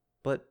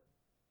 but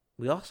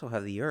we also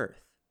have the earth.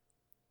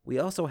 We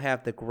also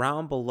have the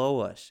ground below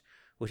us,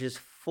 which is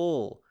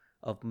full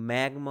of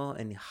magma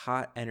and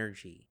hot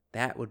energy.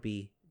 That would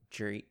be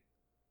geothermal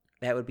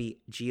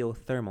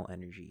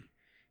energy.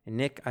 And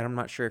Nick, I'm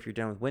not sure if you're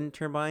done with wind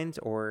turbines,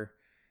 or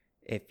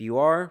if you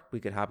are,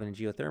 we could hop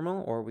into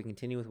geothermal, or we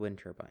continue with wind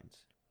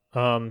turbines.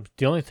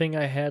 The only thing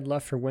I had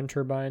left for wind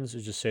turbines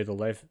is just say the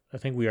life. I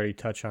think we already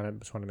touched on it,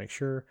 but just want to make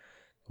sure.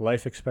 The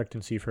life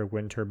expectancy for a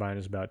wind turbine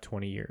is about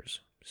 20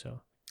 years.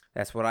 So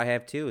that's what I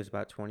have too. Is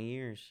about 20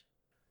 years.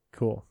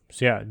 Cool.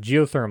 So yeah,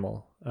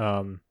 geothermal.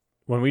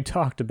 when we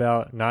talked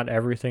about not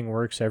everything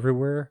works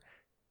everywhere,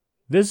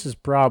 this is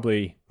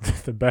probably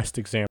the best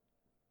example.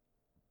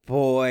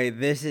 Boy,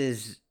 this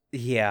is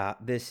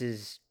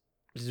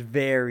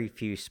very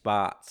few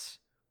spots.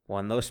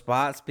 One of those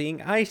spots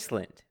being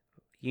Iceland.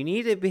 You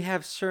need to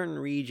have certain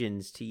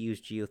regions to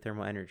use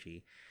geothermal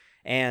energy.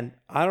 And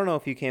I don't know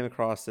if you came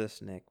across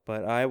this, Nick,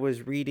 but I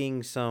was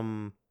reading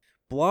some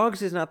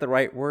blogs is not the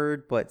right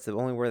word, but it's the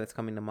only word that's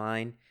coming to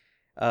mind.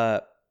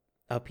 Uh,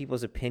 of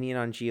people's opinion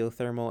on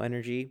geothermal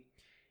energy.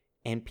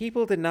 And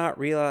people did not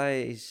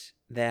realize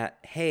that,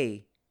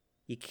 hey,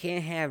 you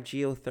can't have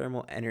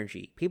geothermal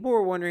energy. People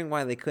were wondering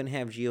why they couldn't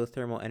have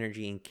geothermal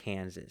energy in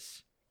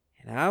Kansas.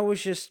 And I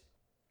was just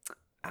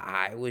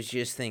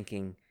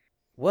thinking,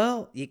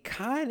 well, you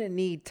kind of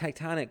need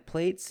tectonic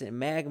plates and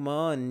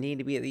magma and need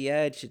to be at the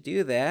edge to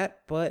do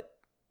that, but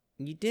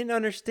you didn't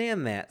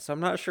understand that. So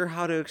I'm not sure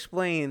how to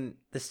explain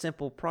the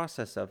simple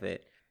process of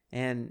it.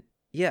 And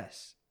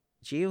yes,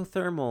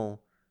 geothermal,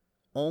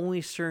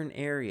 only certain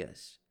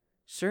areas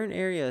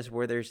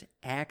where there's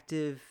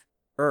active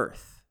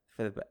earth,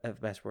 for the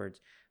best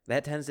words.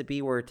 That tends to be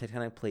where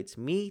tectonic plates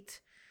meet.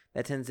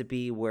 That tends to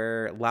be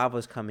where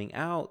lava's coming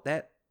out.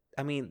 There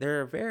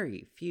are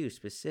very few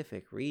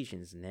specific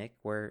regions, Nick,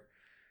 where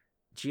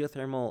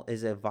geothermal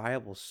is a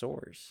viable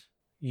source.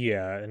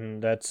 Yeah,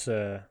 and that's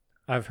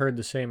I've heard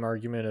the same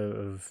argument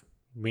of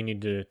we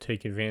need to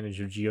take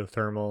advantage of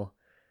geothermal.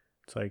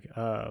 It's like,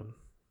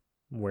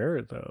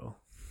 where though?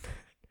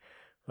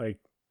 Like,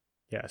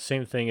 yeah,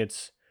 same thing.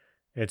 It's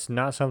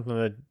not something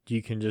that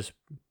you can just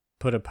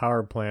put a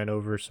power plant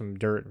over some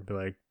dirt and be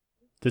like,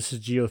 this is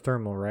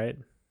geothermal, right?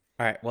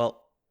 All right,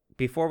 well,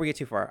 before we get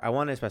too far, I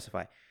want to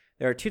specify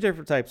there are two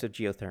different types of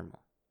geothermal.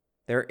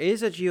 There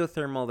is a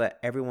geothermal that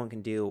everyone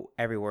can do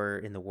everywhere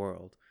in the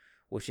world,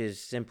 which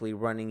is simply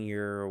running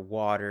your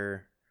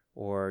water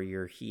or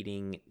your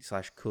heating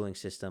slash cooling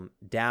system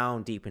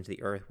down deep into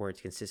the earth where it's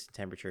consistent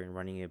temperature and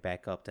running it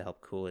back up to help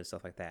cool it and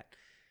stuff like that.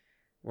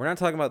 We're not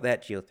talking about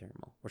that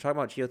geothermal. We're talking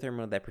about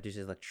geothermal that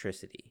produces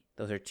electricity.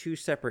 Those are two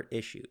separate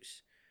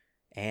issues.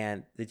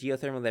 And the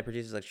geothermal that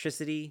produces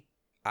electricity,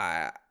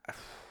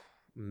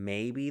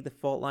 maybe the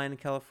fault line in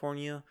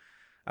California.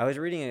 I was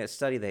reading a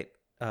study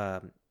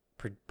that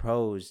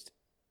proposed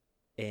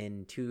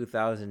in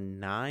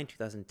 2009,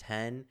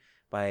 2010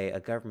 by a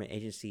government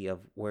agency of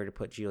where to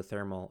put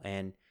geothermal.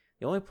 And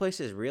the only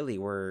places really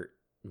were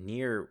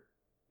near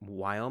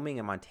Wyoming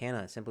and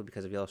Montana simply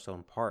because of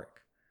Yellowstone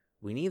Park.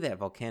 We need that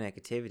volcanic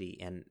activity.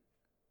 And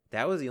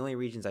that was the only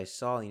regions I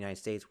saw in the United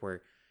States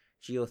where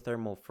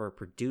geothermal for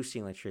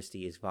producing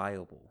electricity is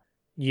viable.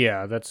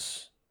 Yeah,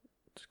 that's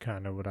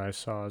kind of what I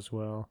saw as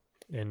well.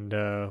 And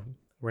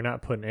we're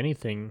not putting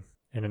anything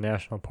in a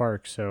national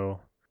park, so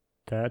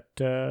that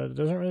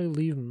doesn't really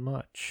leave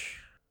much.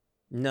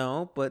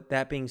 No, but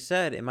that being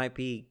said, it might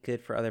be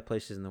good for other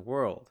places in the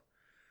world.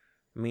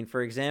 I mean,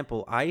 for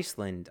example,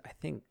 Iceland, I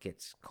think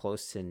gets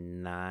close to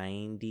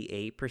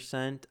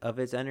 98% of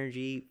its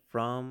energy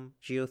from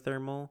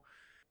geothermal.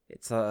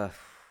 It's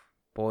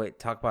boy,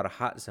 talk about a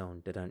hot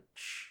zone. Oh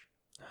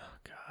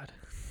God.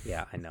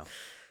 Yeah, I know.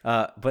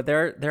 But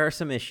there are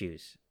some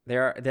issues.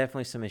 There are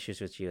definitely some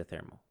issues with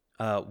geothermal.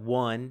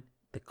 One,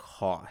 the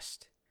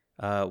cost.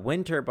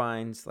 Wind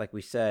turbines, like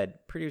we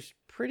said, produce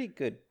pretty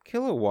good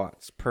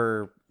kilowatts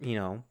per,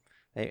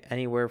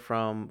 anywhere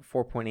from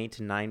 4.8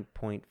 to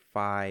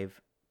 9.5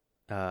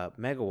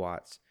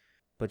 megawatts.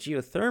 But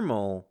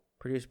geothermal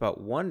produce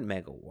about 1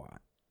 megawatt.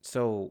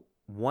 So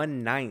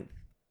 1/9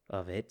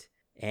 of it.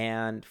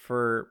 And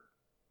for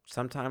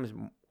sometimes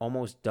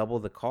almost double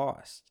the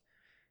cost.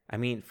 I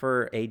mean,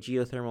 for a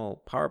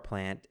geothermal power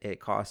plant, it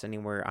costs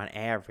anywhere on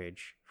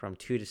average from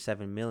 2 to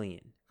 7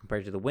 million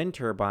compared to the wind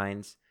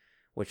turbines,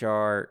 which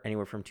are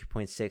anywhere from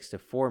 2.6 to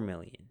 4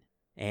 million.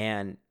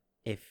 And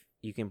if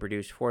you can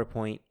produce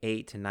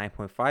 4.8 to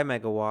 9.5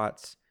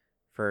 megawatts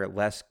for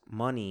less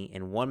money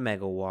and 1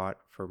 megawatt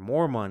for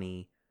more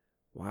money,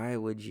 why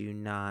would you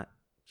not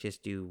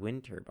just do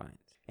wind turbines?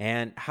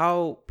 And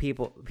how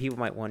people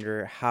might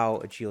wonder how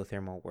a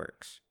geothermal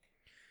works.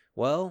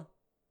 Well,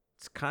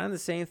 it's kind of the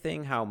same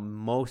thing how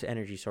most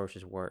energy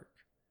sources work.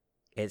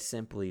 It's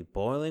simply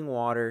boiling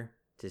water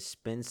to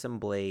spin some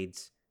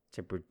blades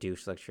to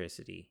produce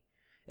electricity.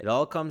 It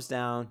all comes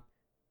down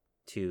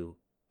to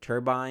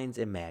turbines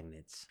and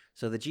magnets.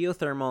 So the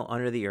geothermal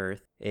under the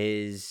earth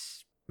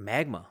is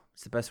magma.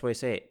 It's the best way to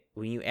say it.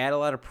 When you add a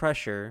lot of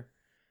pressure,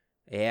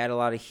 you add a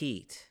lot of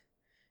heat.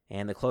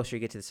 And the closer you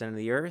get to the center of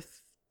the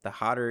earth, the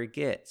hotter it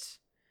gets.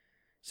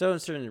 So in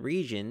certain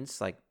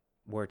regions, like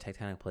where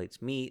tectonic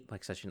plates meet,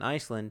 like such in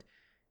Iceland,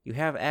 you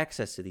have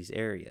access to these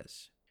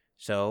areas.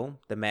 So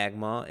the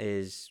magma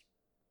is,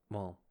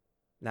 well,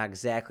 not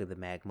exactly the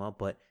magma,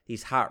 but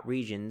these hot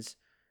regions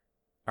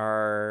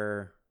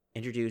are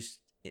introduced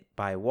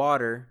by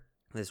water.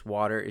 This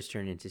water is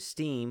turned into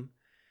steam,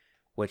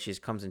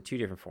 which comes in two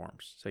different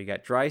forms. So you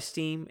got dry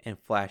steam and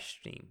flash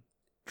steam.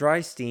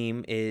 Dry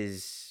steam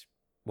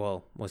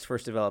was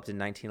first developed in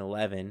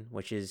 1911,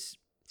 which is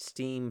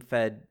steam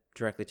fed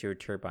directly to a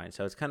turbine.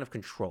 So it's kind of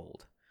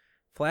controlled.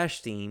 Flash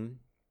steam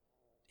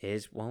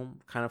is, well,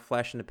 kind of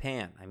flash in the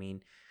pan. I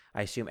mean,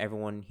 I assume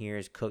everyone here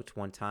has cooked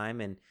one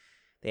time and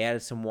they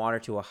added some water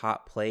to a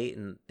hot plate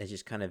and it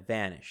just kind of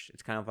vanished.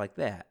 It's kind of like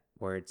that,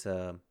 where it's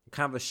a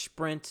kind of a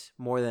sprint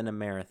more than a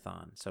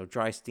marathon. So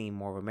dry steam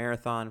more of a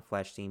marathon,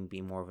 flash steam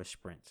being more of a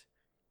sprint.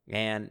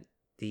 And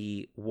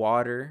the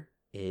water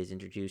is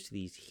introduced to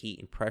these heat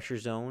and pressure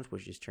zones,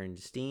 which is turned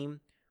to steam,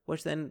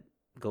 which then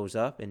goes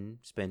up and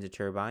spins a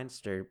turbine.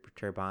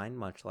 Turbine,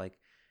 much like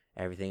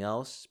everything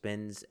else,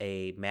 spins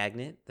a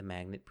magnet. The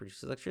magnet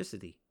produces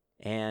electricity.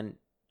 And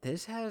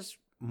this has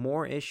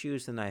more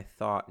issues than I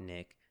thought,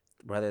 Nick,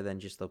 rather than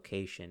just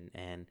location.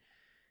 And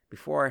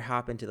before I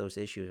hop into those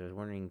issues, I was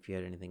wondering if you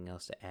had anything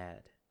else to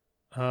add.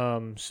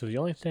 So the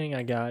only thing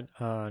I got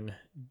on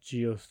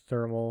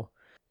geothermal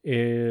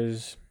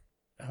is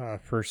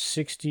for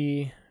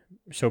 60,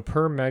 so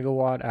per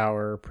megawatt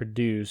hour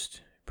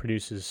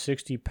produces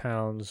 60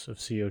 pounds of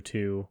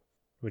CO2,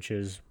 which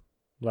is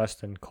less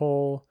than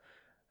coal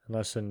and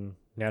less than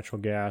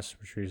natural gas,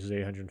 which produces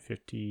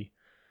 850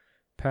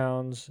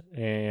 pounds.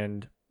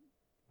 And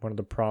one of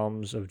the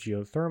problems of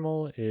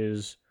geothermal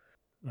is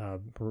the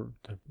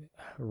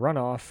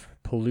runoff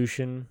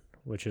pollution,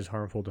 which is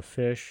harmful to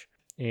fish.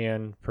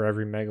 And for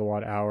every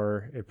megawatt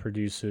hour, it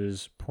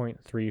produces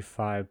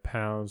 0.35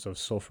 pounds of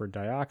sulfur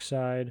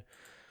dioxide,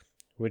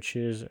 which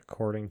is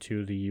according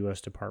to the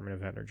U.S. Department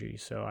of Energy.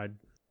 So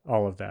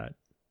all of that.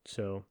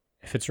 So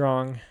if it's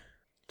wrong,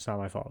 it's not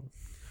my fault.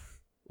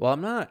 Well,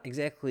 I'm not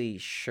exactly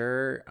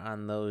sure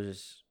on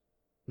those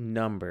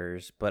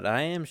numbers, but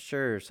I am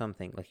sure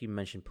something, like you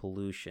mentioned,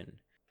 pollution.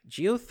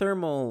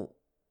 Geothermal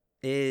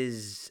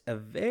is a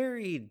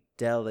very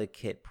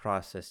delicate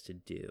process to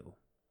do.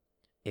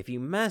 If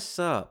you mess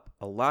up,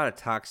 a lot of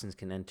toxins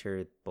can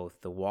enter both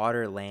the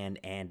water, land,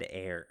 and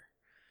air.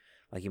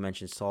 Like you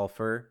mentioned,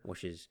 sulfur,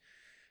 which is,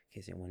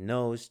 in case anyone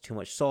knows, too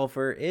much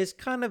sulfur is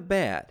kind of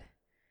bad.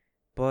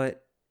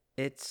 But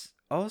it's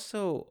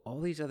also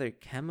all these other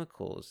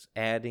chemicals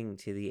adding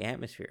to the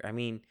atmosphere. I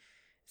mean,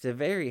 it's a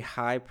very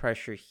high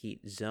pressure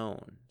heat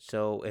zone.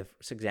 So if,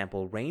 for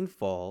example,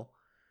 rainfall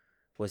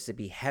was to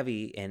be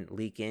heavy and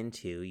leak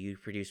into, you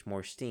produce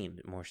more steam.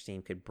 More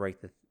steam could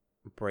break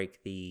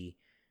the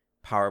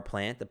power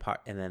plant,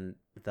 and then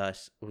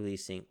thus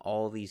releasing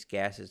all these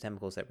gases,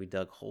 chemicals that we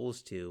dug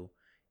holes to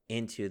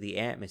into the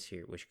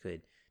atmosphere, which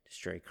could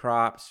destroy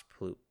crops,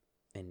 pollute,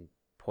 and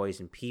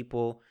poison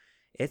people.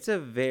 It's a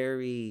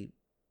very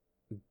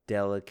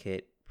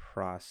delicate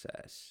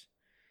process.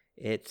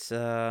 It's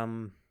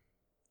I'm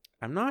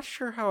not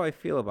sure how I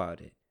feel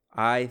about it.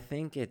 I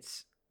think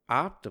it's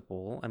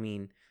optimal. I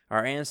mean,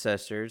 our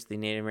ancestors, the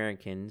Native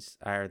Americans,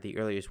 are the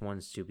earliest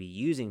ones to be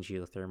using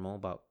geothermal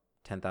about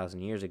 10,000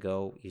 years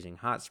ago, using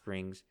hot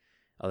springs.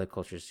 Other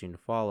cultures soon to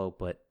follow,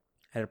 but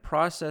at a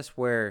process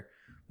where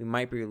we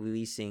might be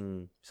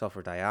releasing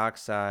sulfur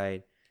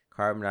dioxide,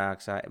 carbon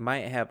dioxide, it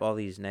might have all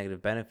these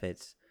negative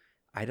benefits.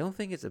 I don't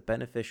think it's a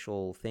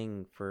beneficial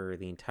thing for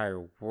the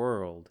entire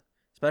world,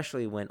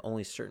 especially when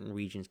only certain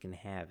regions can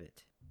have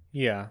it.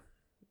 Yeah,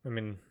 I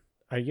mean,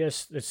 I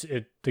guess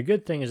the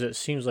good thing is it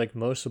seems like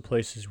most of the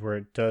places where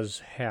it does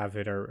have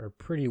it are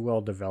pretty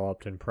well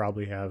developed and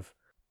probably have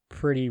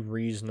pretty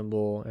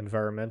reasonable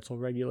environmental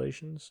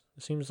regulations,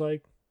 it seems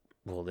like.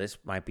 Well, this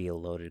might be a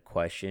loaded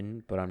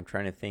question, but I'm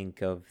trying to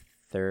think of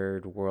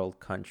third world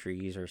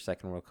countries or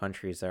second world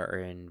countries that are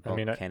in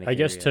volcanic I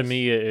guess areas. to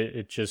me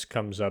it just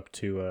comes up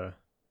to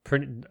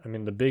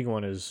the big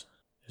one is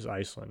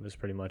Iceland is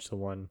pretty much the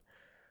one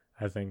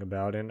I think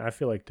about, and I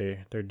feel like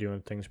they're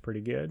doing things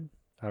pretty good.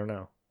 I don't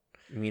know.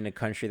 I mean, a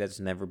country that's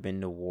never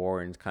been to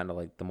war and is kind of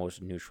like the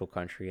most neutral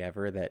country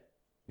ever. That,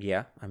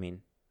 yeah, I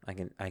mean, I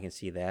can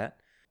see that.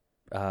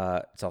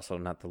 It's also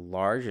not the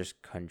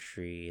largest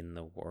country in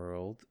the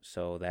world,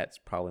 so that's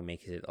probably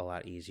makes it a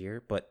lot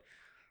easier. But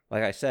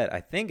like I said,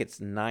 I think it's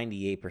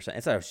 98%.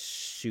 It's a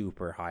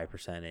super high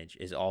percentage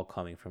is all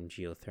coming from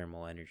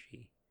geothermal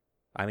energy.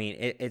 I mean,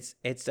 it's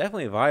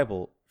definitely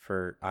viable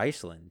for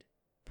Iceland,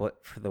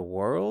 but for the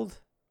world,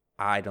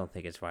 I don't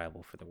think it's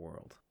viable for the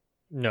world.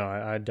 No,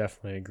 I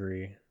definitely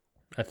agree.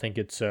 I think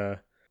it's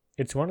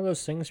one of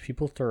those things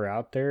people throw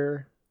out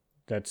there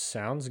that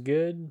sounds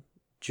good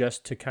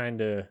just to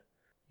kind of,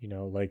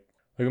 like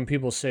when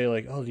people say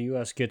like, oh, the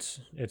U.S.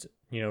 gets its,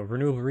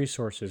 renewable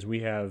resources.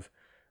 We have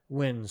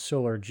wind,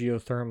 solar,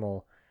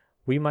 geothermal.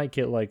 We might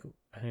get like,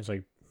 I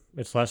think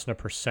it's less than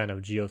 1%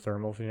 of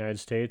geothermal for the United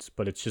States,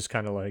 but it's just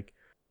kind of like,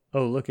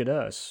 oh, look at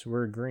us,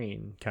 we're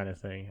green kind of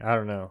thing. I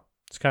don't know.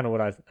 It's kind of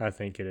what I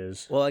think it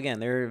is. Well,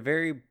 again, there are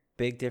very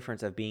big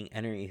difference of being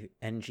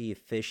energy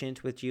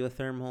efficient with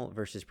geothermal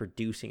versus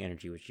producing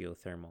energy with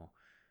geothermal.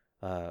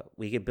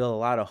 We could build a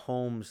lot of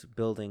homes,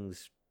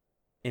 buildings,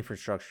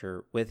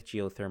 infrastructure with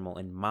geothermal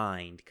in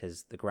mind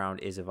because the ground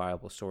is a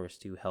viable source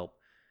to help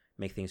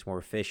make things more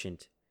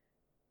efficient.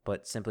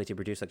 But simply to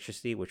produce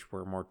electricity, which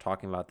we're more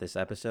talking about this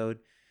episode,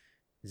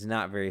 is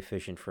not very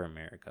efficient for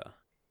America.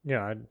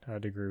 Yeah,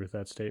 I'd agree with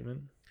that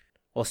statement.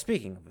 Well,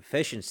 speaking of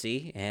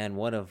efficiency, and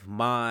one of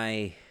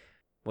my,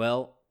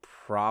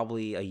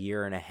 probably a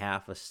year and a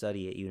half of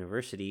study at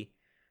university,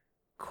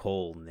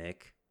 Coal,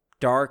 Nick.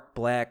 Dark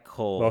black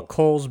coal. Well,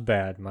 coal's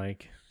bad,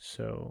 Mike.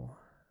 So,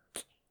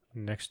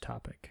 next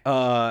topic.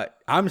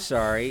 I'm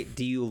sorry.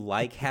 Do you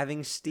like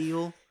having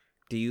steel?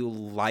 Do you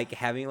like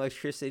having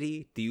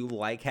electricity? Do you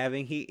like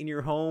having heat in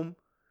your home?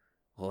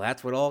 Well,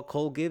 that's what all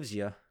coal gives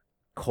you.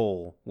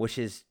 Coal, which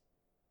is,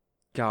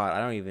 God, I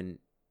don't even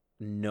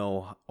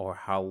know or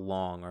how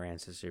long our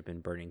ancestors have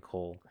been burning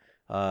coal.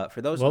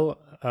 For those,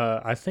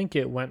 I think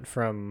it went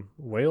from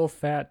whale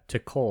fat to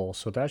coal,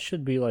 so that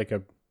should be like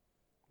a,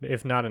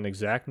 if not an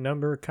exact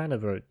number, kind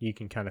of a, you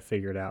can kind of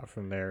figure it out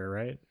from there,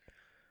 right?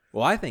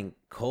 well, I think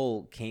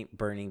coal came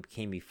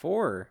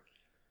before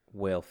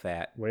whale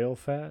fat. Whale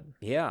fat?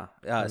 Yeah,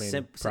 I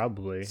mean,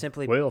 probably.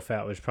 simply Whale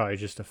fat was probably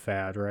just a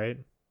fad, right?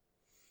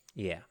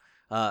 yeah.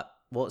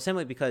 Well,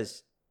 simply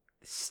because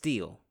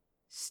steel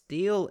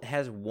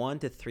has 1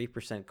 to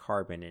 3%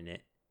 carbon in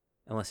it,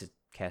 unless it's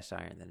cast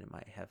iron, then it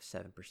might have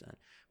 7%.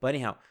 But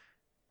anyhow,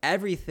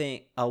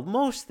 everything,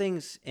 most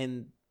things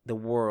in the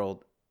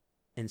world,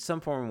 in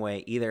some form or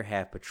way, either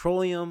have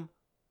petroleum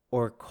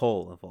or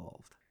coal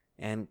involved.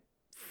 And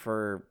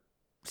for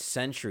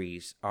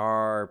centuries,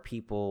 our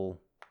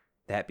people,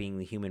 that being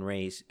the human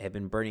race, have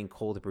been burning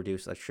coal to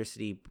produce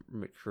electricity,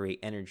 create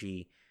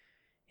energy,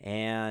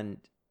 and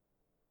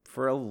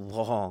for a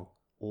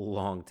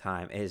long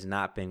time, it has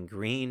not been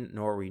green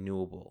nor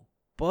renewable.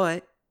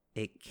 But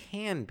it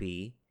can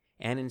be,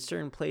 and in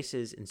certain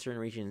places, in certain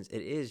regions,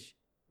 it is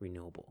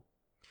renewable.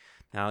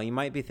 Now, you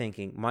might be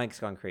thinking, Mike's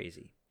gone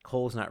crazy.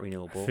 Coal's not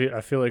renewable.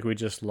 I feel like we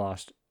just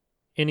lost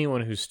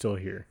anyone who's still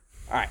here.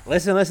 All right,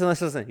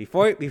 listen.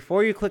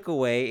 Before you click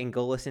away and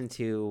go listen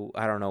to,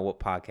 I don't know what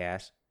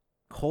podcast,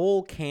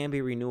 coal can be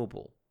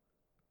renewable.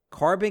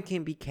 Carbon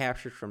can be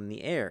captured from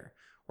the air.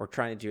 We're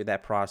trying to do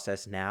that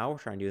process now. We're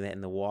trying to do that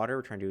in the water.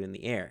 We're trying to do it in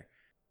the air.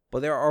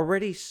 But there are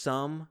already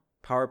some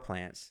power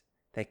plants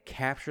that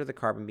capture the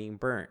carbon being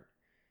burned.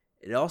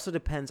 It also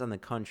depends on the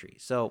country.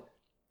 So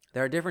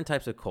there are different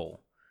types of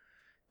coal.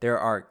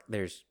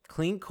 There's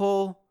clean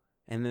coal,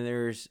 and then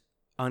there's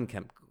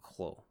unkempt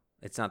coal.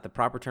 It's not the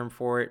proper term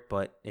for it,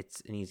 but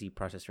it's an easy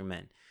process for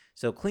men.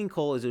 So clean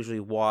coal is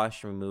usually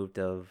washed and removed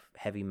of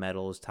heavy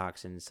metals,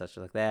 toxins, such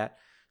like that.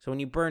 So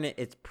when you burn it,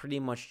 it's pretty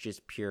much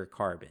just pure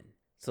carbon.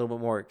 It's a little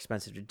bit more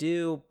expensive to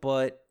do,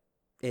 but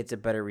it's a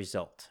better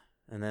result.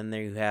 And then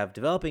there you have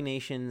developing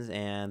nations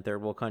and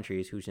third world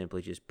countries who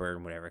simply just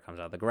burn whatever comes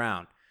out of the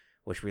ground,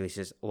 which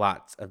releases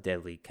lots of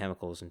deadly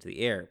chemicals into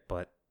the air.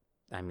 But,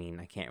 I mean,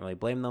 I can't really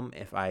blame them.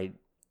 If I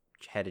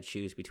had to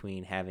choose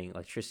between having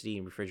electricity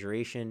and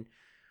refrigeration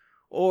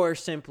or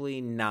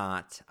simply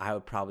not, I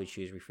would probably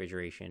choose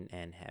refrigeration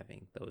and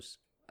having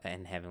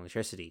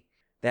electricity.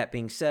 That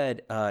being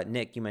said,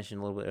 Nick, you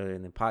mentioned a little bit earlier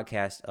in the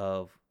podcast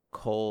of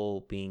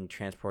coal being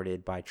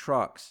transported by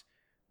trucks.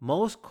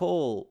 Most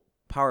coal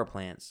power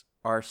plants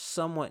are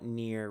somewhat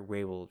near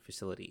railroad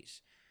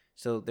facilities.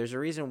 So there's a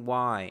reason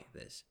why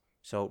this.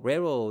 So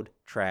railroad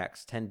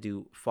tracks tend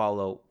to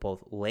follow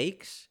both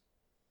lakes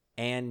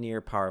and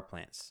near power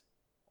plants,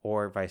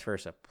 or vice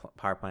versa.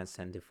 Power plants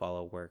tend to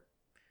follow where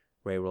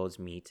railroads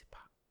meet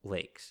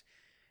lakes.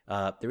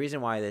 The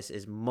reason why this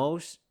is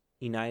most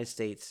United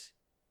States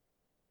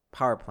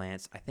power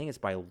plants, I think it's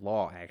by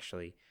law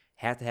actually,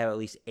 have to have at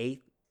least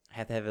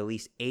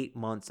 8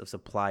 months of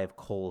supply of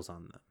coals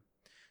on them.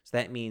 So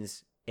that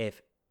means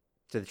if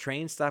the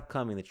trains stop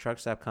coming, the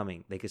trucks stop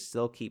coming, they could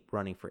still keep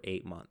running for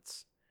 8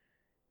 months.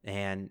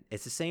 And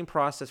it's the same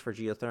process for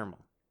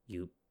geothermal.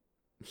 You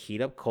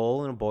heat up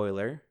coal in a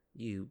boiler,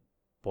 you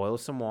boil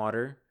some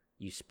water,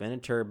 you spin a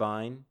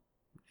turbine,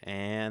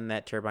 and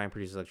that turbine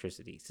produces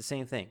electricity. It's the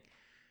same thing.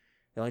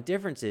 The only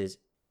difference is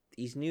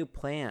these new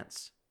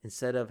plants,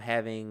 instead of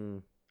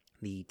having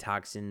the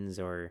toxins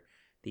or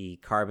the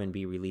carbon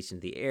be released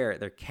into the air,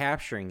 they're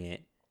capturing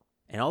it.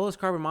 And all those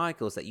carbon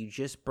molecules that you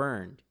just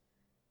burned,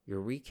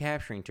 you're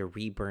recapturing to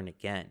reburn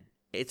again.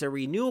 It's a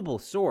renewable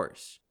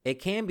source. It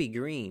can be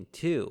green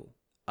too.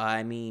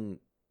 I mean,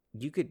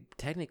 you could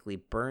technically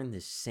burn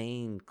the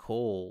same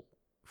coal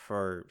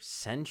for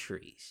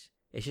centuries.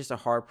 It's just a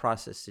hard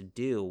process to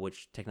do,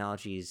 which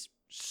technology is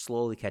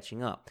slowly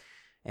catching up.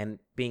 And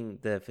being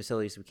the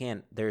facilities we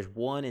can, there's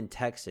one in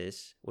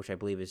Texas, which I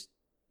believe is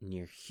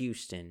near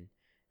Houston.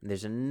 And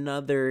there's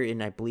another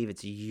in, I believe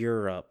it's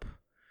Europe,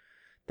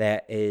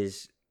 that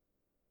is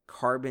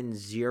carbon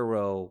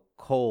zero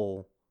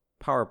coal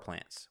power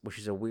plants, which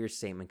is a weird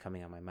statement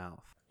coming out of my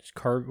mouth.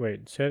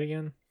 Wait, say it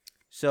again.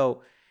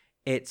 So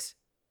it's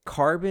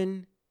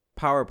carbon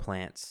power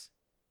plants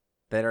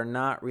that are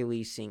not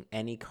releasing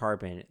any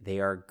carbon. They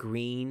are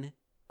green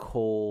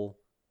coal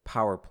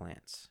power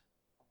plants.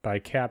 By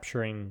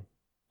capturing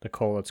the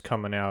coal that's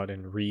coming out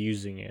and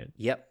reusing it.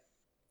 Yep.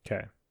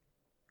 Okay.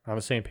 On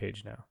the same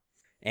page now.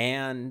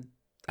 And,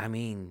 I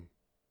mean,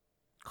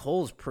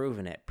 coal's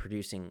proven at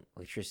producing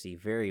electricity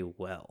very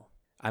well.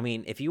 I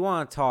mean, if you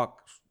want to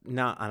talk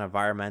not on an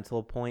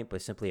environmental point,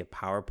 but simply a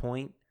power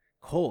point,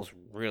 coal's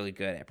really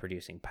good at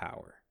producing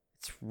power.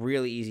 It's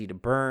really easy to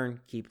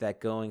burn, keep that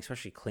going,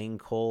 especially clean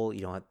coal. You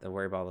don't have to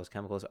worry about those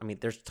chemicals. I mean,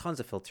 there's tons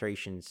of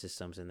filtration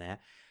systems in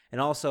that. And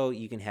also,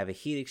 you can have a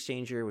heat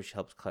exchanger, which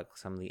helps collect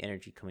some of the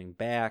energy coming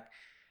back.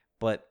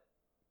 But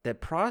the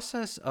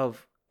process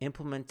of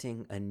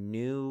implementing a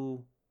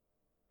new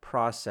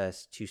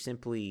process to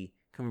simply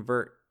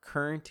convert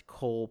current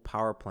coal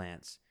power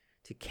plants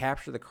to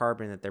capture the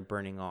carbon that they're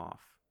burning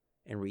off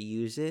and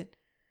reuse it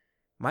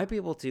might be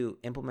able to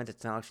implement a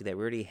technology that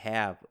we already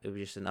have. It was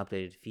just an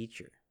updated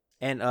feature.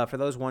 And for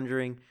those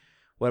wondering,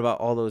 what about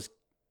all those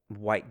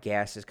white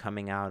gases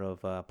coming out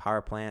of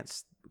power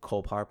plants,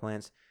 coal power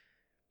plants?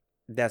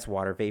 That's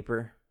water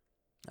vapor.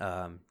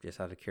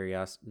 Just out of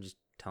curiosity, just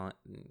kind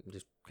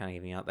of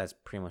giving out. That's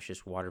pretty much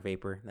just water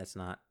vapor. That's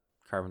not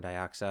carbon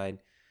dioxide.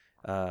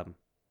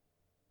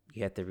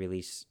 You have to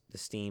release the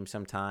steam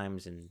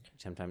sometimes, and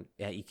sometimes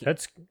you can.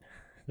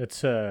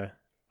 That's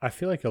I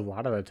feel like a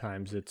lot of the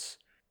times it's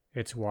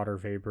water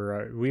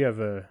vapor.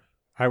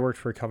 I worked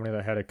for a company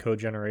that had a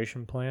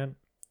cogeneration plant,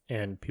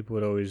 and people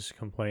would always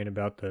complain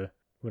about the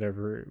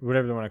whatever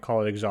they want to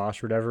call it,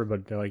 exhaust or whatever,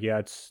 but they're like, yeah,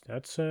 it's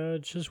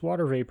just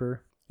water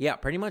vapor. Yeah,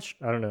 pretty much.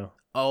 I don't know.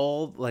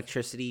 All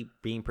electricity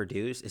being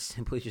produced is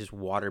simply just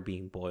water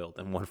being boiled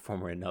in one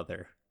form or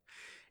another.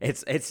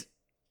 It's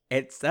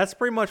that's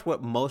pretty much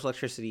what most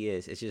electricity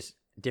is. It's just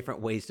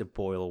different ways to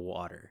boil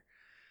water.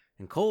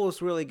 And coal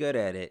is really good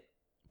at it.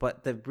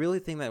 But the really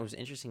thing that was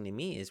interesting to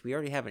me is we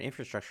already have an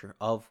infrastructure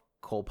of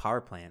coal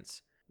power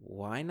plants.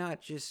 Why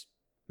not just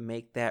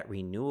make that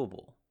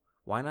renewable?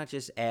 Why not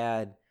just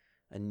add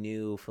a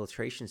new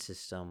filtration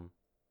system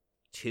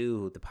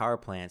to the power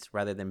plants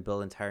rather than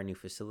build entire new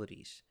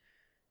facilities?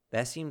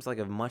 That seems like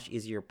a much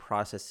easier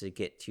process to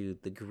get to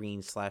the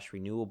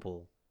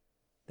green/renewable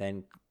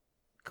than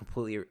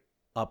completely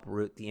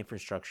uproot the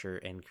infrastructure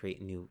and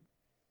create new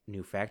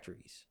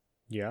factories.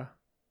 Yeah.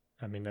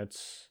 I mean,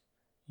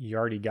 you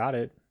already got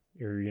it.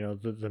 Or,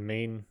 the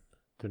meat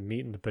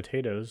and the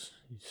potatoes.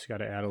 You just got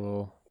to add a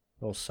little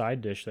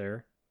side dish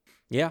there.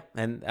 Yeah,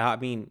 and I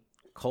mean,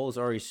 coal is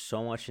already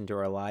so much into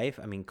our life.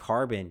 I mean,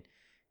 carbon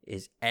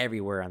is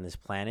everywhere on this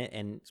planet,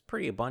 and it's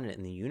pretty abundant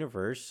in the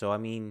universe. So, I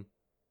mean,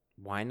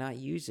 why not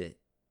use it?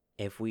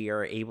 If we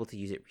are able to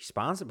use it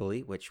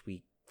responsibly, which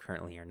we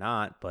currently are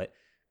not, but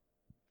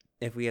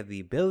if we have the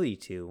ability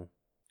to.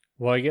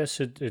 Well, I guess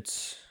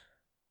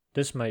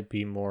this might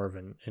be more of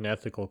an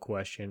ethical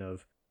question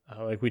of,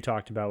 like we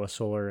talked about with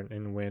solar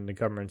and wind, the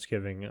government's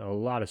giving a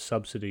lot of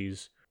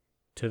subsidies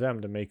to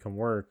them to make them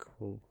work.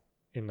 Well,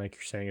 and like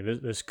you're saying,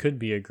 this could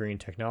be a green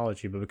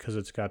technology, but because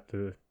it's got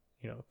the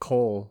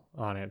coal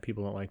on it,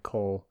 people don't like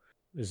coal.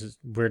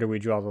 Where do we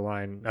draw the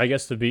line? I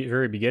guess the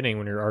very beginning,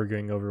 when you're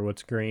arguing over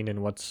what's green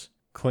and what's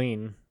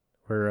clean,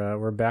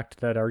 we're back to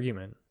that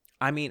argument.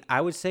 I mean,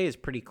 I would say it's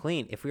pretty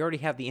clean. If we already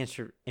have the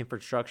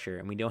infrastructure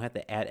and we don't have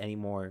to add any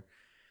more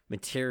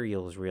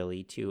materials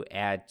really to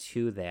add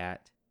to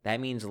that, that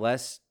means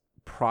less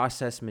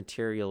processed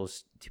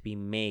materials to be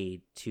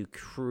made to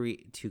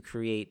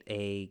create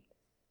a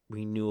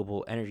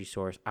renewable energy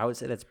source. I would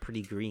say that's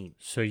pretty green.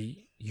 So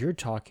you're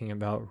talking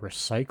about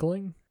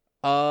recycling?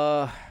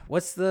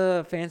 What's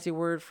the fancy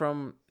word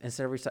from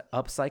instead of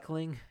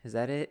upcycling? Is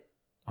that it?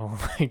 Oh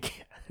my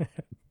god.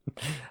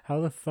 How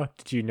the fuck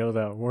did you know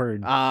that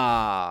word?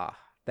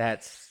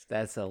 That's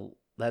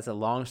a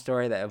long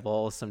story that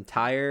involves some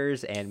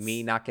tires and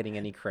me not getting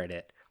any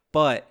credit.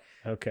 But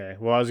okay.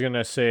 Well, I was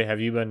gonna say,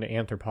 have you been to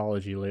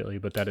anthropology lately?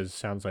 But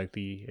sounds like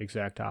the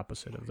exact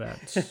opposite of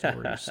that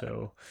story.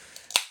 So,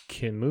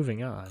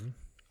 moving on.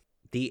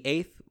 The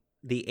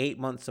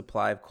 8-month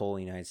supply of coal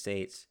in the United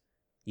States,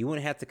 you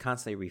wouldn't have to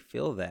constantly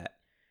refill that.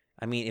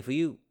 I mean, if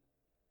you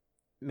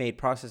made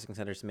processing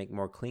centers to make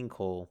more clean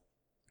coal,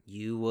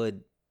 you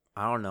would,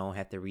 I don't know,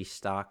 have to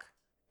restock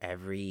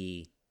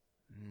every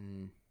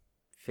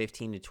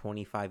 15 to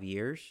 25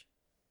 years.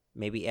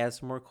 Maybe add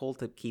some more coal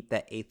to keep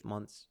that 8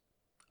 months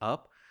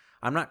up.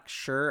 I'm not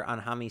sure on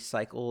how many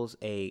cycles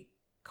a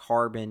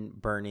carbon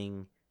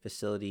burning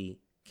facility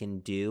can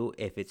do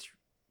if it's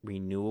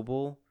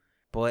renewable,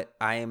 but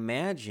I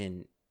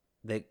imagine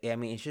that, I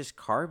mean, it's just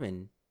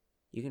carbon.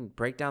 You can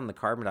break down the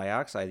carbon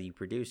dioxide that you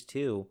produce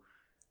too.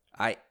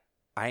 I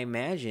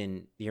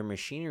imagine your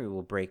machinery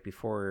will break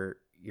before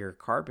your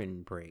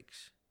carbon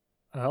breaks.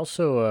 I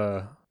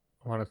also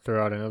want to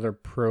throw out another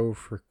pro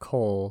for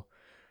coal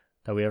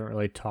that we haven't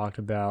really talked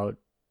about.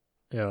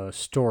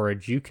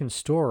 Storage. You can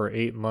store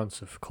 8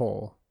 months of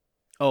coal.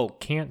 Oh,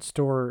 can't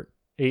store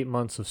 8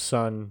 months of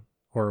sun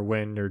or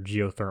wind or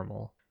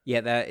geothermal.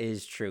 Yeah, that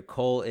is true.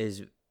 Coal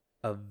is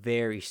a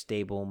very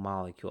stable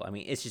molecule. I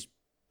mean, it's just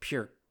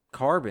pure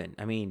carbon.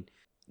 I mean,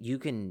 you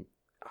can,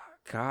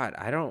 God,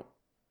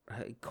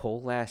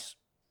 coal lasts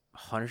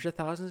hundreds of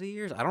thousands of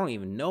years. I don't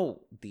even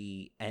know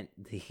the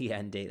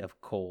end date of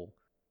coal.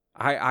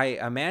 I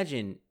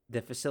imagine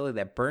the facility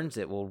that burns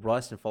it will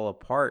rust and fall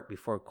apart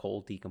before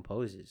coal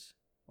decomposes,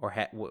 or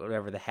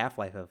whatever the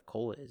half-life of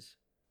coal is.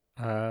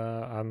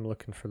 I'm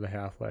looking for the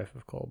half-life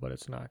of coal, but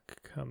it's not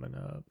coming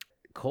up.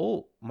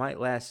 Coal might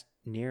last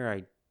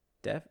near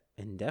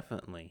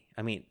indefinitely.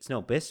 I mean, it's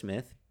no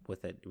bismuth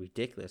with a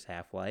ridiculous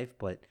half-life,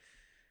 but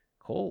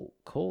coal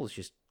is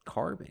just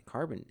carbon.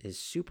 Carbon is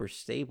super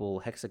stable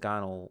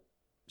hexagonal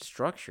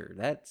structure.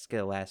 That's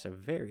going to last a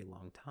very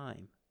long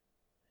time.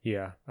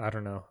 Yeah, I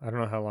don't know. I don't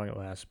know how long it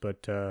lasts,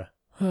 but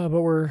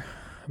we're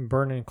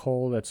burning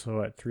coal that's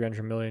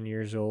 300 million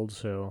years old,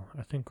 so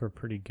I think we're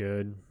pretty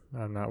good.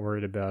 I'm not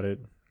worried about it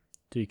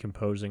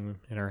decomposing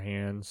in our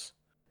hands.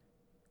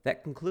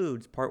 That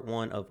concludes part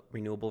 1 of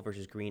renewable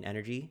versus green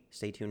energy.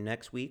 Stay tuned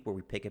next week where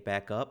we pick it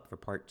back up for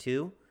part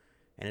 2.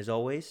 And as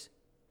always,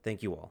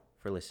 thank you all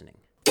for listening.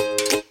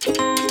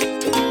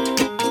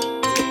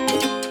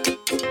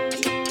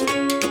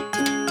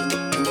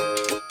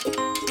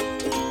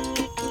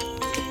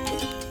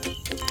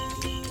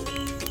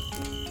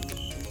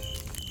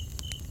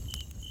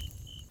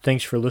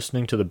 Thanks for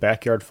listening to the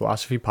Backyard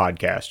Philosophy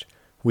Podcast.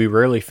 We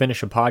rarely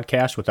finish a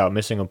podcast without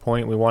missing a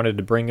point we wanted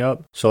to bring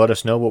up, so let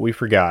us know what we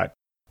forgot.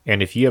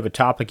 And if you have a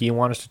topic you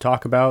want us to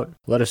talk about,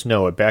 let us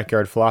know at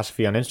Backyard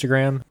Philosophy on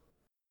Instagram,